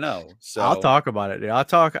may want to know. So I'll talk about it, dude.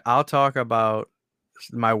 I'll talk about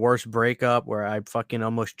my worst breakup where I fucking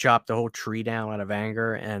almost chopped the whole tree down out of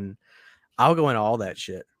anger, and I'll go into all that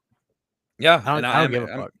shit. Yeah, I don't give a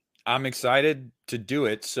fuck. I'm excited to do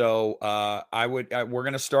it. So we're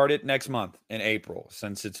going to start it next month in April,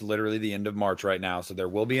 since it's literally the end of March right now. So there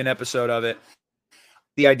will be an episode of it.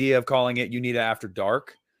 The idea of calling it You Need It After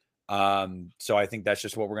Dark. So I think that's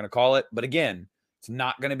just what we're going to call it. But again, it's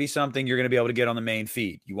not going to be something you're going to be able to get on the main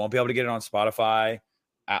feed. You won't be able to get it on Spotify,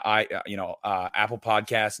 Apple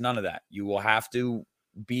Podcasts, none of that. You will have to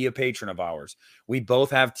be a patron of ours. We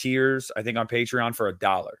both have tiers, I think, on Patreon for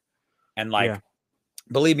 $1. And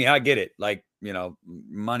believe me, I get it. Like, you know,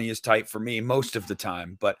 money is tight for me most of the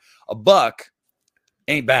time, but $1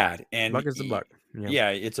 ain't bad. And $1 is $1. Yeah,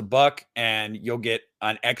 it's $1, and you'll get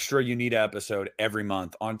an extra You Need episode every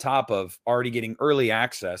month on top of already getting early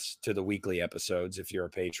access to the weekly episodes if you're a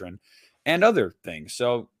patron and other things.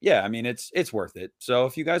 So yeah, I mean, it's worth it. So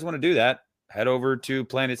if you guys want to do that, head over to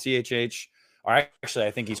Planet CHH. Or actually,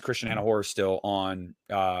 I think he's Christian Hannah Horror still on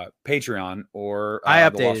Patreon, or I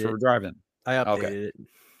updated the Lost River Drive-In. I updated it.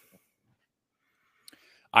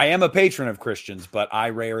 I am a patron of Christian's, but I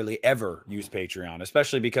rarely ever use Patreon,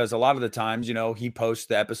 especially because a lot of the times, you know, he posts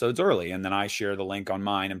the episodes early and then I share the link on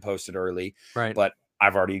mine and post it early. Right. But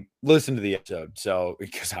I've already listened to the episode. So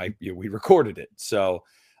because we recorded it. So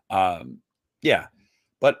yeah,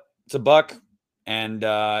 but it's $1. And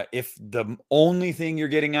if the only thing you're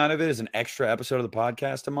getting out of it is an extra episode of the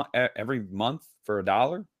podcast every month for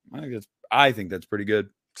 $1, I think that's pretty good.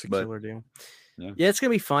 It's a killer deal. Yeah, it's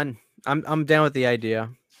gonna be fun. I'm down with the idea.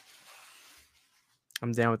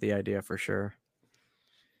 I'm down with the idea for sure.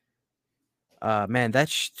 Man,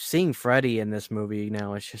 that's seeing Freddy in this movie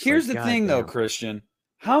now. It's just here's the thing, though, Christian.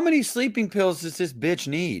 How many sleeping pills does this bitch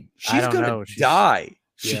need? She's gonna die.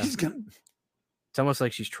 She's gonna. It's almost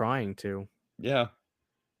like she's trying to. Yeah.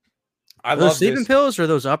 Are those sleeping pills or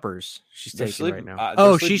those uppers she's taking right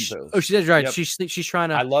now? She's right. Yep. She's trying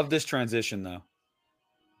to. I love this transition though.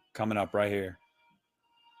 Coming up right here.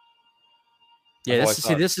 Yeah,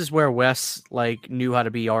 this is where Wes like knew how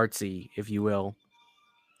to be artsy, if you will.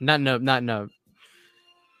 Not in a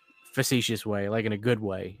facetious way, like in a good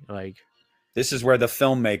way. Like this is where the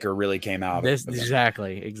filmmaker really came out.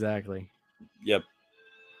 Exactly. Yep.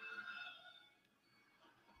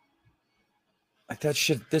 Like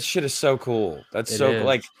this shit is so cool. That's so cool.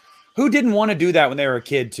 Like, who didn't want to do that when they were a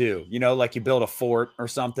kid too? You know, like you build a fort or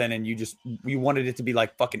something and you wanted it to be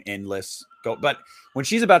like fucking endless. But when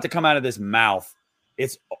she's about to come out of this mouth,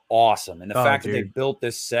 It's awesome. And the fact that they dude. built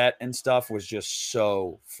this set and stuff was just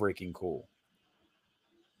so freaking cool.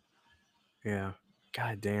 Yeah.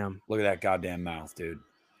 God damn. Look at that goddamn mouth, dude.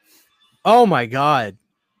 Oh my God.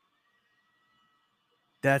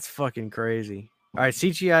 That's fucking crazy. All right,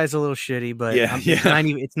 CGI is a little shitty, but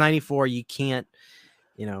it's 94. You can't,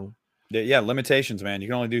 Yeah, limitations, man. You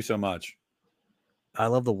can only do so much. I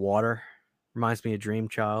love the water. Reminds me of Dream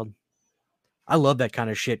Child. I love that kind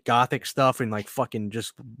of shit. Gothic stuff and like fucking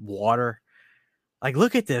just water. Like,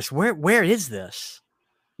 look at this. Where is this?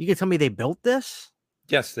 You can tell me they built this?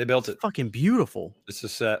 Yes, they built it. Fucking beautiful. It's a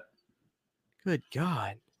set. Good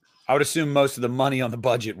God. I would assume most of the money on the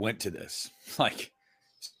budget went to this. Like,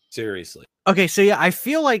 seriously. Okay, so yeah, I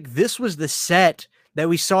feel like this was the set that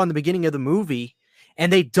we saw in the beginning of the movie,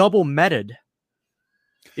 and they double meted.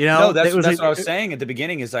 No, that's what I was saying at the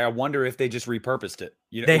beginning. Is I wonder if they just repurposed it.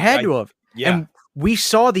 They had to have. Yeah, and we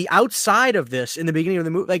saw the outside of this in the beginning of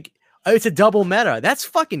the movie. Like, it's a double meta. That's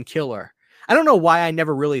fucking killer. I don't know why I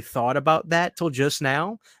never really thought about that till just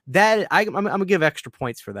now. That I'm gonna give extra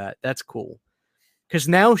points for that. That's cool, because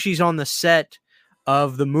now she's on the set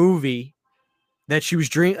of the movie that she was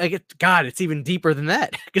dreaming. Like, God, it's even deeper than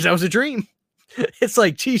that because that was a dream. It's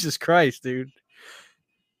like, Jesus Christ, dude.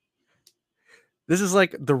 This is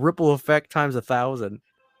like the ripple effect times 1,000.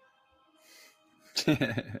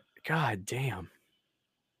 God damn.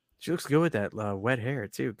 She looks good with that wet hair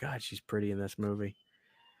too. God, she's pretty in this movie.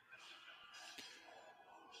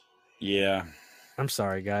 Yeah. I'm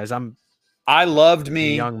sorry, guys. I loved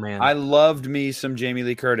me. Young man. I loved me some Jamie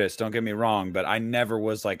Lee Curtis. Don't get me wrong, but I never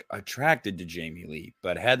was like attracted to Jamie Lee.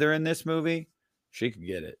 But Heather in this movie, she could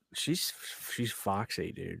get it. She's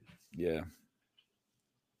foxy, dude. Yeah.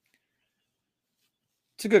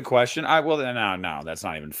 It's a good question. No, that's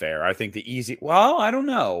not even fair. I think I don't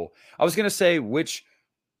know. I was going to say which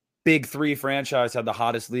big three franchise had the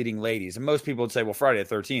hottest leading ladies. And most people would say, well, Friday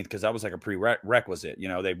the 13th, because that was like a prerequisite.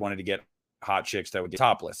 They wanted to get hot chicks that would get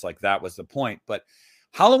topless. Like that was the point. But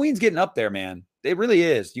Halloween's getting up there, man. It really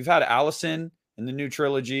is. You've had Allison in the new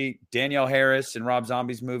trilogy, Danielle Harris in Rob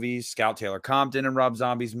Zombie's movies, Scout Taylor Compton in Rob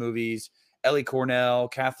Zombie's movies, Ellie Cornell,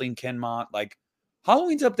 Kathleen Kenmont. Like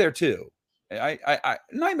Halloween's up there too. I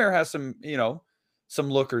Nightmare has some, some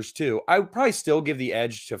lookers too. I would probably still give the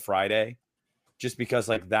edge to Friday just because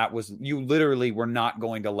like you literally were not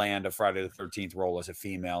going to land a Friday the 13th role as a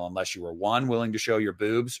female unless you were one, willing to show your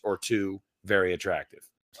boobs, or two, very attractive.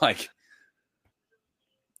 Like,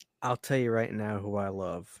 I'll tell you right now who I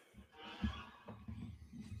love.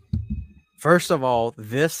 First of all,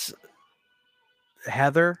 this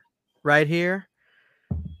Heather right here,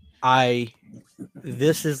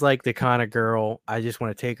 this is like the kind of girl I just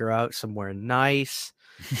want to take her out somewhere nice.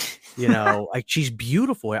 Like she's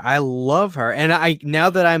beautiful. I love her. And now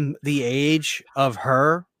that I'm the age of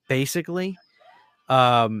her, basically,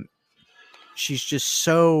 she's just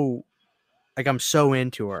so like, I'm so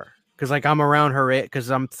into her because like I'm around her because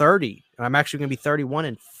I'm 30 and I'm actually going to be 31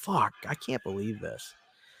 and fuck, I can't believe this.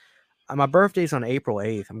 My birthday's on April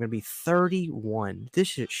 8th. I'm going to be 31. This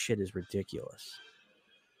shit is ridiculous.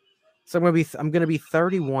 So I'm gonna be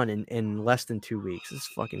 31 in less than 2 weeks. It's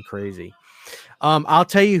fucking crazy. I'll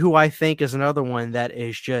tell you who I think is another one that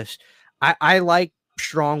is just I like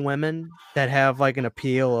strong women that have like an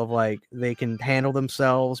appeal of like they can handle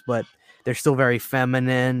themselves, but they're still very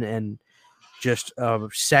feminine and just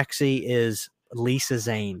sexy. Is Lisa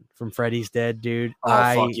Zane from Freddy's Dead, dude.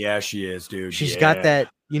 Fuck yeah, she is, dude. She's got that,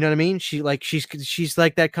 you know what I mean? She's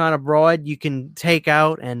like that kind of broad you can take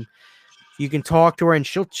out and you can talk to her and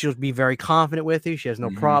she'll be very confident with you. She has no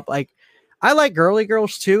problem. Like, I like girly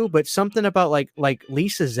girls too, but something about like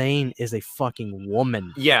Lisa Zane is a fucking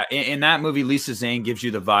woman. Yeah, in that movie, Lisa Zane gives you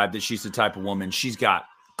the vibe that she's the type of woman. She's got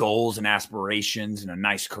goals and aspirations and a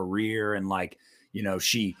nice career, and like,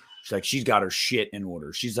 she's got her shit in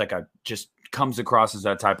order. She's like just comes across as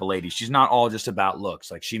that type of lady. She's not all just about looks.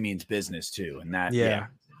 Like she means business too, and that yeah.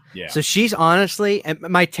 So she's honestly, and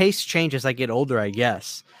my taste changes as I get older, I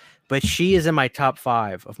guess. But she is in my top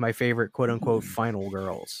 5 of my favorite quote unquote final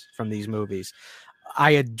girls from these movies.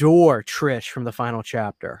 I adore Trish from the final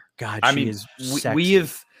chapter. God, she is sexy.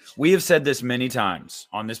 We have said this many times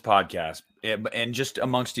on this podcast and just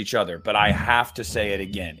amongst each other, but I have to say it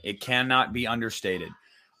again. It cannot be understated.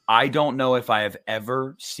 I don't know if I have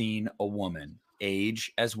ever seen a woman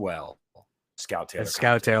age as well. Scout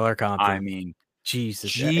Taylor Compton. I mean,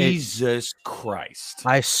 Jesus Christ.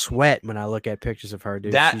 I sweat when I look at pictures of her,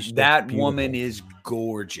 dude. That woman is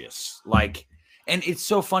gorgeous. Like, and it's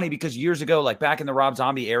so funny because years ago, like back in the Rob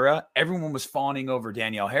Zombie era, everyone was fawning over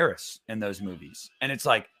Danielle Harris in those movies. And it's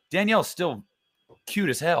like, Danielle's still cute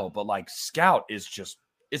as hell, but like Scout is just,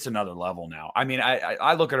 it's another level now. I mean,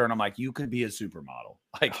 I look at her and I'm like, you could be a supermodel.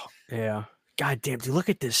 Like, yeah. God damn, dude, look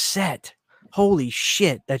at this set. Holy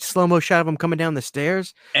shit. That slow-mo shot of him coming down the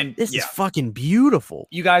stairs. and This is fucking beautiful.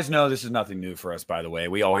 You guys know this is nothing new for us, by the way.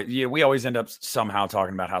 We always end up somehow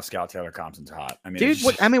talking about how Scout Taylor Compton's hot. I mean, dude,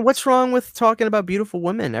 what's wrong with talking about beautiful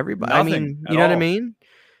women? Everybody, I mean, you know what I mean?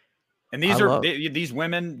 And these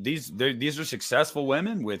women, these are successful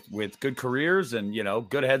women with good careers and, you know,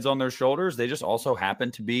 good heads on their shoulders. They just also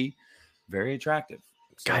happen to be very attractive.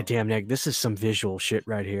 So. God damn, Nick, this is some visual shit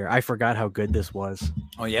right here. I forgot how good this was.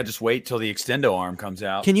 Oh yeah, just wait till the extendo arm comes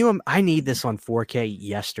out. I need this on 4K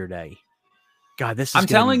yesterday. God, this is I'm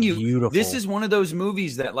telling you, beautiful. This is one of those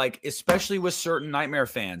movies that, like, especially with certain Nightmare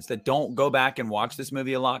fans that don't go back and watch this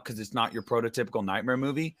movie a lot because it's not your prototypical Nightmare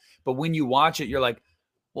movie. But when you watch it, you're like,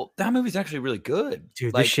 well, that movie's actually really good.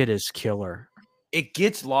 Dude, like, this shit is killer. It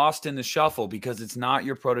gets lost in the shuffle because it's not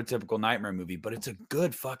your prototypical Nightmare movie, but it's a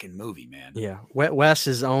good fucking movie, man. Yeah, Wes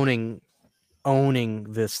is owning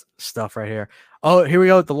this stuff right here. Oh, here we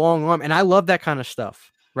go with the long arm, and I love that kind of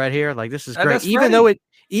stuff right here. Like, this is great, even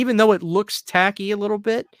though it looks tacky a little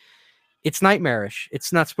bit. It's nightmarish.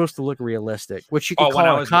 It's not supposed to look realistic, which you can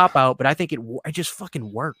call a cop out, but I think it just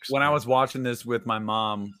fucking works. When I was watching this with my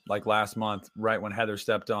mom, like last month, right when Heather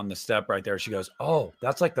stepped on the step right there, she goes, "Oh,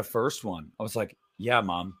 that's like the first one." I was like, "Yeah,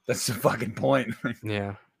 Mom, that's the fucking point."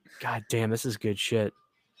 Yeah. God damn, this is good shit.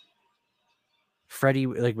 Freddy,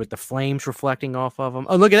 like with the flames reflecting off of him.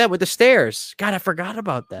 Oh, look at that with the stairs. God, I forgot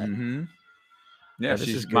about that. Mm-hmm. Yeah,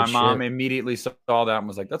 my mom immediately saw that and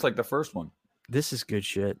was like, "That's like the first one." This is good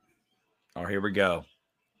shit. Oh, here we go.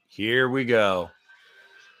 Here we go.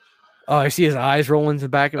 Oh, I see his eyes rolling to the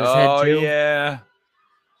back of his head, too. Oh, yeah.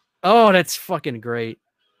 Oh, that's fucking great.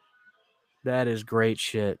 That is great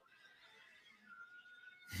shit.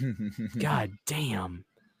 God damn.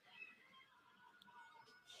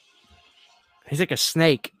 He's like a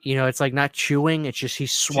snake. You know, it's like not chewing. It's just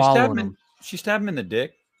he's swallowing him. She stabbed him in the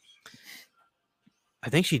dick. I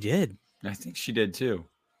think she did. I think she did, too.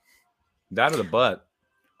 That or the butt.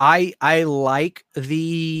 I like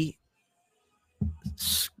the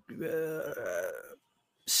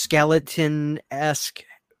skeleton-esque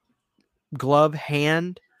glove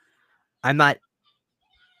hand. I'm not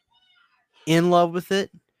in love with it,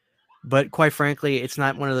 but quite frankly, it's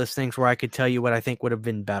not one of those things where I could tell you what I think would have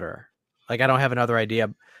been better. Like, I don't have another idea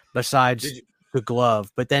besides the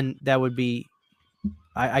glove, but then that would be,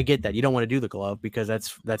 I get that. You don't want to do the glove because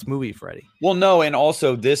that's movie Freddy. Well, no, and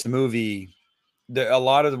also this movie, a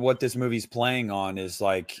lot of what this movie's playing on is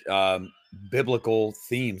like biblical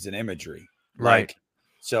themes and imagery. Right. Like,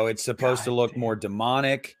 so it's supposed to look more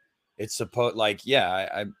demonic. It's supposed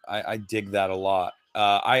I dig that a lot.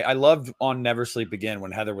 I loved on Never Sleep Again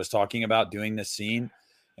when Heather was talking about doing this scene.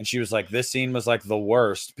 And she was like, this scene was like the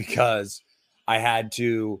worst because I had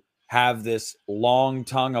to have this long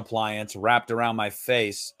tongue appliance wrapped around my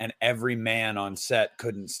face and every man on set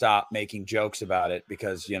couldn't stop making jokes about it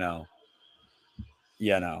because,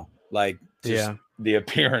 like just the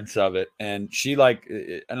appearance of it. And she like,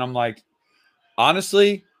 and I'm like,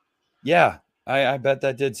 honestly, yeah, I bet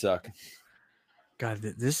that did suck. God,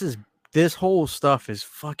 this whole stuff is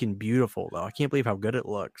fucking beautiful though. I can't believe how good it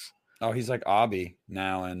looks. Oh, he's like Abby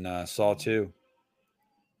now in Saw 2.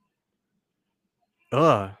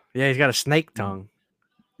 Yeah, he's got a snake tongue.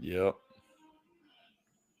 Yep.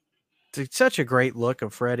 It's such a great look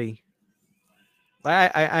of Freddy.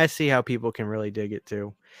 I see how people can really dig it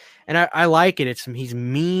too, and I like it. He's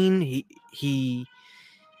mean.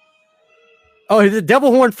 Oh, the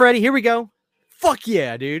devil horn Freddy. Here we go. Fuck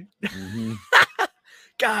yeah, dude. Mm-hmm.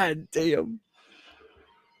 God damn.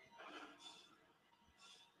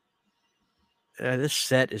 This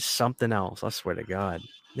set is something else. I swear to God,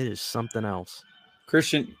 it is something else.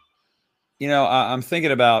 Christian, I'm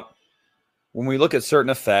thinking about when we look at certain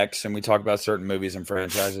effects and we talk about certain movies and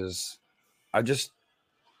franchises. I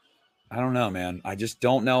don't know, man. I just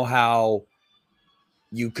don't know how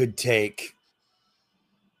you could take.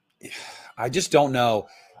 I just don't know.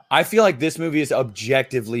 I feel like this movie is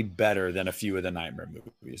objectively better than a few of the Nightmare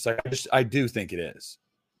movies. Like, I do think it is.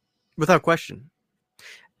 Without question.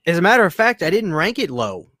 As a matter of fact, I didn't rank it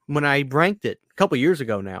low when I ranked it a couple years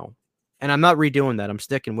ago now. And I'm not redoing that. I'm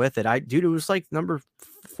sticking with it. It was like number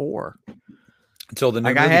 4. Until the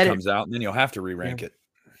new movie comes out, and then you'll have to re-rank it.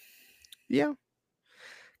 Yeah.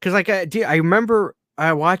 Because I remember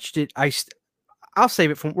I watched it. I'll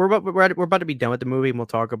save it we're about to be done with the movie and we'll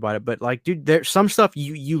talk about it. But like, dude, there's some stuff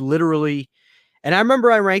you literally, and I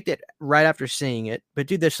remember I ranked it right after seeing it. But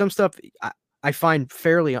dude, there's some stuff I find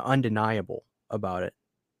fairly undeniable about it.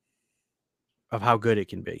 of how good it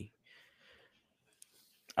can be.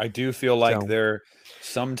 I do feel like So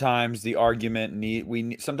sometimes the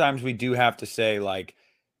argument sometimes we do have to say, like,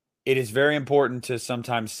 it is very important to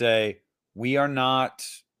sometimes say, we are not,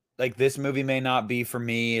 like, this movie may not be for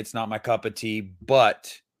me, it's not my cup of tea,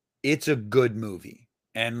 but it's a good movie.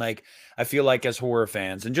 And, like, I feel like as horror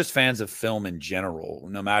fans and just fans of film in general,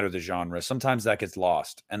 no matter the genre, sometimes that gets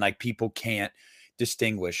lost, and, like, people can't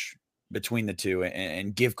distinguish between the two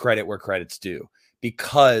and give credit where credit's due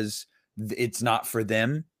because it's not for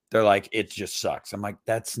them. They're like, it just sucks. I'm like,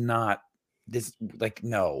 that's not this. Like,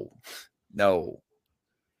 no.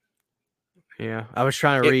 yeah, I was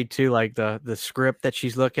trying to read too, like the script that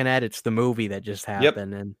she's looking at. It's the movie that just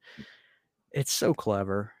happened, and it's so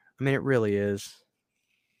clever. I mean, it really is.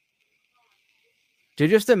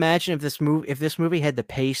 Dude, just imagine if this movie had the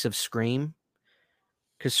pace of Scream,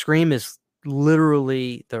 because Scream is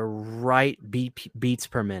literally the right beats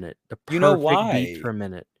per minute, the You know perfect beats why? per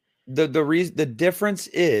minute. The difference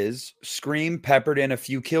is Scream peppered in a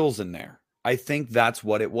few kills in there. I think that's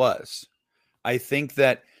what it was. I think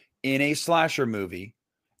that in a slasher movie,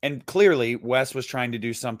 and clearly Wes was trying to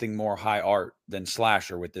do something more high art than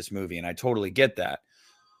slasher with this movie, and I totally get that.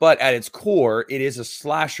 But at its core, it is a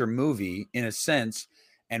slasher movie in a sense,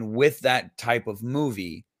 and with that type of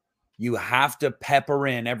movie, you have to pepper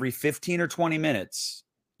in every 15 or 20 minutes.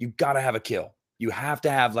 You got to have a kill. You have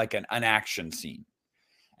to have like an action scene.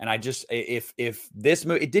 And I just, if this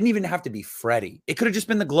movie, it didn't even have to be Freddy. It could have just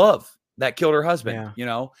been the glove that killed her husband.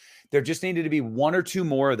 Yeah. There just needed to be one or two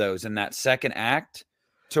more of those in that second act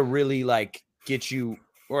to really like get you,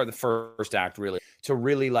 or the first act really, to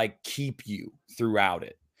really like keep you throughout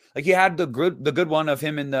it. Like you had the good one of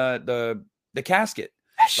him in the casket.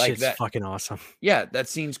 That like shit's fucking awesome. Yeah, that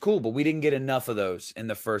scene's cool, but we didn't get enough of those in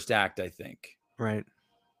the first act, I think. Right.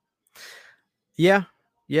 Yeah.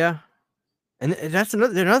 And that's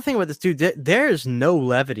another thing about this dude. There is no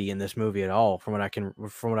levity in this movie at all, from what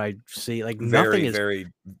I see. Like nothing is very,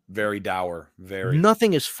 very dour. Very.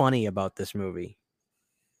 Nothing is funny about this movie.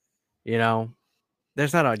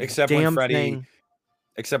 There's not a except damn when Freddy, thing.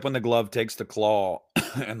 Except when the glove takes the claw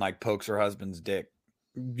and like pokes her husband's dick.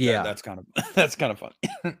 Yeah, that's kind of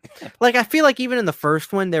fun. Like I feel like even in the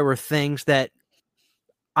first one, there were things that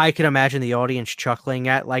I could imagine the audience chuckling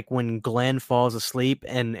at, like when Glenn falls asleep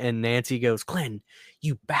and Nancy goes, "Glenn,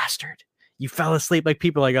 you bastard, you fell asleep." Like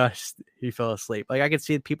people are like, "Oh, he fell asleep." Like I could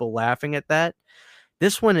see people laughing at that.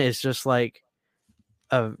 This one is just like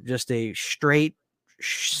just a straight,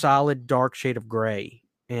 solid, dark shade of gray,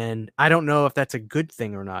 and I don't know if that's a good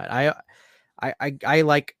thing or not. I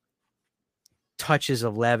like touches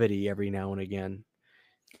of levity every now and again,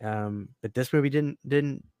 but this movie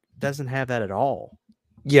doesn't have that at all.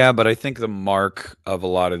 Yeah, but I think the mark of a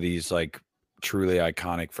lot of these like truly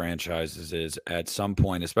iconic franchises is at some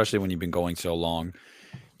point, especially when you've been going so long,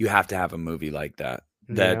 you have to have a movie like that.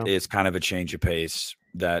 That is kind of a change of pace.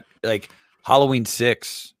 That like Halloween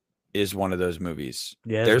 6 is one of those movies.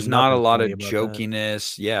 Yeah, there's not a lot of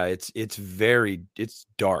jokiness. That. Yeah, it's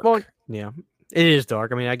dark. Well, yeah, it is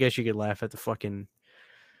dark. I mean, I guess you could laugh at the fucking.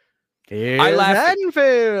 I laugh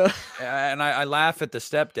and I laugh at the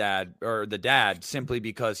stepdad or the dad simply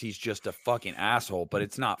because he's just a fucking asshole, but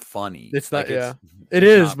it's not funny. It's not, like, yeah. It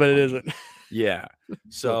is, but funny. It isn't. Yeah.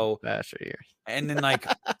 So bastard ears. And then like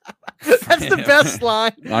that's the best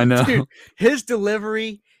line. I know. Dude, his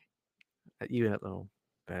delivery. You have little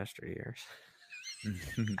bastard ears.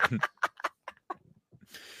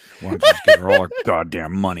 Why don't you just give her all her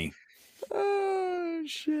goddamn money? Oh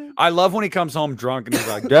shit! I love when he comes home drunk and he's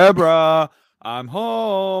like, "Deborah, I'm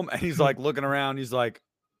home," and he's like looking around. He's like,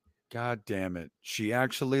 "God damn it, she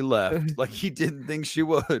actually left." Like he didn't think she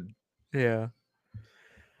would. Yeah.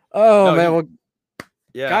 Oh man, well,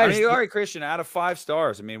 yeah. Guys, I mean, all right, Christian. Out of 5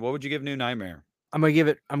 stars, I mean, what would you give New Nightmare? I'm gonna give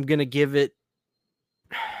it.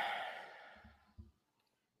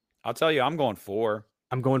 I'll tell you, I'm going 4.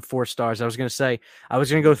 I'm going 4 stars. I was gonna say I was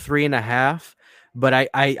gonna go 3.5. But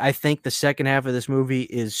I think the second half of this movie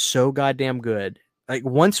is so goddamn good. Like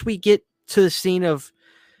once we get to the scene of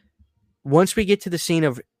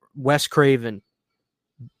Wes Craven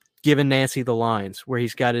giving Nancy the lines where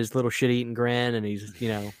he's got his little shit-eating grin and he's,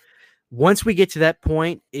 once we get to that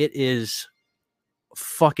point, it is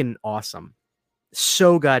fucking awesome.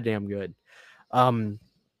 So goddamn good.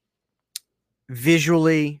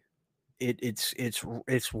 Visually,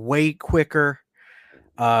 it's way quicker.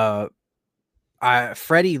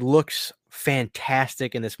 Freddy looks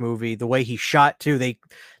fantastic in this movie. The way he shot too,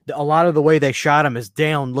 a lot of the way they shot him is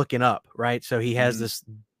down looking up, right? So he has this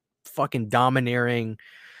fucking domineering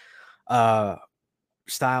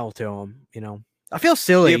style to him, I feel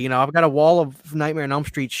silly, you know. I've got a wall of Nightmare on Elm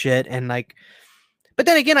Street shit, and like, but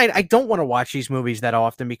then again, I don't want to watch these movies that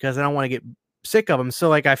often because I don't want to get sick of them. So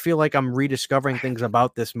like, I feel like I'm rediscovering things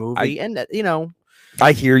about this movie, and you know,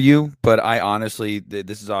 I hear you, but I honestly,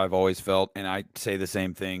 this is how I've always felt, and I say the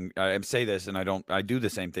same thing. I say this, and I do the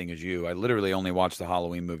same thing as you. I literally only watch the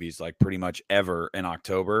Halloween movies like pretty much ever in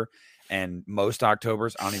October, and most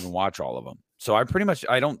Octobers I don't even watch all of them. So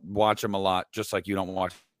I don't watch them a lot, just like you don't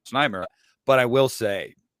watch Nightmare. But I will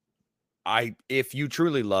say, if you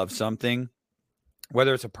truly love something,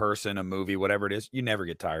 whether it's a person, a movie, whatever it is, you never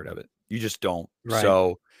get tired of it. You just don't. right?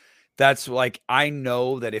 So that's like, I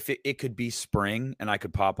know that if it could be spring and I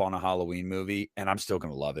could pop on a Halloween movie and I'm still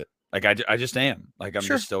going to love it. Like, I just am. Like, I'm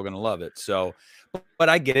Sure. just still going to love it. So, but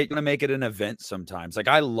I get it. You want to make it an event sometimes. Like,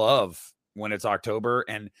 I love when it's October,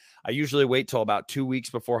 and I usually wait till about 2 weeks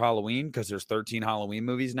before Halloween because there's 13 Halloween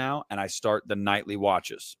movies now, and I start the nightly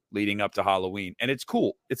watches leading up to Halloween. And it's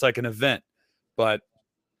cool. It's like an event. But,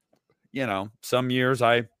 you know, some years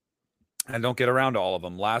I don't get around to all of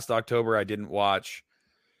them. Last October, I didn't watch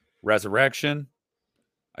Resurrection.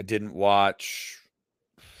 I didn't watch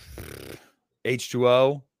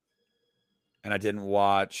H2O, and I didn't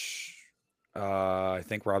watch I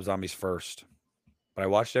think Rob Zombie's First, but I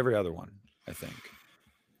watched every other one, I think.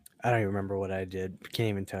 I don't even remember what I did. Can't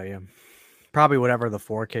even tell you. Probably whatever the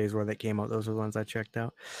 4Ks were that came out. Those are the ones I checked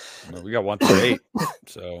out. Well, we got 1 through 8,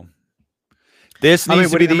 so this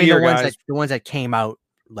needs to be the year, guys. The ones that came out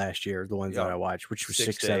last year, the ones that I watched, which was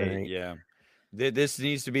 6, 7, 8. Yeah. This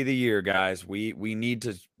needs to be the year, guys. We need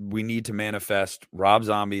to manifest Rob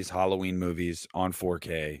Zombie's Halloween movies on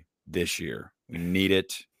 4K this year. We need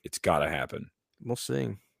it. It's got to happen. We'll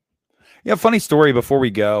see. Yeah, funny story before we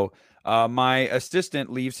go. My assistant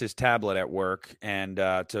leaves his tablet at work and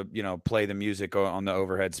to play the music on the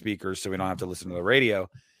overhead speakers so we don't have to listen to the radio.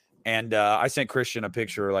 And I sent Christian a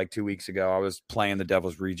picture like 2 weeks ago. I was playing the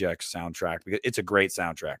Devil's Rejects soundtrack because it's a great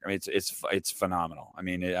soundtrack. I mean, it's phenomenal. I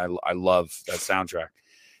mean, I love that soundtrack.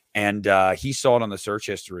 And he saw it on the search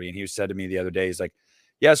history, and he said to me the other day, he's like,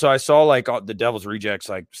 "Yeah, so I saw like the Devil's Rejects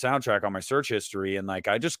like soundtrack on my search history, and like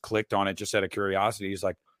I just clicked on it just out of curiosity." He's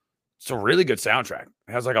like, "It's a really good soundtrack.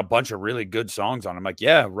 It has like a bunch of really good songs on it." I'm like,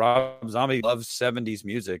 "Yeah, Rob Zombie loves 70s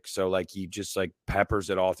music, so like he just like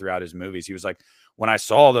peppers it all throughout his movies." He was like, when I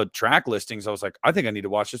saw the track listings, I was like, I think I need to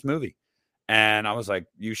watch this movie. And I was like,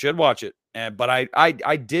 you should watch it. But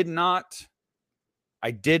I did not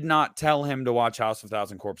tell him to watch House of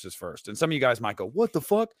 1,000 Corpses first. And some of you guys might go, what the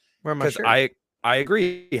fuck? Because I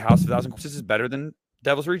agree. House of 1,000 Corpses is better than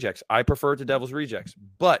Devil's Rejects. I prefer to Devil's Rejects.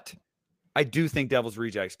 But I do think Devil's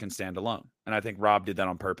Rejects can stand alone. And I think Rob did that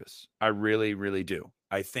on purpose. I really, really do.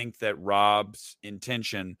 I think that Rob's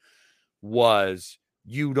intention was,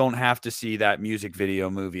 you don't have to see that music video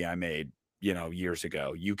movie I made, years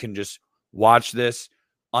ago. You can just watch this,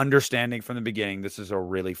 understanding from the beginning, this is a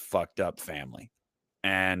really fucked up family.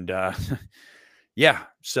 And yeah,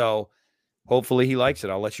 so hopefully he likes it.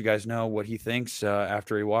 I'll let you guys know what he thinks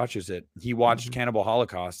after he watches it. He watched Cannibal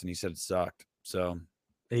Holocaust and he said it sucked. So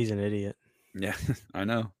he's an idiot. Yeah, I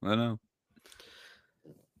know.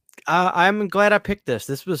 I'm glad I picked this.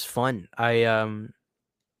 This was fun. Man,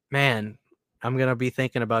 I'm going to be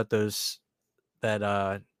thinking about that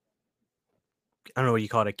I don't know what you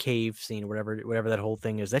call it, a cave scene or whatever that whole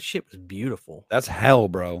thing is. That shit was beautiful. That's hell,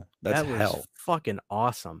 bro. That hell. Was fucking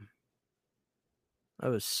awesome. That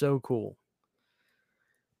was so cool.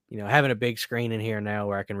 Having a big screen in here now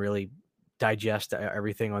where I can really digest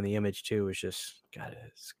everything on the image too is just, God,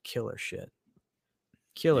 it's killer shit.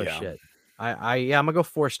 Killer shit. I'm going to go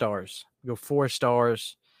 4 stars. Go 4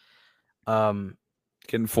 stars.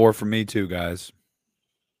 Getting 4 from me too, guys.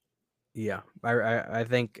 Yeah, I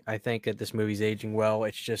think that this movie's aging well.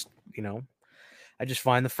 It's just, I just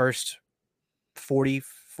find the first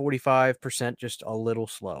 45% just a little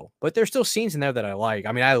slow. But there's still scenes in there that I like.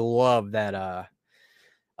 I mean, I love that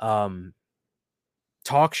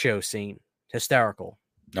talk show scene. Hysterical.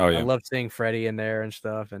 Oh yeah. I love seeing Freddy in there and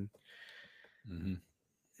stuff. And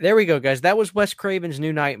there we go, guys. That was Wes Craven's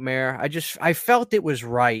New Nightmare. I felt it was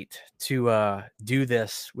right to do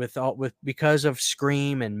this because of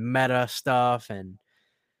Scream and meta stuff and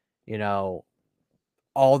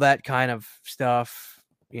all that kind of stuff.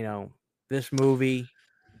 This movie,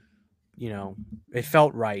 it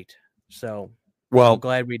felt right. So I'm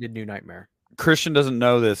glad we did New Nightmare. Christian doesn't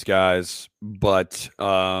know this, guys, but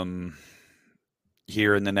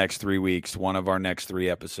here in the next 3 weeks, one of our next 3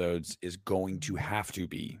 episodes is going to have to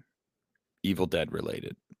be Evil Dead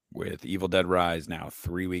related, with Evil Dead Rise now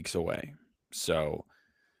 3 weeks away. So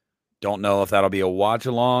don't know if that'll be a watch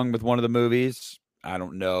along with one of the movies. I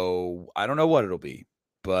don't know what it'll be,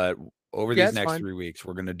 but over Yeah, these it's next fine. 3 weeks,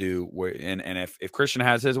 we're gonna do. And if Christian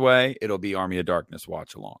has his way, it'll be Army of Darkness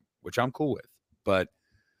watch along, which I'm cool with. But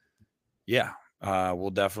yeah,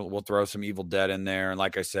 we'll throw some Evil Dead in there, and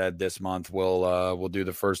like I said, this month we'll do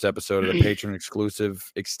the first episode of the patron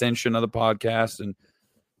exclusive extension of the podcast, and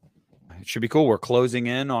it should be cool. We're closing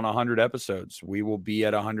in on 100 episodes. We will be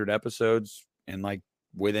at 100 episodes in like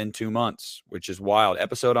within 2 months, which is wild.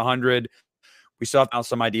 Episode 100. We still have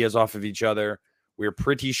some ideas off of each other. We're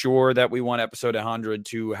pretty sure that we want episode 100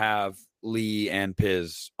 to have Lee and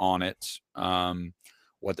Piz on it.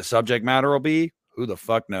 What the subject matter will be, who the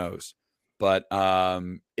fuck knows? But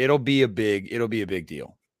it'll be a big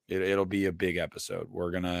deal. It'll be a big episode.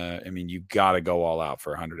 You got to go all out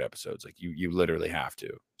for 100 episodes. Like you literally have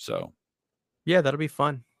to. So Yeah, that'll be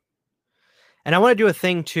fun. And I want to do a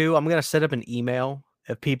thing too. I'm gonna set up an email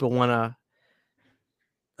if people want to,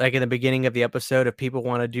 like in the beginning of the episode, if people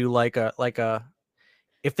want to do like a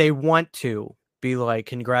if they want to be like,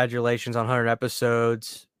 congratulations on 100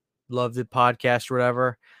 episodes, love the podcast or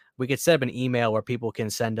whatever, we could set up an email where people can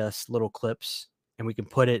send us little clips and we can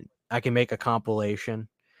put it. I can make a compilation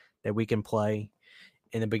that we can play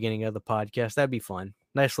in the beginning of the podcast. That'd be fun.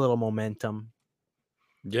 Nice little momentum.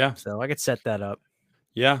 yeah, So I could set that up.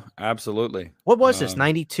 yeah, absolutely. What was this?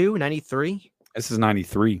 92, 93? This is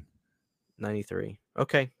 93. 93.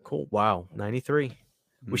 Okay, cool. Wow, 93.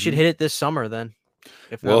 We should Mhm. hit it this summer then.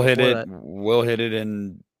 If not We'll hit before it. that. We'll hit it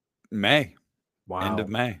in May. Wow. End of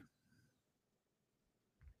May.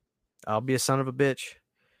 I'll be a son of a bitch.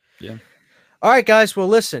 Yeah. All right, guys. Well,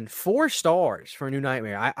 listen, 4 stars for New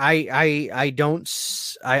Nightmare.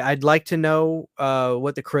 I'd like to know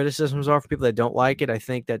what the criticisms are for people that don't like it. I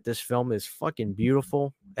think that this film is fucking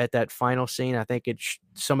beautiful at that final scene. I think it's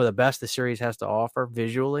some of the best the series has to offer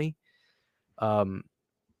visually. I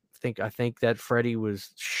think that Freddy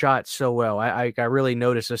was shot so well. I really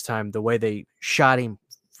noticed this time the way they shot him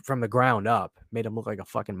from the ground up, made him look like a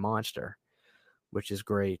fucking monster, which is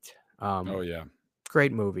great. Oh yeah.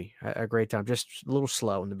 Great movie, a great time. Just a little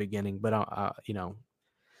slow in the beginning, but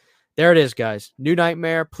there it is, guys. New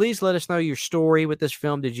Nightmare. Please let us know your story with this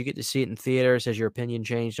film. Did you get to see it in theaters? Has your opinion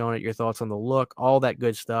changed on it? Your thoughts on the look? All that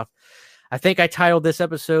good stuff. I think I titled this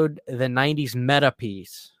episode "The '90s Meta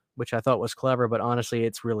Piece," which I thought was clever, but honestly,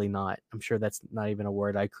 it's really not. I'm sure that's not even a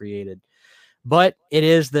word I created, but it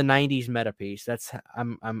is the '90s meta piece. That's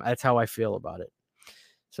how I feel about it.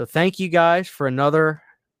 So thank you guys for another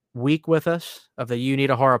week with us of the You Need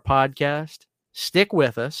a Horror podcast. Stick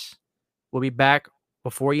with us. We'll be back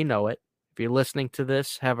before you know it. If you're listening to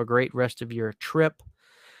this, have a great rest of your trip.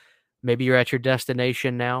 Maybe you're at your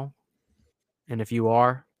destination now. And if you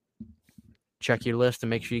are, check your list and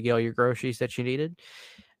make sure you get all your groceries that you needed.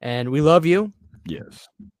 And we love you. Yes.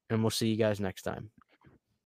 And we'll see you guys next time.